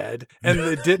Meathead, and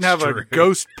it didn't have True. a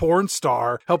ghost porn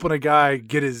star helping a guy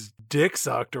get his dick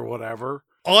sucked or whatever.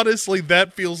 Honestly,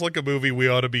 that feels like a movie we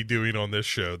ought to be doing on this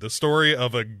show. The story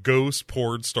of a ghost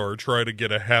porn star trying to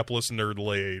get a hapless nerd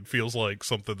laid feels like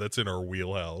something that's in our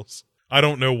wheelhouse. I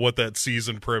don't know what that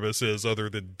season premise is other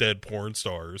than dead porn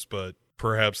stars, but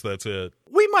perhaps that's it.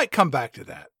 We might come back to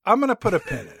that. I'm going to put a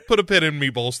pin in it. Put a pin in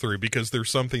Meatballs 3 because there's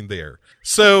something there.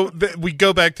 So we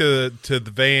go back to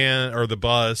the van or the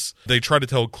bus. They try to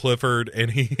tell Clifford,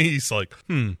 and he's like,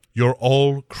 you're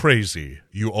all crazy.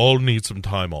 You all need some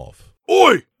time off.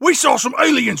 Oi! We saw some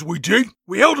aliens, we did.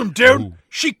 We held him down,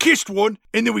 she kissed one,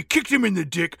 and then we kicked him in the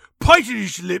dick, painted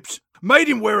his lips, made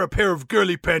him wear a pair of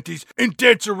girly panties, and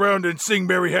dance around and sing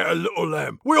Mary Had a Little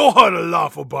Lamb. We all had a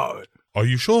laugh about it. Are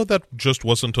you sure that just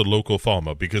wasn't a local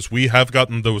farmer? Because we have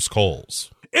gotten those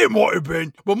calls. It might have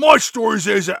been, but my story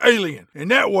says an alien, and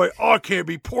that way I can't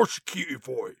be persecuted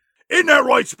for it. Isn't that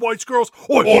right, Spice Girls?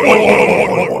 Oi, oi, oi,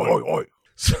 oi, oi, oi, oi.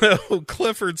 So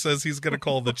Clifford says he's going to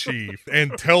call the chief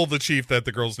and tell the chief that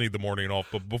the girls need the morning off.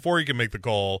 But before he can make the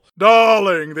call,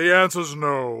 darling, the answer's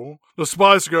no. The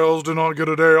Spice Girls do not get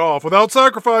a day off. Without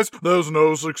sacrifice, there's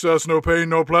no success, no pain,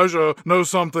 no pleasure, no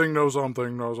something, no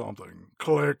something, no something.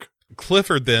 Click.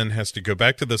 Clifford then has to go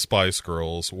back to the Spice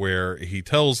Girls where he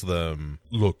tells them,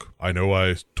 look, I know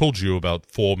I told you about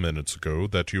 4 minutes ago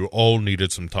that you all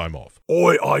needed some time off.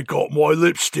 Oi, I got my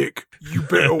lipstick. You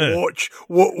better watch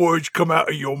what words come out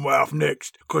of your mouth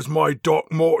next, because my Doc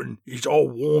Martin is all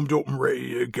warmed up and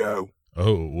ready to go.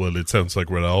 Oh, well, it sounds like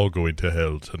we're all going to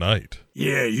hell tonight.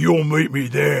 Yeah, you'll meet me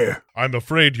there. I'm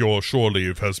afraid your shore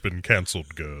leave has been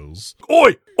cancelled, girls.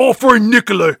 Oi! Our friend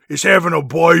Nicola is having a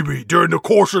baby during the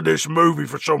course of this movie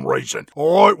for some reason.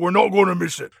 Alright, we're not going to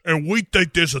miss it. And we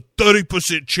think there's a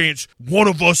 30% chance one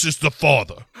of us is the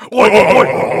father. Oi, oi,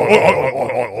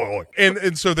 oi.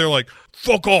 And so they're like,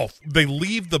 fuck off. They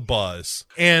leave the bus,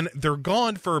 and they're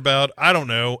gone for about,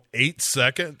 8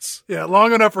 seconds. Yeah,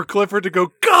 long enough for Clifford to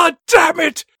go, God damn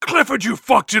it! Clifford, you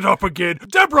fucked it up again.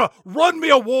 Deborah, run me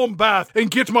a warm bath and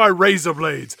get my razor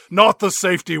blades, not the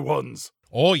safety ones.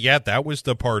 Oh, yeah, that was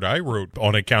the part I wrote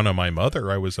on account of my mother.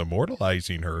 I was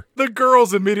immortalizing her. The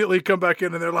girls immediately come back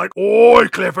in and they're like, Oi,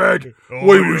 Clifford,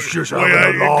 we was just having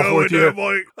a laugh with you.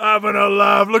 Mate? Having a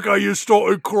laugh. Look how you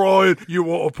started crying. You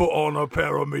want to put on a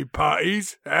pair of me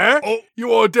patties, eh? Oh. You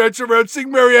want to dance around, sing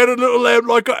Mary Had a Little Lamb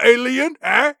like an alien,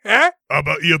 eh? Eh? How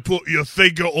about you put your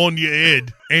finger on your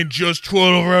head and just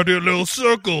twirl around in a little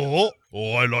circle?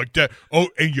 Oh, I like that. Oh,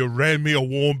 and you ran me a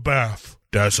warm bath.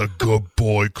 That's a good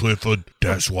boy, Clifford.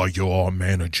 That's why you're our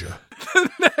manager.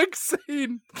 The next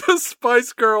scene, the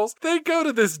Spice Girls, they go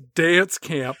to this dance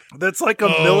camp that's like a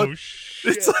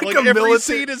It's like a every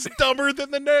scene is dumber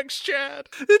than the next, Chad.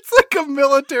 It's like a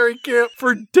military camp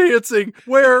for dancing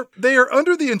where they are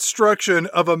under the instruction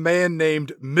of a man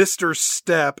named Mr.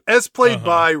 Step, as played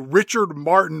by Richard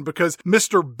Martin because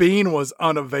Mr. Bean was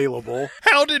unavailable.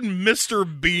 How did Mr.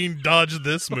 Bean dodge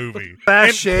this movie?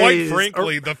 Sachets, and quite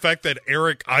frankly, the fact that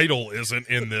Eric Idle isn't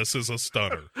in this is a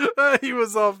stunner. He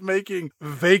was off making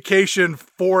Vacation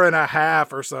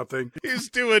 4.5 or something. He's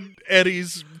doing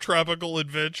Eddie's Tropical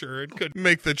Adventure and couldn't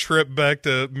make the trip back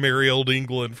to merry old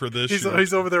England for this shoot.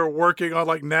 He's over there working on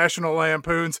like National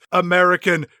Lampoon's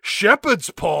American Shepherd's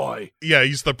Pie. Yeah,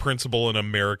 he's the principal in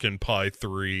American Pie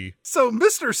 3. So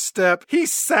Mr. Step, he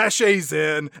sachets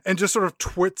in and just sort of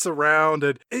twits around,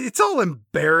 and it's all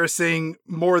embarrassing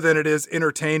more than it is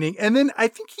entertaining. And then I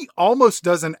think he almost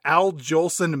does an Al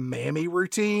Jolson mammy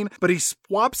routine, but he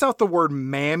swaps out the word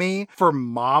mammy for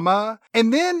mama.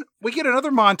 And then we get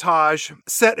another montage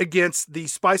set against the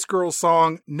Spice Girls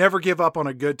song Never Give Up on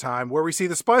a Good Time, where we see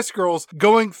the Spice Girls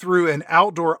going through an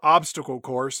outdoor obstacle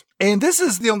course. And this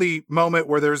is the only moment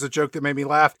where there's a joke that made me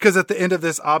laugh, because at the end of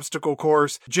this obstacle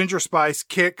course, Ginger Spice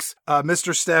kicks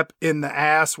Mr. Step in the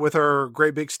ass with her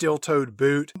great big steel-toed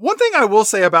boot. One thing I will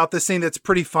say about this scene that's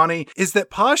pretty funny is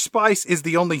that Posh Spice is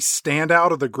the only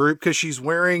standout of the group because she's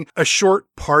wearing a short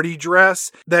party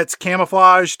dress that's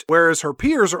camouflaged, whereas her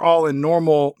peers are all in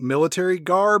normal military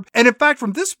garb. And in fact,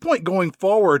 from this point going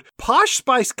forward, Posh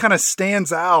Spice kind of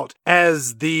stands out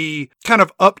as the kind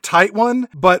of uptight one,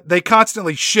 but they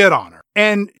constantly shit on her.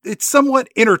 And it's somewhat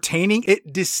entertaining.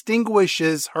 It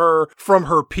distinguishes her from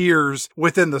her peers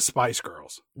within the Spice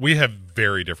Girls. We have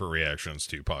very different reactions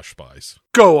to Posh Spice.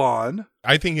 Go on.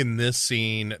 I think in this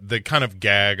scene, the kind of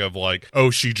gag of like,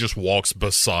 oh, she just walks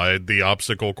beside the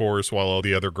obstacle course while all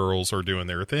the other girls are doing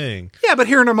their thing. Yeah, but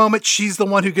here in a moment, she's the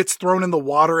one who gets thrown in the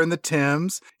water in the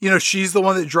Thames. You know, she's the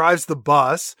one that drives the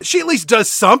bus. She at least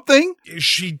does something.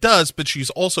 She does, but she's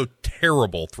also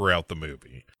terrible throughout the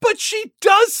movie. But she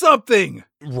does something.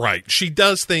 Right. She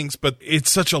does things, but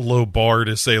it's such a low bar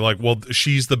to say like, well,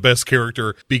 she's the best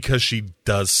character because she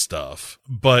does stuff.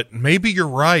 But maybe you're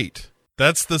right.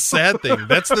 That's the sad thing.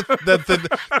 That's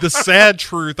the sad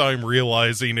truth I'm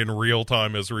realizing in real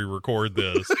time as we record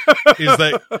this is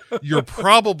that you're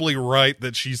probably right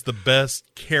that she's the best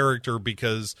character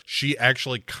because she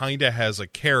actually kind of has a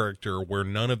character where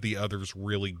none of the others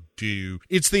really do.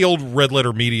 It's the old Red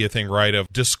Letter Media thing, right?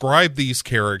 Of describe these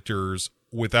characters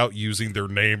without using their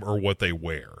name or what they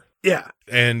wear. Yeah.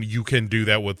 And you can do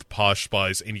that with Posh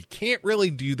Spice, and you can't really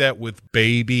do that with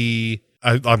Baby.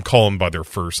 I'm calling by their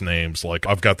first names. Like,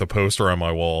 I've got the poster on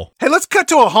my wall. Hey, let's cut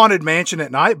to a haunted mansion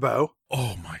at night, Bo.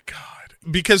 Oh, my God.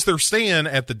 Because they're staying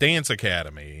at the dance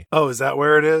academy. Oh, is that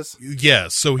where it is?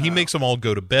 Yes. So he makes them all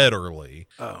go to bed early.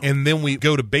 Oh. And then we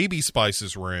go to Baby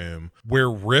Spice's room where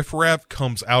Riff Raff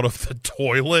comes out of the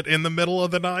toilet in the middle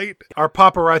of the night. Our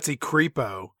paparazzi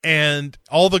creepo. And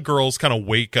all the girls kind of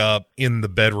wake up in the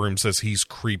bedrooms as he's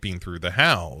creeping through the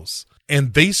house.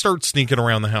 And they start sneaking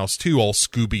around the house too, all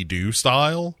Scooby-Doo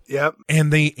style. Yep.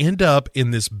 And they end up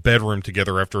in this bedroom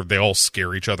together after they all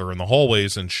scare each other in the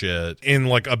hallways and shit, in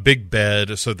like a big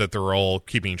bed so that they're all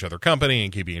keeping each other company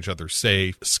and keeping each other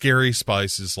safe. Scary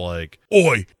Spice is like,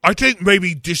 Oi, I think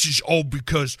maybe this is all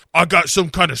because I got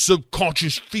some kind of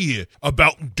subconscious fear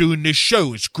about doing this show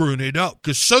and screwing it up.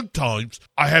 Because sometimes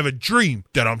I have a dream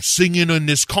that I'm singing in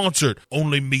this concert,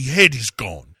 only me head is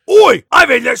gone. Oi, I've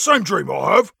had that same dream,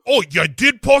 I have. Oi, you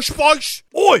did, Posh Spice?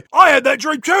 Oi, I had that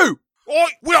dream too. Oi,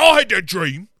 we all had that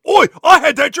dream. Oi, I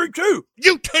had that dream too.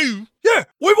 You too? Yeah,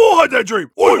 we've all had that dream.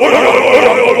 Oi, oi, oi,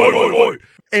 oi, oi, oi, oi, oi.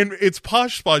 and it's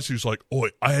Posh Spice who's like, Oi,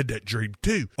 I had that dream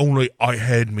too. Only I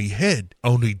had me head.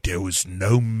 Only there was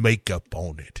no makeup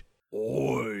on it.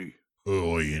 Oi.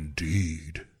 Oi,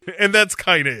 indeed. and that's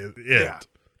kind of it. Yeah.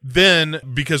 Then,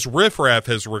 because Riff Raff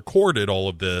has recorded all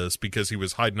of this because he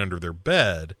was hiding under their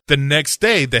bed, the next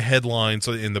day the headlines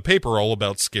in the paper are all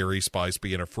about Scary Spice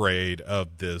being afraid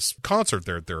of this concert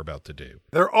they're about to do.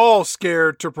 They're all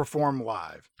scared to perform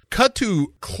live. Cut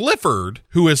to Clifford,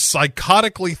 who is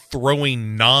psychotically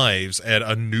throwing knives at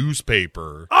a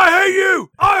newspaper. I hate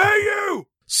you! I hate you!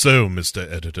 So, Mr.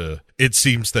 Editor, it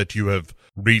seems that you have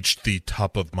reached the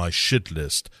top of my shit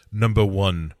list. Number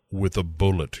 1 with a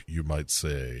bullet, you might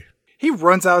say. He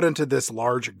runs out into this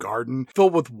large garden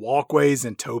filled with walkways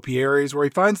and topiaries where he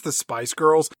finds the Spice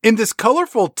Girls in this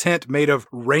colorful tent made of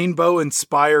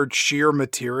rainbow-inspired sheer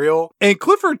material. And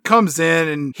Clifford comes in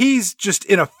and he's just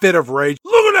in a fit of rage.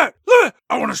 Look at that! Look at that!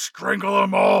 I want to strangle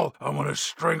them all! I want to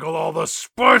strangle all the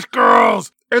Spice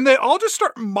Girls! And they all just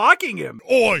start mocking him.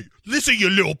 Oi, listen, you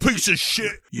little piece of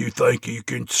shit. You think you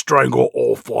can strangle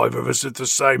all 5 of us at the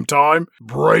same time?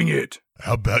 Bring it!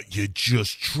 How about you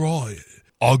just try it?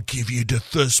 I'll give you the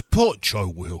first punch, I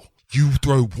will. You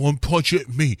throw one punch at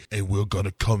me, and we're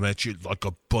gonna come at you like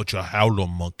a bunch of howler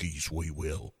monkeys, we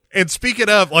will. And speaking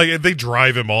of, like, they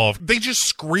drive him off. They just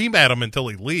scream at him until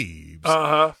he leaves.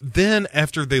 Uh-huh. Then,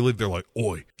 after they leave, they're like,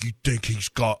 Oi, you think he's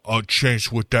got a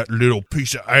chance with that little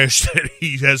piece of ass that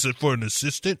he has for an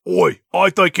assistant? Oi,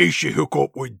 I think he should hook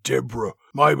up with Deborah.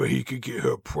 Maybe he could get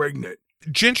her pregnant.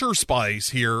 Ginger Spice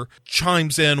here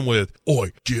chimes in with,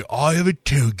 Oi, did I ever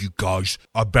tell you guys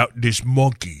about this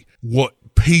monkey what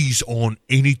pees on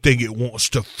anything it wants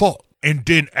to fuck? And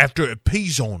then after it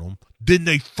pees on them, then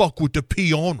they fuck with the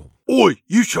pee on them. Oi,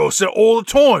 you tell us that all the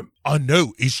time. I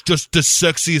know, it's just the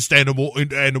sexiest animal in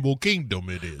the animal kingdom,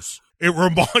 it is. It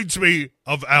reminds me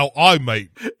of how I mate.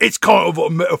 It's kind of a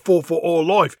metaphor for our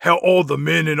life, how all the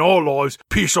men in our lives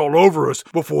piss all over us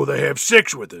before they have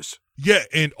sex with us. Yeah,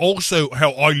 and also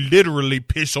how I literally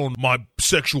piss on my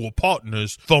sexual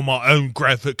partners for my own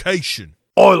gratification.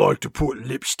 I like to put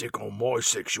lipstick on my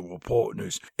sexual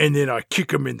partners, and then I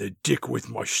kick 'em in the dick with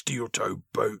my steel-toe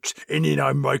boots, and then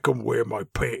I make 'em wear my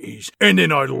panties, and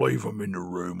then I leave 'em in the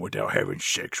room without having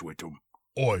sex with 'em.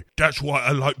 Oi, that's why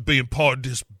I like being part of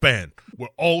this band. We're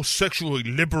all sexually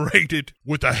liberated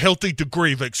with a healthy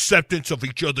degree of acceptance of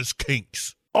each other's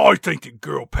kinks. I think that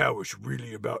girl power is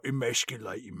really about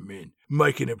emasculating men,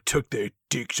 making them tuck their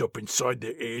dicks up inside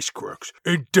their ass cracks,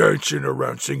 and dancing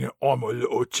around singing I'm a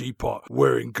Little Teapot,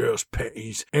 wearing girls'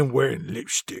 panties and wearing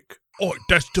lipstick. Oh,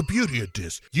 that's the beauty of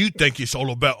this. You think it's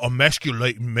all about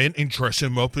emasculating men and dressing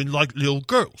them up in like little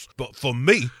girls. But for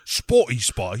me, Sporty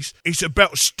Spice, it's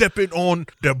about stepping on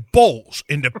the balls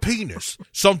and the penis.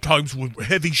 Sometimes with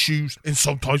heavy shoes and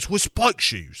sometimes with spike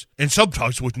shoes. And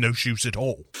sometimes with no shoes at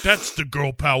all. That's the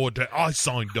girl power that I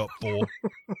signed up for.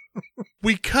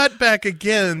 We cut back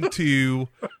again to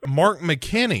Mark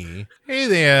McKinney. Hey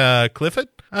there, Clifford.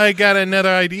 I got another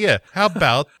idea. How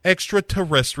about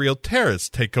extraterrestrial terrorists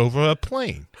take over a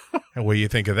plane? And what do you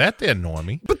think of that there,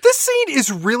 Normie? But this scene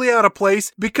is really out of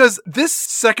place because this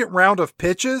second round of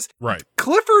pitches, Right.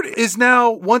 Clifford is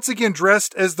now once again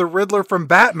dressed as the Riddler from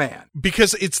Batman.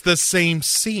 Because it's the same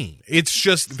scene. It's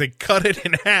just they cut it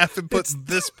in half and put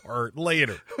this part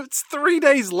later. It's 3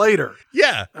 days later.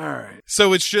 Yeah. All right.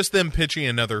 So it's just them pitching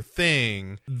another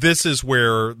thing. This is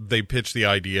where they pitch the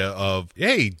idea of,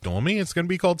 hey, Normie, it's going to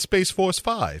be called Space Force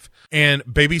 5. And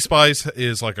Baby Spice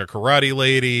is like a karate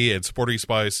lady, and Sporty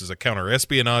Spice is a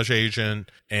counter-espionage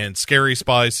agent, and Scary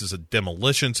Spice is a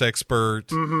demolitions expert,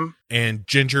 and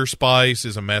Ginger Spice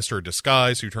is a master of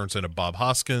disguise who turns into Bob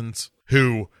Hoskins,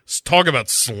 who, talk about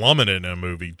slumming it in a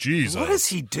movie, Jesus. What does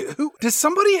he do? Does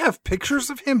somebody have pictures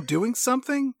of him doing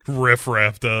something? Riff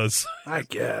Raff does. I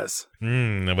guess.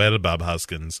 Well, Bob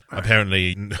Hoskins.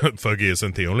 Apparently, Foggy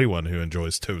isn't the only one who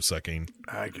enjoys toe sucking.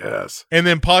 I guess. And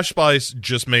then Posh Spice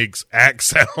just makes act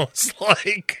sounds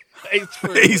like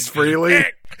Ace Frehley.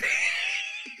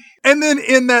 And then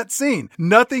in that scene,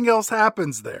 nothing else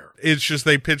happens there. It's just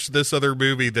they pitched this other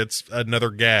movie that's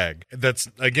another gag. That's,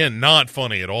 again, not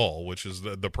funny at all, which is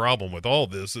the problem with all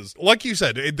this is, like you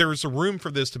said, there's a room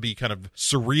for this to be kind of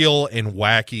surreal and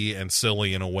wacky and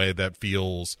silly in a way that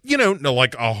feels,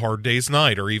 like A Hard Day's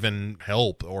Night or even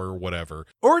Help or whatever.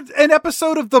 Or an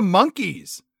episode of The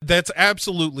Monkees. That's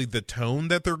absolutely the tone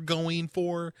that they're going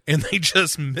for, and they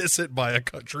just miss it by a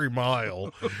country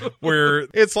mile, where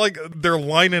it's like they're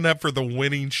lining up for the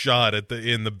winning shot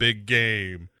in the big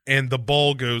game, and the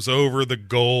ball goes over the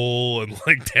goal and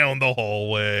like down the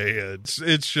hallway.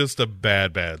 It's just a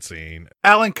bad scene.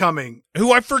 Alan Cumming,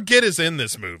 who I forget is in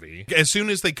this movie. As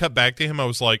soon as they cut back to him, I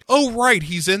was like, oh, right,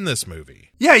 he's in this movie.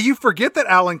 Yeah, you forget that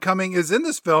Alan Cumming is in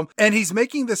this film, and he's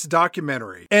making this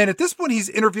documentary. And at this point, he's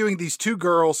interviewing these two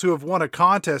girls who have won a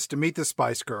contest to meet the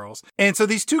Spice Girls. And so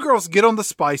these two girls get on the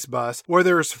Spice Bus, where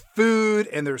there's food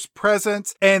and there's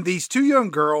presents, and these two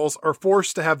young girls are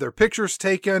forced to have their pictures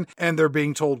taken, and they're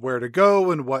being told where to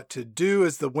go and what to do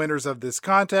as the winners of this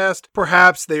contest.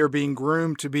 Perhaps they are being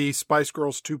groomed to be Spice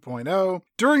Girls 2.0.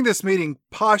 During this meeting,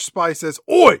 Posh Spice says,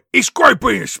 "Oi, it's great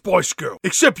being a Spice Girl,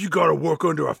 except you gotta work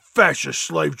under a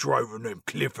fascist slave driver named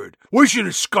Clifford. We should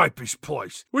escape his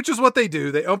place." Which is what they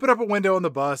do. They open up a window on the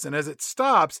bus, and as it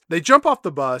stops, they jump off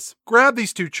the bus, grab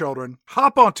these two children,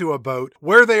 hop onto a boat,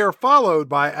 where they are followed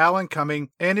by Alan Cumming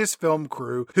and his film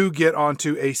crew, who get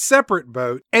onto a separate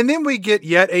boat. And then we get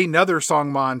yet another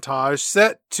song montage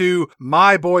set to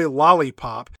My Boy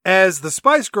Lollipop, as the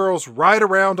Spice Girls ride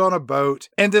around on a boat,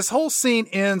 and this whole scene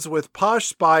ends with Posh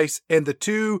Spice and the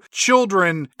two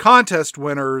children contest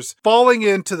winners falling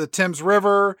into the Thames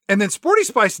River, and then Sporty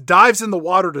Spice dives in the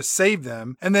water to save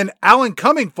them, and then Alan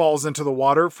Cumming falls into the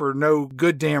water for no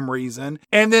good damn reason,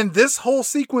 and then this whole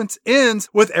sequence ends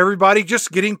with everybody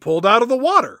just getting pulled out of the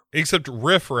water. Except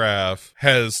Riff Raff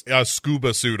has a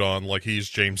scuba suit on like he's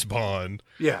James Bond.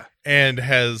 Yeah. And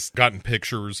has gotten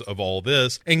pictures of all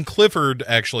this. And Clifford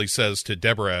actually says to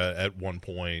Deborah at one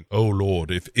point, "Oh Lord,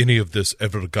 if any of this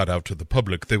ever got out to the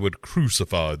public, they would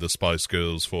crucify the Spice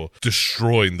Girls for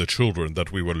destroying the children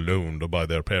that we were loaned by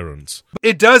their parents."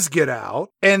 It does get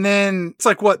out. And then it's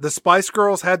like, what? The Spice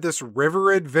Girls had this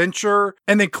river adventure.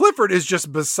 And then Clifford is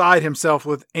just beside himself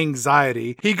with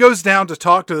anxiety. He goes down to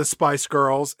talk to the Spice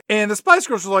Girls. And the Spice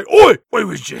Girls are like, "Oi, we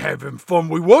was just having fun,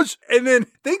 we was." And then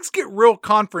things get real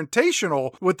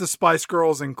confrontational with the Spice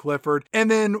Girls and Clifford. And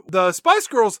then the Spice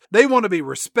Girls, they want to be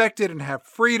respected and have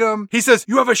freedom. He says,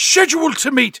 "You have a schedule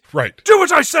to meet. Right. Do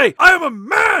what I say. I am a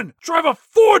man. Drive a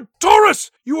Ford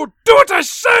Taurus. You will do what I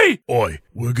say." Oi,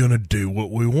 we're gonna do what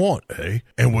we want, eh?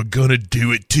 And we're gonna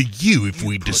do it to you if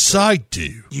we decide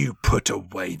to. You put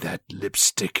away that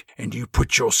lipstick and you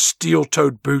put your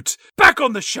steel-toed boots back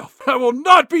on the shelf. I will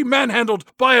not be manhandled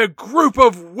by a group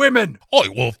of women. Oi,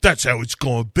 well, if that's how it's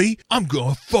gonna be, I'm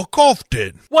gonna fuck off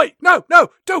then. Wait, no,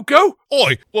 don't go.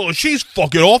 Oi, well, if she's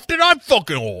fucking off, then I'm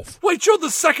fucking off. Wait, you're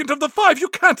the second of the five. You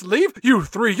can't leave. You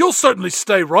three, you'll certainly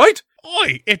stay, right?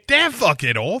 Oi, if they're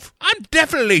fucking off, I'm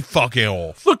definitely fucking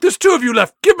off. Look, there's two of you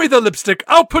left. Give me the lipstick.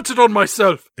 I'll put it on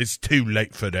myself. It's too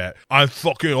late for that. I'm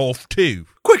fucking off too.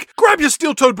 Quick, grab Grab your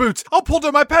steel-toed boots. I'll pull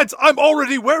down my pants. I'm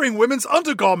already wearing women's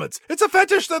undergarments. It's a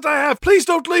fetish that I have. Please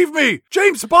don't leave me.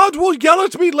 James Bond will yell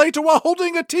at me later while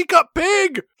holding a teacup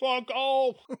pig. Fuck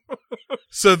off.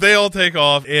 So they all take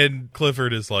off, and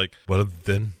Clifford is like, well,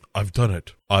 then I've done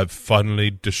it. I've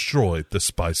finally destroyed the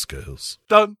Spice Girls.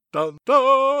 Dun, dun,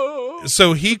 dun.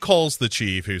 So he calls the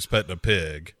chief who's petting a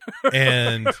pig,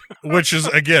 and which is,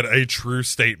 again, a true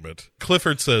statement.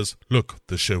 Clifford says, look,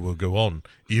 the show will go on,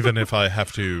 even if I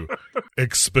have to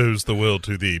expose the world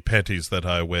to the panties that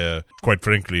I wear, quite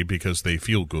frankly, because they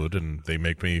feel good and they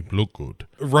make me look good.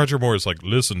 Roger Moore is like,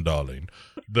 listen, darling,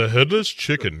 the headless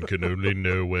chicken can only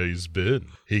know where he's been.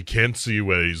 He can't see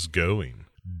where he's going.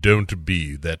 Don't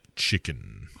be that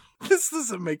chicken. This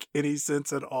doesn't make any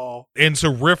sense at all. And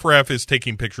so Riff Raff is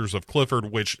taking pictures of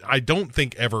Clifford, which I don't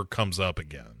think ever comes up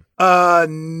again.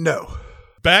 No.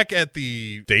 Back at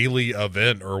the daily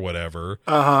event or whatever,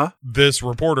 this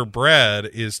reporter Brad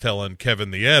is telling Kevin,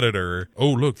 the editor,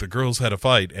 oh, look, the girls had a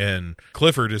fight. And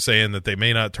Clifford is saying that they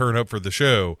may not turn up for the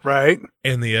show. Right.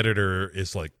 And the editor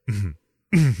is like,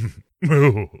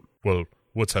 oh, well,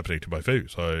 what's happening to my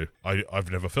face?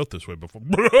 I've never felt this way before.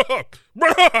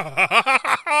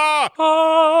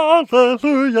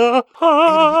 Hallelujah,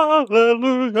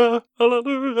 hallelujah,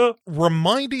 hallelujah.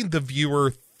 Reminding the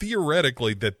viewer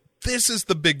theoretically that this is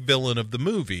the big villain of the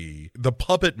movie, the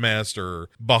puppet master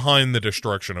behind the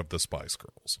destruction of the Spice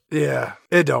Girls. Yeah,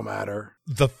 it don't matter.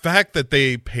 The fact that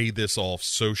they pay this off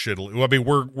so shittily, I mean,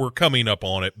 we're coming up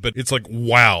on it, but it's like,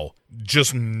 wow,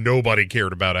 just nobody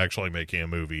cared about actually making a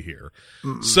movie here.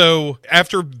 Mm-mm. So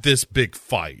after this big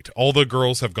fight, all the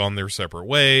girls have gone their separate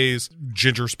ways.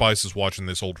 Ginger Spice is watching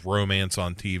this old romance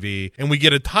on TV, and we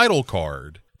get a title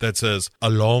card that says, a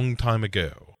long time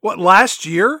ago. What, last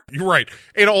year? You're right.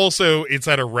 And also, it's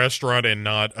at a restaurant and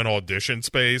not an audition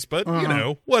space, but, you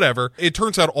know, whatever. It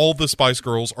turns out all the Spice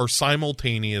Girls are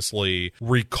simultaneously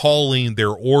recalling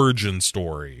their origin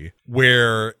story,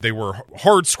 where they were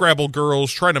hard-scrabble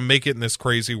girls trying to make it in this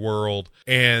crazy world,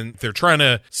 and they're trying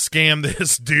to scam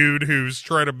this dude who's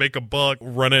trying to make a buck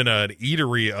running an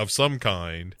eatery of some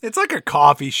kind. It's like a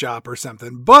coffee shop or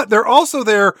something, but they're also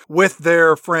there with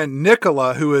their friend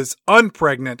Nicola, who is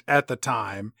unpregnant at the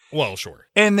time. Well, sure.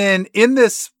 And then in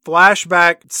this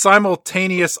flashback,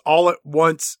 simultaneous, all at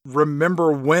once,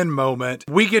 remember when moment,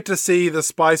 we get to see the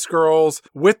Spice Girls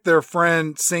with their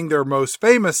friend sing their most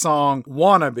famous song,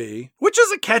 Wannabe, which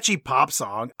is a catchy pop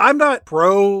song. I'm not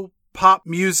pro pop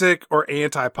music or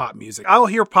anti-pop music. I'll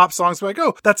hear pop songs like,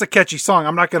 oh, that's a catchy song.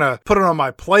 I'm not going to put it on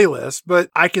my playlist,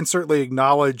 but I can certainly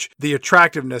acknowledge the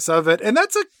attractiveness of it. And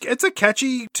it's a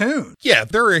catchy tune. Yeah,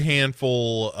 there are a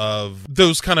handful of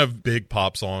those kind of big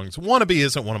pop songs. Wannabe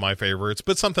isn't one of my favorites,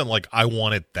 but something like I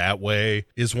Want It That Way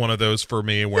is one of those for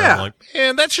me where I'm like,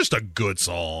 man, that's just a good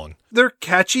song. They're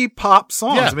catchy pop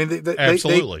songs. Yeah, I mean,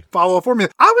 absolutely. they follow a formula.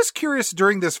 I was curious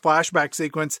during this flashback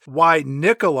sequence why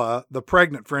Nicola, the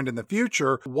pregnant friend in the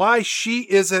future, why she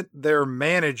isn't their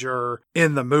manager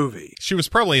in the movie. She was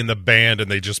probably in the band and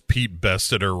they just Pete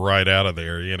Bested her right out of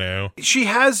there, you know? She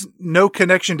has no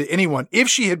connection to anyone. If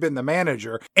she had been the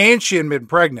manager and she had been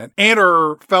pregnant and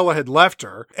her fella had left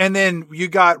her, and then you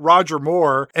got Roger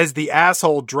Moore as the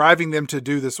asshole driving them to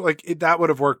do this, that would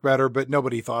have worked better, but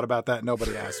nobody thought about that.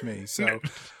 Nobody asked me. So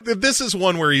this is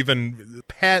one where even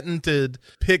patented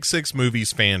Pick Six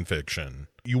Movies fan fiction,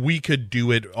 we could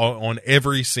do it on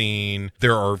every scene.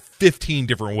 There are 15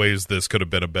 different ways this could have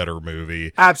been a better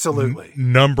movie. Absolutely.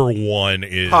 Number one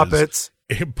is puppets.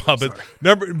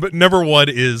 Number one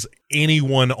is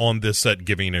anyone on this set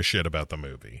giving a shit about the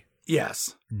movie.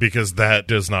 Yes. Because that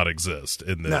does not exist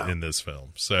in this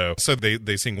film. So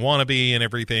they sing Wannabe and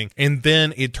everything. And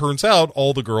then it turns out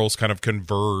all the girls kind of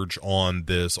converge on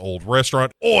this old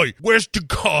restaurant. Oi, where's the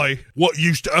guy what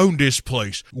used to own this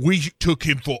place? We took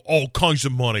him for all kinds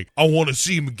of money. I want to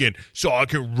see him again so I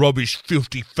can rub his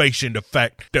filthy face in the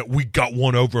fact that we got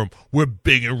one over him. We're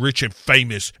big and rich and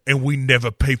famous, and we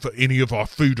never pay for any of our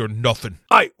food or nothing.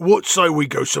 Hey, what say we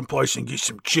go someplace and get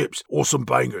some chips or some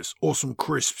bangers or some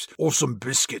crisps or some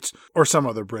biscuits? Or some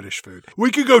other British food.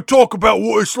 We could go talk about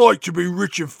what it's like to be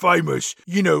rich and famous,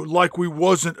 you know, like we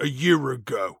wasn't a year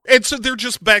ago. And so they're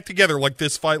just back together. Like,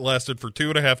 this fight lasted for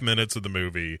 2.5 minutes of the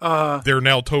movie. They're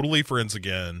now totally friends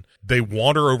again. They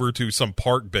wander over to some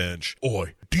park bench.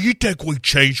 Oi, do you think we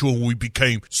changed when we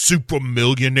became super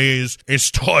millionaires and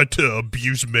started to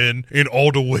abuse men in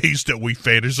all the ways that we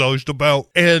fantasized about?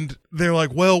 And they're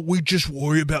like, well, we just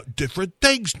worry about different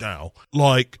things now.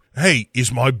 Like, hey,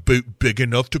 is my boot big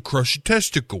enough to crush a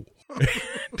testicle?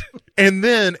 And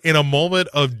then, in a moment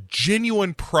of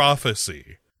genuine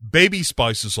prophecy, Baby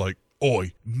Spice is like,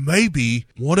 oi, maybe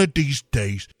one of these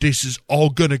days this is all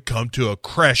gonna come to a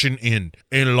crashing end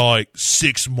in like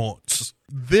 6 months.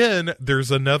 Then there's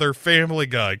another Family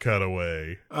Guy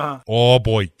cutaway. Oh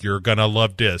boy, you're gonna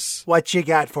love this. What you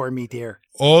got for me, dear?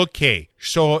 Okay,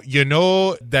 so you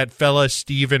know that fella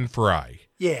Stephen Fry?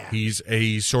 Yeah.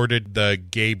 He's sort of the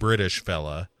gay British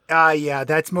fella. Yeah,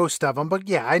 that's most of them. But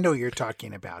yeah, I know what you're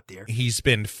talking about there. He's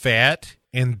been fat,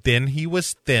 and then he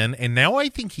was thin, and now I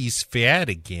think he's fat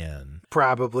again.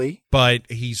 Probably. But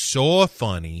he's so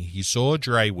funny. He's so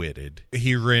dry-witted.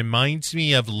 He reminds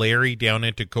me of Larry down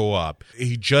at the Co-op.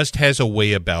 He just has a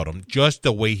way about him. Just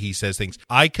the way he says things.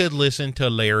 I could listen to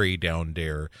Larry down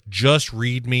there. Just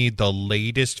read me the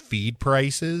latest feed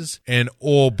prices. And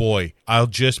oh boy, I'll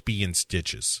just be in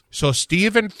stitches. So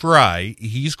Stephen Fry,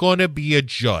 he's going to be a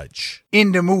judge.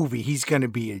 In the movie, he's going to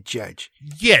be a judge.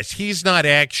 Yes, he's not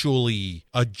actually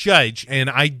a judge. And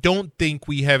I don't think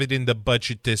we have it in the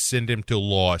budget to send him to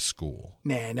law school.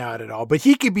 Nah, not at all. But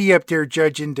he could be up there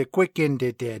judging the quick and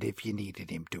the dead if you needed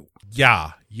him to.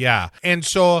 Yeah. And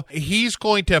so he's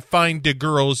going to find the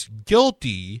girls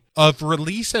guilty of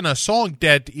releasing a song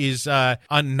that is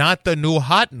not the new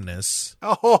hotness.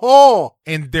 Oh.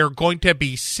 And they're going to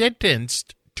be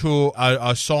sentenced to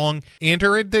a song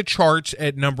entering the charts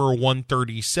at number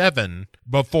 137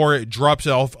 before it drops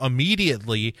off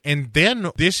immediately. And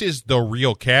then this is the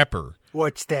real capper.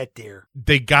 What's that there?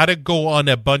 They got to go on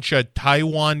a bunch of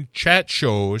Taiwan chat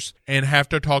shows and have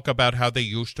to talk about how they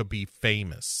used to be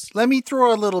famous. Let me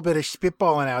throw a little bit of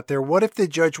spitballing out there. What if the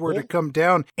judge were to come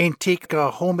down and take a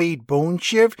homemade bone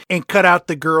shiv and cut out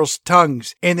the girls'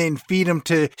 tongues and then feed them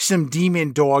to some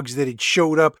demon dogs that had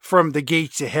showed up from the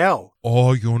gates of hell?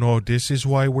 Oh, you know, this is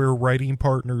why we're writing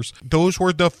partners. Those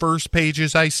were the first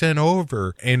pages I sent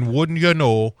over. And wouldn't you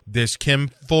know, this Kim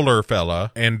Fuller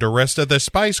fella and the rest of the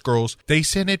Spice Girls, they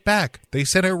sent it back. They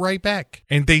sent it right back.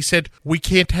 And they said, we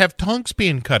can't have tongues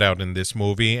being cut out in this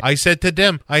movie. I said to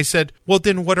them, well,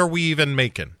 then what are we even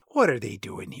making? What are they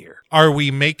doing here? Are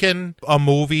we making a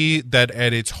movie that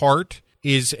at its heart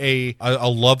is a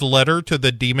love letter to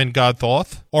the demon god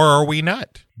Thoth? Or are we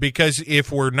not? Because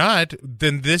if we're not,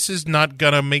 then this is not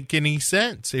going to make any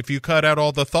sense. If you cut out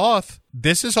all the Thoth,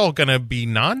 this is all going to be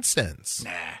nonsense.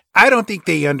 Nah. I don't think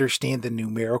they understand the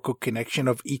numerical connection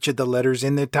of each of the letters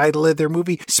in the title of their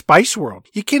movie, Spice World.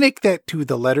 You connect that to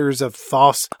the letters of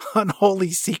Thoth's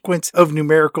unholy sequence of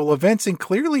numerical events, and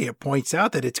clearly it points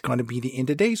out that it's going to be the end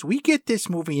of days. We get this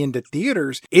movie into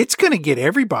theaters, it's going to get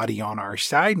everybody on our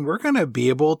side, and we're going to be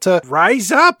able to rise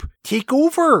up, take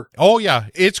over. Oh, yeah.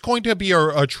 It's going to be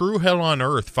a true hell on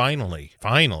earth, finally.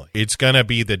 Finally. It's going to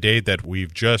be the day that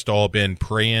we've just all been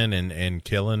praying and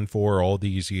killing for all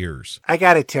these years. I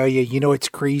got to tell you, it's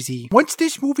crazy. Once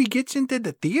this movie gets into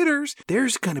the theaters,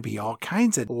 there's going to be all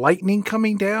kinds of lightning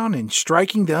coming down and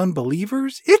striking the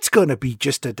unbelievers. It's going to be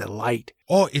just a delight.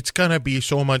 Oh, it's going to be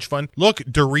so much fun. Look,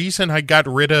 the reason I got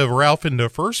rid of Ralph in the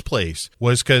first place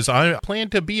was because I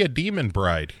planned to be a demon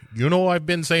bride. I've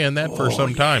been saying that for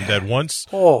some time, that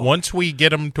once we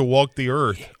get him to walk the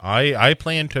earth, I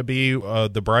plan to be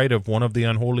the bride of one of the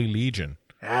unholy legion.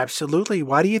 Absolutely.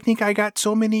 Why do you think I got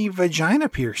so many vagina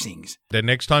piercings? The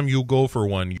next time you go for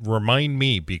one, remind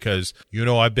me, because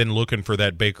I've been looking for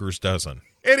that baker's dozen.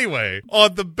 Anyway,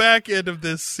 on the back end of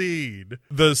this scene,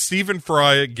 the Stephen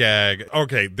Fry gag.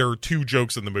 Okay, there are two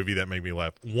jokes in the movie that make me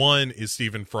laugh. One is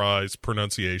Stephen Fry's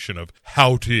pronunciation of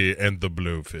Howdy and the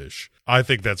Blowfish. I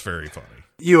think that's very funny.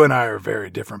 You and I are very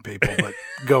different people, but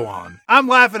go on. I'm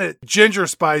laughing at Ginger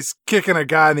Spice kicking a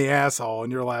guy in the asshole,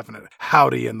 and you're laughing at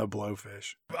Howdy and the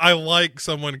Blowfish. I like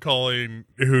someone calling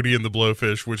Hootie and the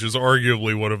Blowfish, which is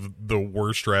arguably one of the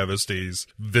worst travesties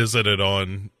visited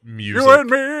on music. You and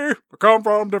me come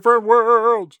from different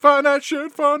worlds. Find that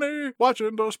shit funny.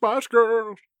 Watching those Spice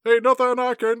Girls. Ain't nothing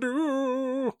I can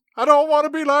do. I don't want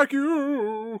to be like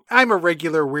you. I'm a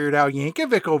regular Weird Al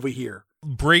Yankovic over here.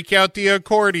 Break out the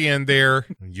accordion there.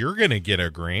 You're going to get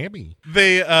a Grammy.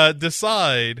 They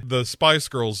decide, the Spice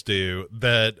Girls do,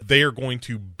 that they are going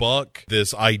to buck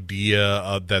this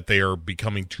idea that they are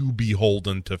becoming too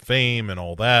beholden to fame and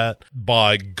all that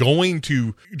by going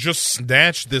to just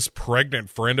snatch this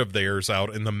pregnant friend of theirs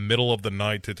out in the middle of the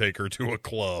night to take her to a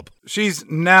club. She's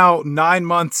now 9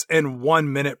 months and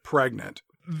 1 minute pregnant.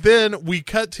 Then we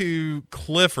cut to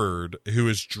Clifford, who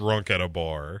is drunk at a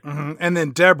bar. Mm-hmm. And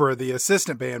then Deborah, the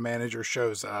assistant band manager,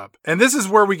 shows up. And this is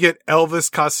where we get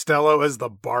Elvis Costello as the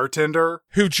bartender.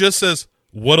 Who just says,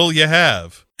 "What'll you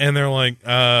have?" And they're like,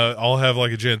 I'll have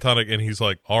like a gin tonic. And he's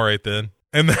like, all right then.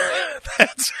 And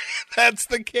that's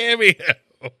the cameo.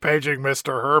 Paging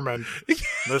Mr. Herman.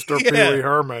 Mr. Pee Wee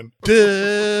Herman.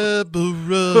 Deborah,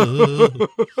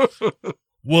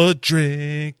 what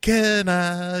drink can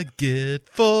I get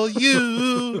for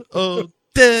you? Oh,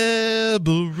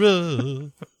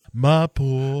 Deborah, my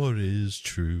pour is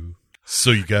true.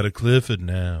 So you got a Clifford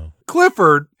now.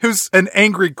 Clifford, who's an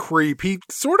angry creep, he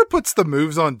sort of puts the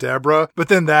moves on Deborah, but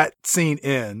then that scene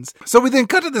ends. So we then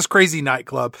cut to this crazy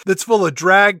nightclub that's full of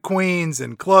drag queens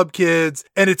and club kids,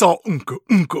 and it's all unka,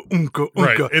 unka, unka,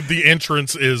 unka. Right. And the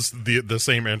entrance is the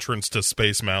same entrance to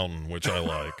Space Mountain, which I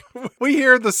like. We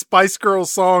hear the Spice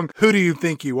Girls song, Who Do You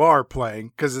Think You Are,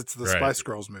 playing, because it's the Right. Spice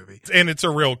Girls movie. And it's a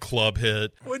real club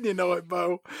hit. Wouldn't you know it,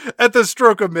 Bo? At the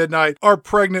stroke of midnight, our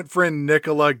pregnant friend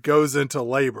Nicola goes into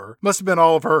labor. Must have been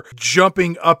all of her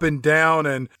jumping up and down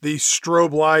and the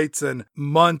strobe lights and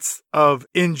months of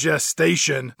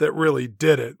ingestation that really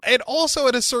did it. And also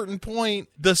at a certain point,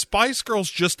 the Spice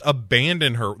Girls just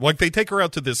abandon her. Like, they take her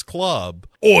out to this club.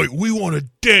 Oi, we want to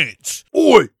dance.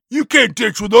 Oi, you can't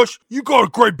dance with us. You got a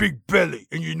great big belly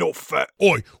and you're not fat.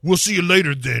 Oi, we'll see you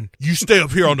later then. You stay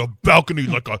up here on the balcony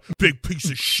like a big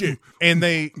piece of shit. And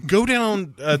they go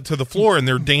down to the floor and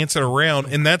they're dancing around.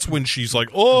 And that's when she's like,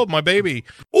 oh, my baby.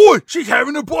 Oi, she's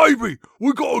having a baby.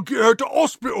 We gotta get her to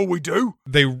hospital, we do.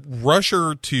 They rush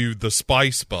her to the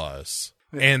Spice Bus.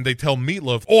 And they tell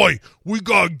Meatloaf, Oi, we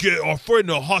gotta get our friend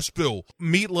to the hospital.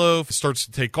 Meatloaf starts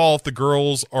to take off. The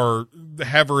girls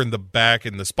have her in the back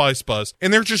in the Spice Bus,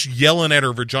 and they're just yelling at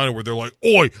her vagina where they're like,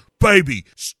 Oi, baby,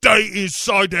 stay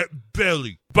inside that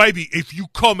belly. Baby, if you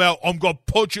come out, I'm gonna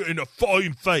punch you in the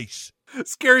fucking face.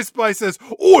 Scary Spice says,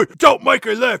 Oi, don't make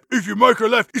her laugh. If you make her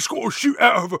laugh, it's gonna shoot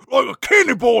out of her like a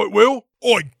cannonball, it will.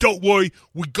 Oi, don't worry,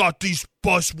 we got these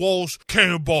bus walls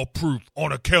cannonball proof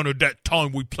on account of that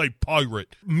time we played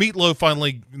pirate. Meatloaf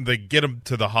finally, they get him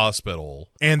to the hospital,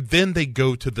 and then they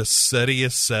go to the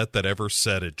settiest set that ever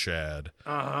setted, Chad.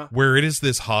 Where it is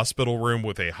this hospital room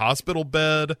with a hospital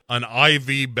bed, an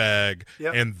IV bag,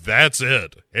 and that's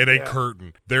it. And a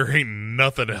curtain. There ain't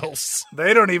nothing else.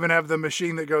 They don't even have the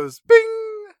machine that goes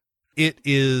bing. It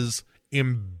is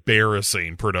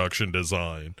embarrassing production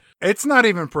design. It's not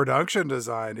even production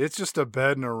design. It's just a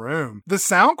bed in a room. The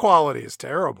sound quality is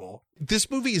terrible.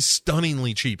 This movie is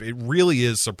stunningly cheap. It really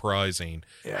is surprising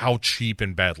how cheap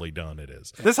and badly done it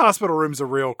is. This hospital room's a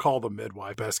real call the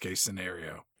midwife, best case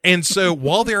scenario. And so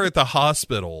while they're at the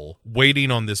hospital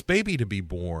waiting on this baby to be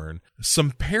born,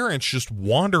 some parents just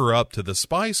wander up to the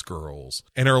Spice Girls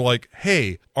and are like,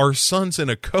 hey, our son's in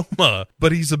a coma,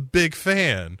 but he's a big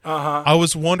fan. I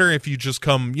was wondering if you just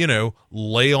come,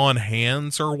 lay on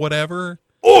hands or whatever.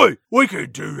 Oi, we can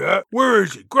do that. Where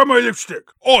is it? Grab my lipstick.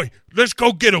 Oi, let's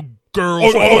go get him,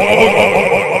 girls.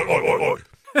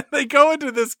 They go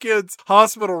into this kid's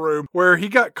hospital room where he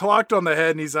got clocked on the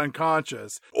head and he's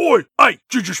unconscious. Oi, hey,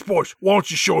 Ginger Spice, why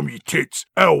don't you show him your tits?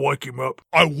 That'll wake him up.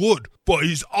 I would, but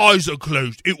his eyes are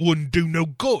closed. It wouldn't do no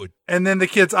good. And then the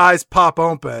kid's eyes pop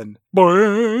open.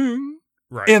 Boing.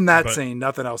 Right. In that scene,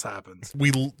 nothing else happens.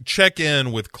 We check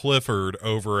in with Clifford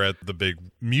over at the big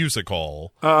music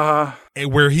hall.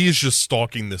 Where he's just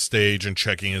stalking the stage and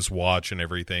checking his watch and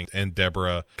everything. And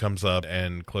Deborah comes up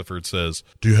and Clifford says,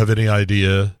 do you have any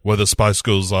idea where the Spice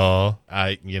Girls are?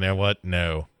 You know what?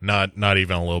 No, not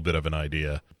even a little bit of an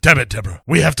idea. Damn it, Deborah.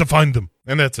 We have to find them.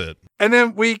 And that's it. And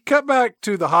then we cut back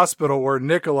to the hospital where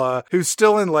Nicola, who's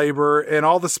still in labor, and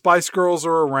all the Spice Girls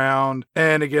are around.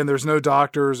 And again, there's no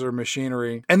doctors or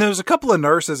machinery. And there's a couple of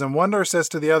nurses, and one nurse says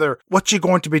to the other, what you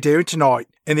going to be doing tonight?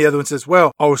 And the other one says,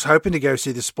 well, I was hoping to go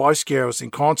see the Spice Girls in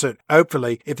concert,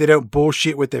 hopefully, if they don't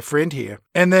bullshit with their friend here.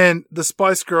 And then the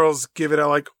Spice Girls give it out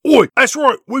like, oi, that's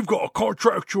right, we've got a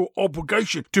contractual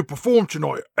obligation to perform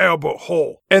tonight at Albert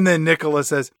Hall. And then Nicola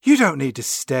says, you don't need to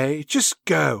stay, just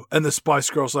go. And the Spice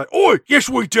Girls like, oi, yes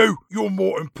we do. You're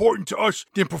more important to us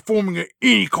than performing at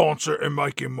any concert and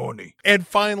making money. And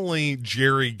finally,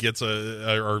 Jerry gets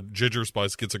or Ginger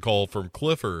Spice gets a call from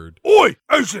Clifford. Oi,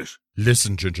 who's this?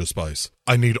 Listen, Ginger Spice,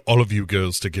 I need all of you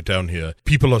girls to get down here.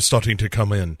 People are starting to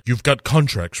come in. You've got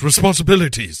contracts,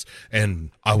 responsibilities,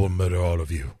 and I will murder all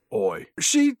of you. Oi.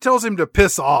 She tells him to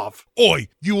piss off. Oi,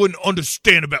 you wouldn't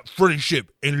understand about friendship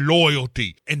and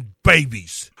loyalty and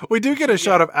babies. We do get a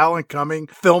shot of Alan Cumming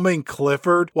filming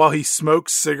Clifford while he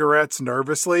smokes cigarettes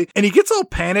nervously, and he gets all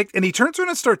panicked and he turns around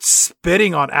and starts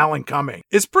spitting on Alan Cumming.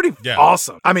 It's pretty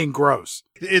awesome. I mean, gross.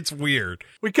 It's weird.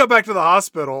 We come back to the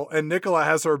hospital and Nicola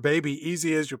has her baby,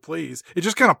 easy as you please. It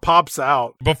just kind of pops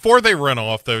out. Before they run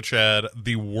off, though, Chad,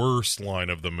 the worst line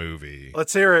of the movie.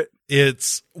 Let's hear it.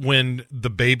 It's when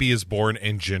the baby is born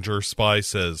and Ginger Spice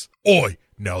says, oi,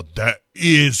 now that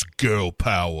is girl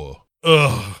power.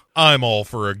 Ugh, I'm all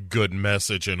for a good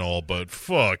message and all, but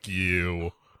fuck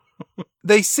you.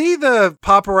 They see the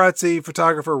paparazzi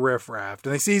photographer Riff Raff,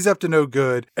 and they see he's up to no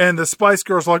good, and the Spice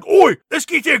Girls are like, "Oi, let's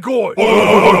get that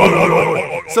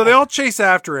guy!" So they all chase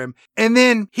after him, and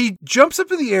then he jumps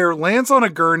up in the air, lands on a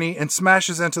gurney, and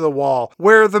smashes into the wall,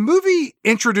 where the movie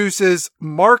introduces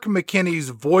Mark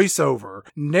McKinney's voiceover,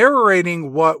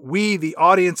 narrating what we, the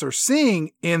audience, are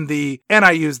seeing in the, and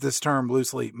I use this term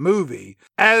loosely, movie,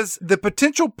 as the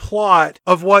potential plot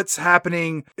of what's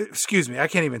happening, excuse me, I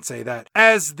can't even say that,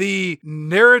 as the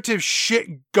narrative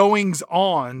shit goings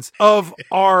ons of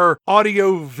our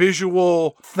audio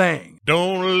visual thing.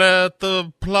 Don't let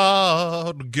the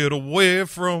plot get away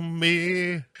from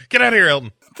me. Get out of here,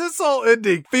 Elton. This whole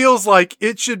ending feels like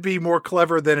it should be more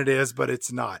clever than it is, but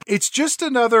it's not. It's just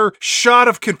another shot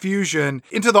of confusion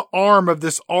into the arm of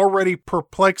this already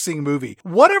perplexing movie.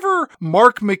 Whatever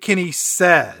Mark McKinney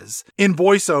says in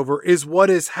voiceover is what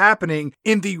is happening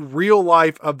in the real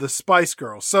life of the Spice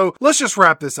Girls. So let's just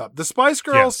wrap this up. The Spice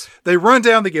Girls, They run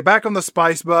down, they get back on the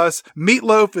Spice bus.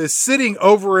 Meatloaf is sitting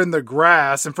over in the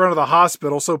grass in front of the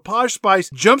hospital. So Posh Spice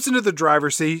jumps into the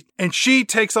driver's seat and she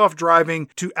takes off driving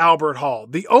to Albert Hall.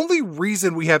 The only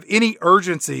reason we have any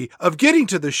urgency of getting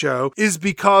to the show is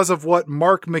because of what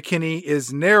Mark McKinney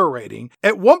is narrating.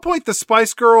 At one point, the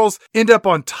Spice Girls end up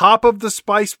on top of the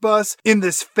Spice bus in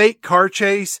this fake car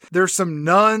chase. There's some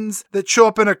nuns that show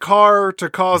up in a car to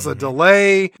cause a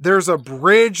delay. There's a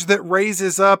bridge that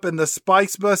raises up and the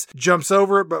Spice bus jumps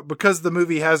over it, but because the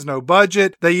movie has no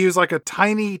budget, they use like a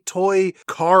tiny toy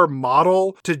car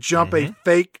model to jump a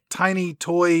fake tiny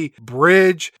toy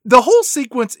bridge. The whole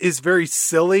sequence is very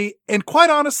silly, and quite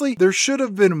honestly, there should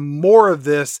have been more of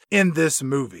this in this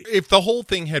movie. If the whole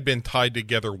thing had been tied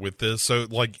together with this, so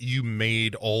like you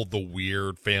made all the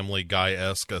weird Family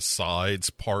Guy-esque asides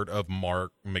part of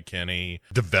Mark McKinney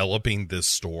developing this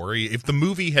story, if the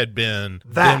movie had been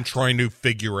them trying to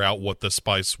figure out what the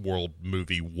Spice World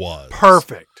movie was.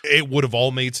 Perfect. It would have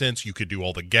all made sense. You could do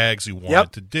all the gags you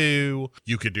wanted to do.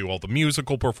 You could do all the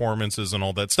musical performances and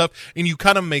all that stuff. And you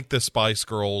kind of make the Spice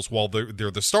Girls, while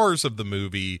they're the stars of the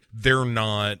movie, they're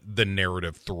not the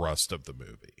narrative thrust of the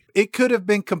movie. It could have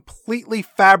been completely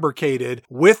fabricated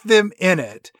with them in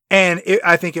it, and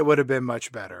I think it would have been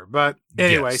much better. But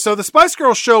anyway, So the Spice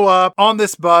Girls show up on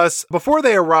this bus. Before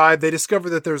they arrive, they discover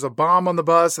that there's a bomb on the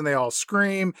bus, and they all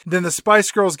scream. Then the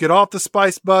Spice Girls get off the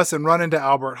Spice bus and run into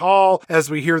Albert Hall as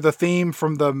we hear the theme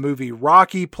from the movie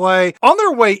Rocky play. On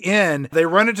their way in, they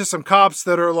run into some cops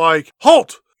that are like,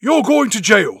 "Halt! You're going to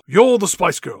jail. You're the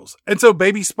Spice Girls." And so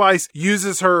Baby Spice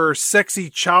uses her sexy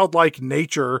childlike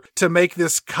nature to make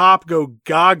this cop go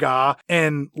gaga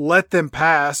and let them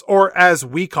pass, or as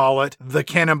we call it, the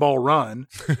Cannonball Run.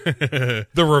 The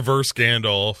reverse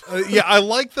Gandalf. Yeah, I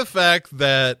like the fact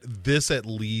that this at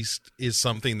least is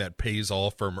something that pays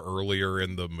off from earlier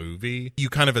in the movie. You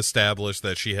kind of establish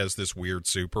that she has this weird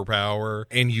superpower,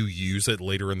 and you use it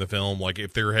later in the film. Like,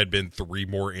 if there had been 3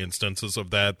 more instances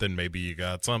of that, then maybe you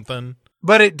got something.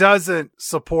 But it doesn't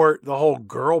support the whole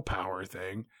girl power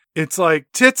thing. It's like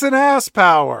tits and ass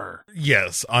power.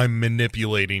 Yes, I'm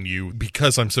manipulating you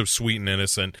because I'm so sweet and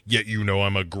innocent, yet you know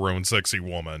I'm a grown, sexy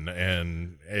woman,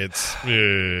 and it's...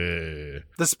 The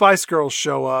Spice Girls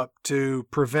show up to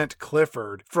prevent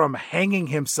Clifford from hanging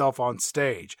himself on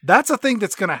stage. That's a thing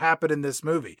that's going to happen in this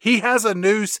movie. He has a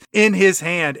noose in his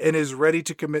hand and is ready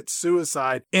to commit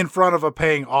suicide in front of a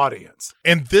paying audience.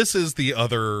 And this is the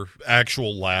other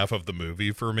actual laugh of the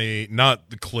movie for me,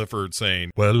 not Clifford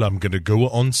saying, "Well, I'm going to go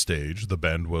on stage, the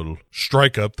band will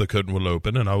strike up, the curtain will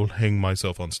open, and I will hang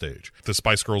myself on stage." The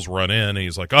Spice Girls run in, and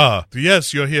he's like, "Ah,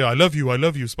 yes, you're here. I love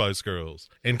you, Spice Girls,"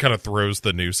 and kind of throws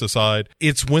the noose aside.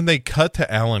 It's when they cut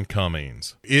to Alan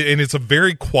Cummings, and it's a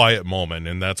very quiet moment,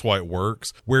 and that's why it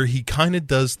works, where he kind of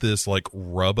does this like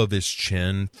rub of his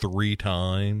chin 3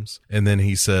 times, and then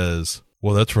he says,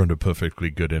 "Well, that's run a perfectly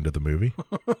good end of the movie."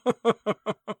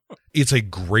 It's a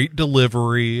great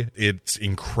delivery. It's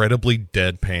incredibly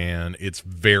deadpan. It's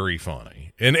very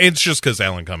funny. And it's just because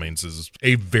Alan Cummings is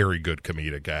a very good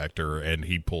comedic actor, and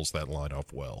he pulls that line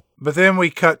off well. But then we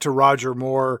cut to Roger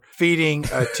Moore feeding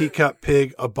a teacup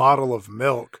pig a bottle of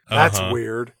milk. That's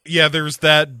weird. Yeah, there's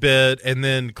that bit. And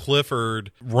then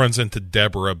Clifford runs into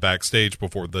Deborah backstage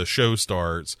before the show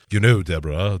starts. "You know,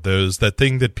 Deborah, there's that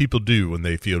thing that people do when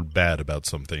they feel bad about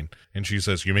something." And she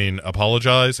says, "You mean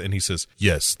apologize?" And he says,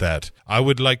 "Yes, that. I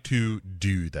would like to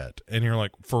do that." And you're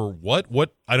like, "For what?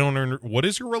 What? I don't know. What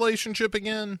is your relationship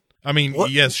again?" I mean,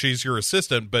 yes, she's your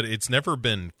assistant, but it's never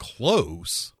been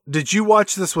close. Did you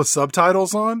watch this with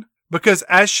subtitles on? Because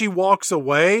as she walks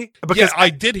away... I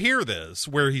did hear this,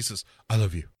 where he says, "I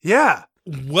love you." Yeah.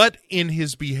 What in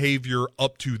his behavior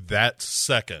up to that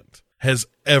second has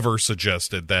ever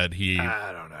suggested that he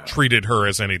I don't know. treated her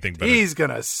as anything but He's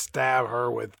going to stab her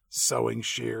with sewing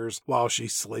shears while she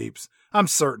sleeps. I'm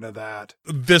certain of that.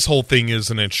 This whole thing is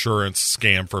an insurance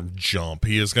scam from jump.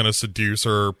 He is going to seduce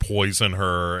her, poison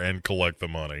her, and collect the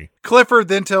money. Clifford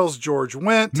then tells George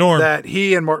Wendt Norm. that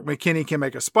he and Mark McKinney can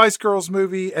make a Spice Girls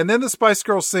movie, and then the Spice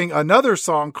Girls sing another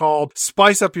song called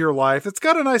Spice Up Your Life. It's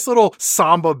got a nice little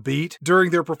samba beat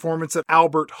during their performance at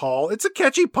Albert Hall. It's a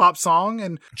catchy pop song,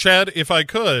 and Chad, if I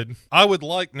could, I would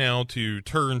like now to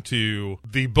turn to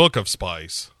the Book of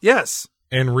Spice yes.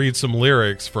 and read some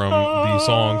lyrics from the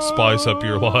song Spice Up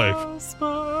Your Life.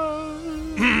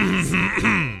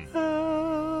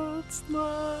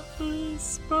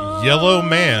 Yellow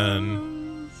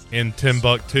Man in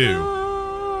Timbuktu.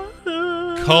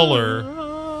 Color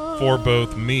for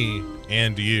both me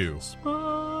and you.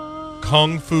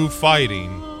 Kung Fu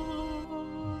fighting.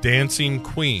 Dancing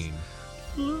Queen.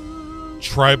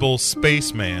 Tribal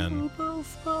Spaceman.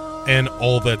 And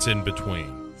all that's in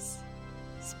between.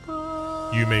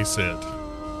 You may sit.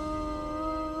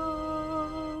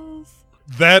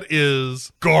 That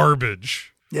is garbage.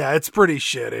 Yeah, it's pretty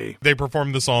shitty. They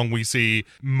perform the song. We see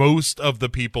most of the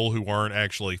people who aren't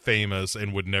actually famous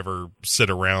and would never sit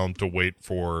around to wait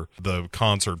for the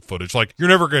concert footage. Like, you're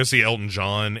never going to see Elton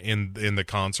John in the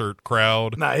concert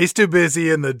crowd. Nah, he's too busy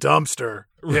in the dumpster,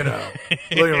 you know.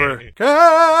 Looking for,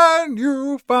 can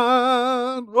you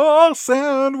find a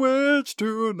sandwich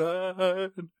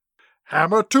tonight?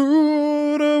 Hammer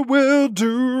tuna will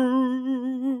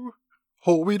do.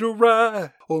 Whole wheat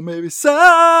rye, or maybe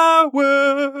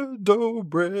sourdough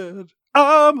bread.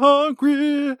 I'm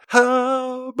hungry,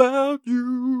 how about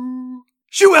you?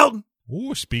 Shoo, Elton!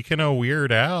 Ooh, speaking of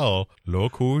Weird Al,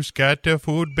 look who's got the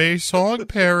food-based song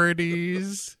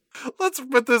parodies. Let's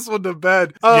put this one to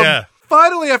bed. Yeah.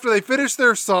 Finally, after they finish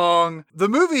their song, the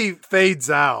movie fades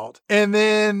out, and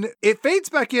then it fades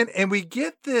back in, and we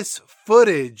get this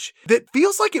footage that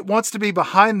feels like it wants to be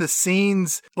behind the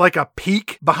scenes, like a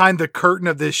peek behind the curtain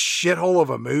of this shithole of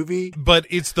a movie. But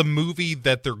it's the movie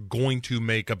that they're going to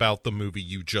make about the movie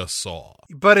you just saw.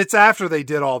 But it's after they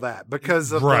did all that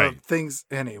because of Right. the things.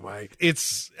 Anyway,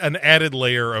 It's an added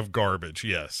layer of garbage,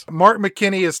 yes. Mark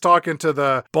McKinney is talking to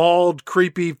the bald,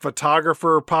 creepy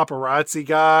photographer paparazzi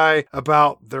guy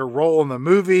about their role in the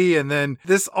movie. And then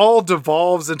this all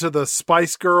devolves into the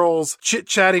Spice Girls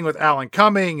chit-chatting with Alan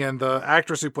Cumming and the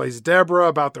actress who plays Deborah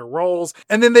about their roles.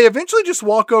 And then they eventually just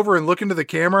walk over and look into the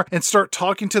camera and start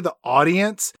talking to the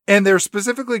audience. And they're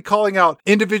specifically calling out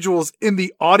individuals in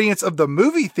the audience of the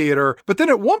movie theater. But then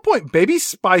at one point, Baby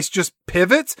Spice just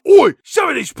pivots. Oi, some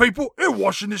of these people, they're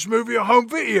watching this movie at home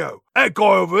video. That guy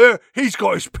over there, he's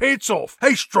got his pants off.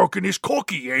 He's stroking his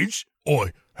cocky, he is.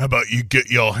 Oi, how about you get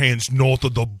your hands north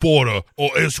of the border,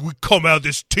 or else we come out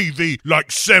this TV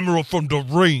like Samuel from The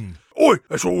Ring. Oi,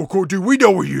 that's what we're going to do. We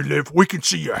know where you live. We can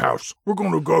see your house. We're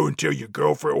going to go and tell your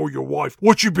girlfriend or your wife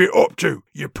what you been up to,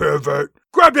 you pervert.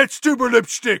 Grab that stupid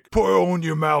lipstick, put it on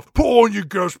your mouth, put on your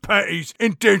girl's panties,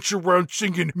 and dance around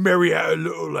singing Mary Had a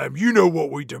Little Lamb. You know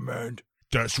what we demand.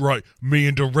 That's right, me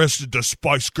and the rest of the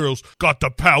Spice Girls got the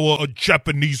power of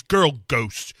Japanese girl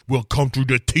ghosts. We'll come through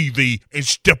the TV and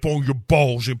step on your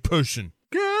balls in person.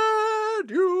 Can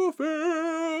you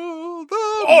feel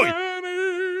the Oi!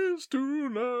 pennies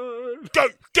tonight?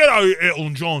 Get out of here,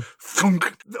 Elton John.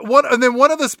 And then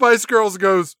one of the Spice Girls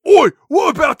goes, Oi,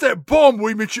 what about that bomb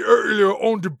we mentioned earlier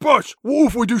on the bus? What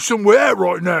if we do something with that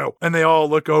right now? and they all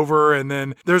look over, and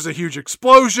then there's a huge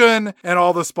explosion, and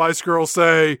all the Spice Girls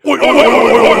say, Oi, oi, oi,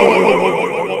 oi, oi, oi,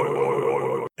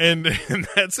 oi, oi. And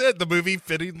that's it. The movie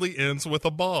fittingly ends with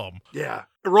a bomb. yeah.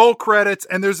 Roll credits,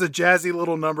 and there's a jazzy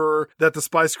little number that the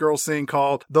Spice Girls sing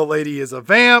called The Lady is a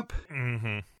Vamp.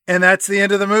 Mm-hmm. And that's the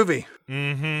end of the movie.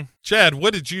 Mm-hmm. Chad,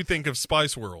 what did you think of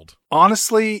Spice World?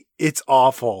 Honestly, it's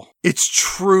awful. It's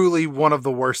truly one of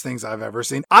the worst things I've ever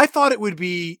seen. I thought it would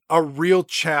be a real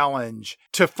challenge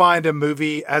to find a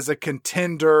movie as a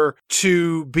contender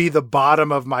to be the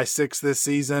bottom of my 6 this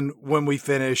season when we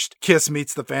finished Kiss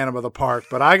Meets the Phantom of the Park.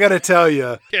 But I gotta tell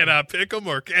you, Can I pick them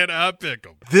or can I pick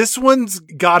them? this one's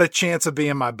got a chance of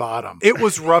being my bottom. It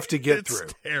was rough to get It's through.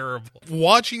 terrible.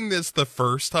 Watching this the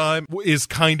first time is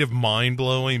kind of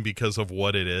mind-blowing because of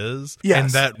what it is. Yes. And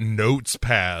that notes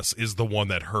pass is the one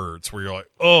that hurts, where you're like,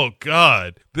 oh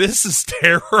God, this is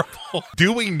terrible.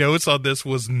 Doing notes on this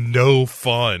was no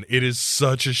fun. It is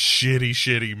such a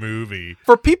shitty movie.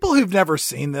 For people who've never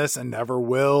seen this and never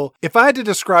will, if I had to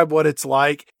describe what it's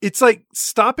like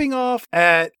stopping off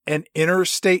at an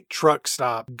interstate truck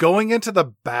stop, going into the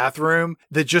bathroom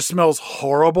that just smells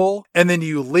horrible, and then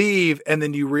you leave, and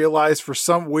then you realize for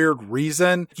some weird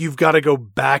reason, you've got to go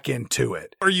back into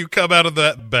it. Or you come out of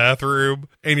that bathroom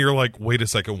and you're like, wait a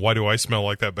second, why do I smell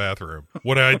like that bathroom?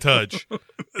 What did I touch?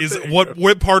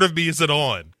 What part of me is it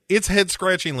on? It's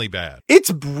head-scratchingly bad.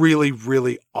 It's really,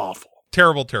 really awful.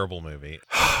 Terrible movie.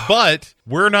 But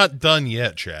we're not done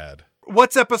yet, Chad.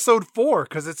 What's episode 4?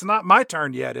 Because it's not my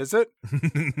turn yet, is it?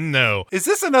 No. Is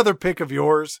this another pick of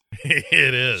yours?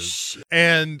 It is. Shit.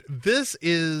 And this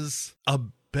is a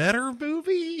better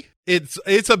movie?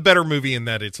 It's a better movie in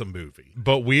that it's a movie.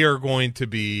 But we are going to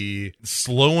be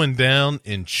slowing down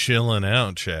and chilling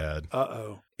out, Chad.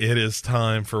 Uh-oh. It is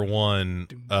time for one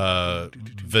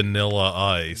Vanilla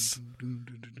Ice.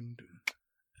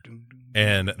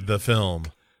 And the film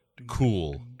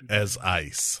Cool as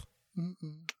Ice.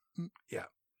 Yeah,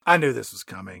 I knew this was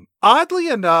coming. Oddly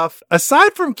enough,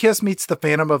 aside from Kiss Meets the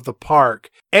Phantom of the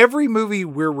Park, every movie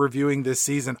we're reviewing this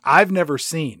season, I've never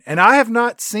seen. And I have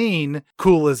not seen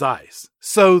Cool as Ice.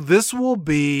 So this will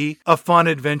be a fun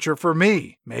adventure for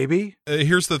me, maybe.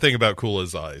 Here's the thing about Cool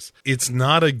as Ice. It's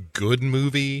not a good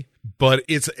movie, but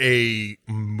it's a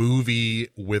movie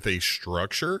with a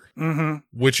structure,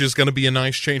 which is going to be a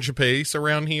nice change of pace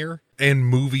around here. And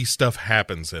movie stuff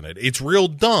happens in it. It's real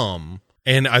dumb.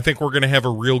 And I think we're going to have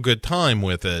a real good time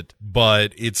with it,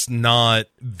 but it's not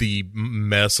the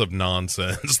mess of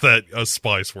nonsense that a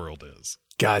Spice World is.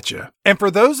 Gotcha. And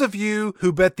for those of you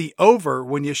who bet the over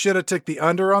when you should have took the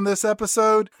under on this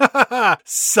episode,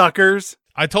 suckers.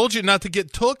 I told you not to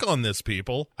get took on this,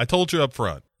 people. I told you up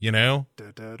front, you know?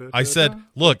 I said,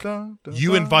 look,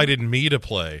 you invited me to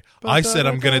play. I said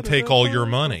I'm going to take all your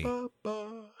money.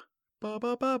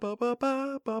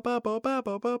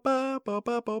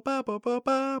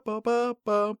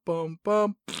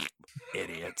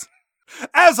 Idiots.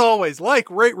 As always, like,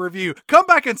 rate, review. Come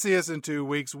back and see us in 2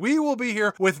 weeks. We will be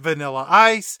here with Vanilla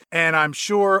Ice, and I'm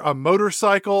sure a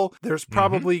motorcycle. There's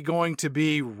probably going to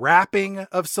be rapping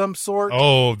of some sort.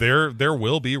 Oh, there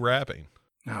will be rapping.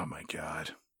 Oh my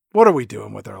God. What are we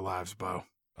doing with our lives, Bo?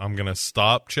 I'm going to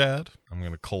stop, Chad. I'm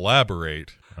going to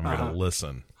collaborate. I'm going to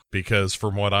listen. Because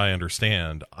from what I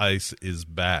understand, Ice is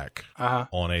back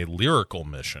on a lyrical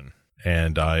mission.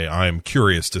 And I'm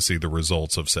curious to see the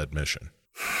results of said mission.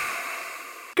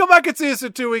 Come back and see us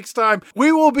in 2 weeks' time.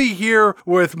 We will be here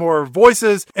with more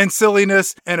voices and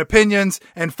silliness and opinions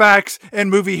and facts and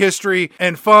movie history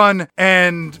and fun.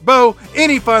 And, Bo,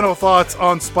 any final thoughts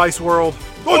on Spice World?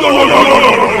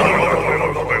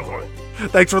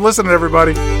 Thanks for listening,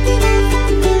 everybody.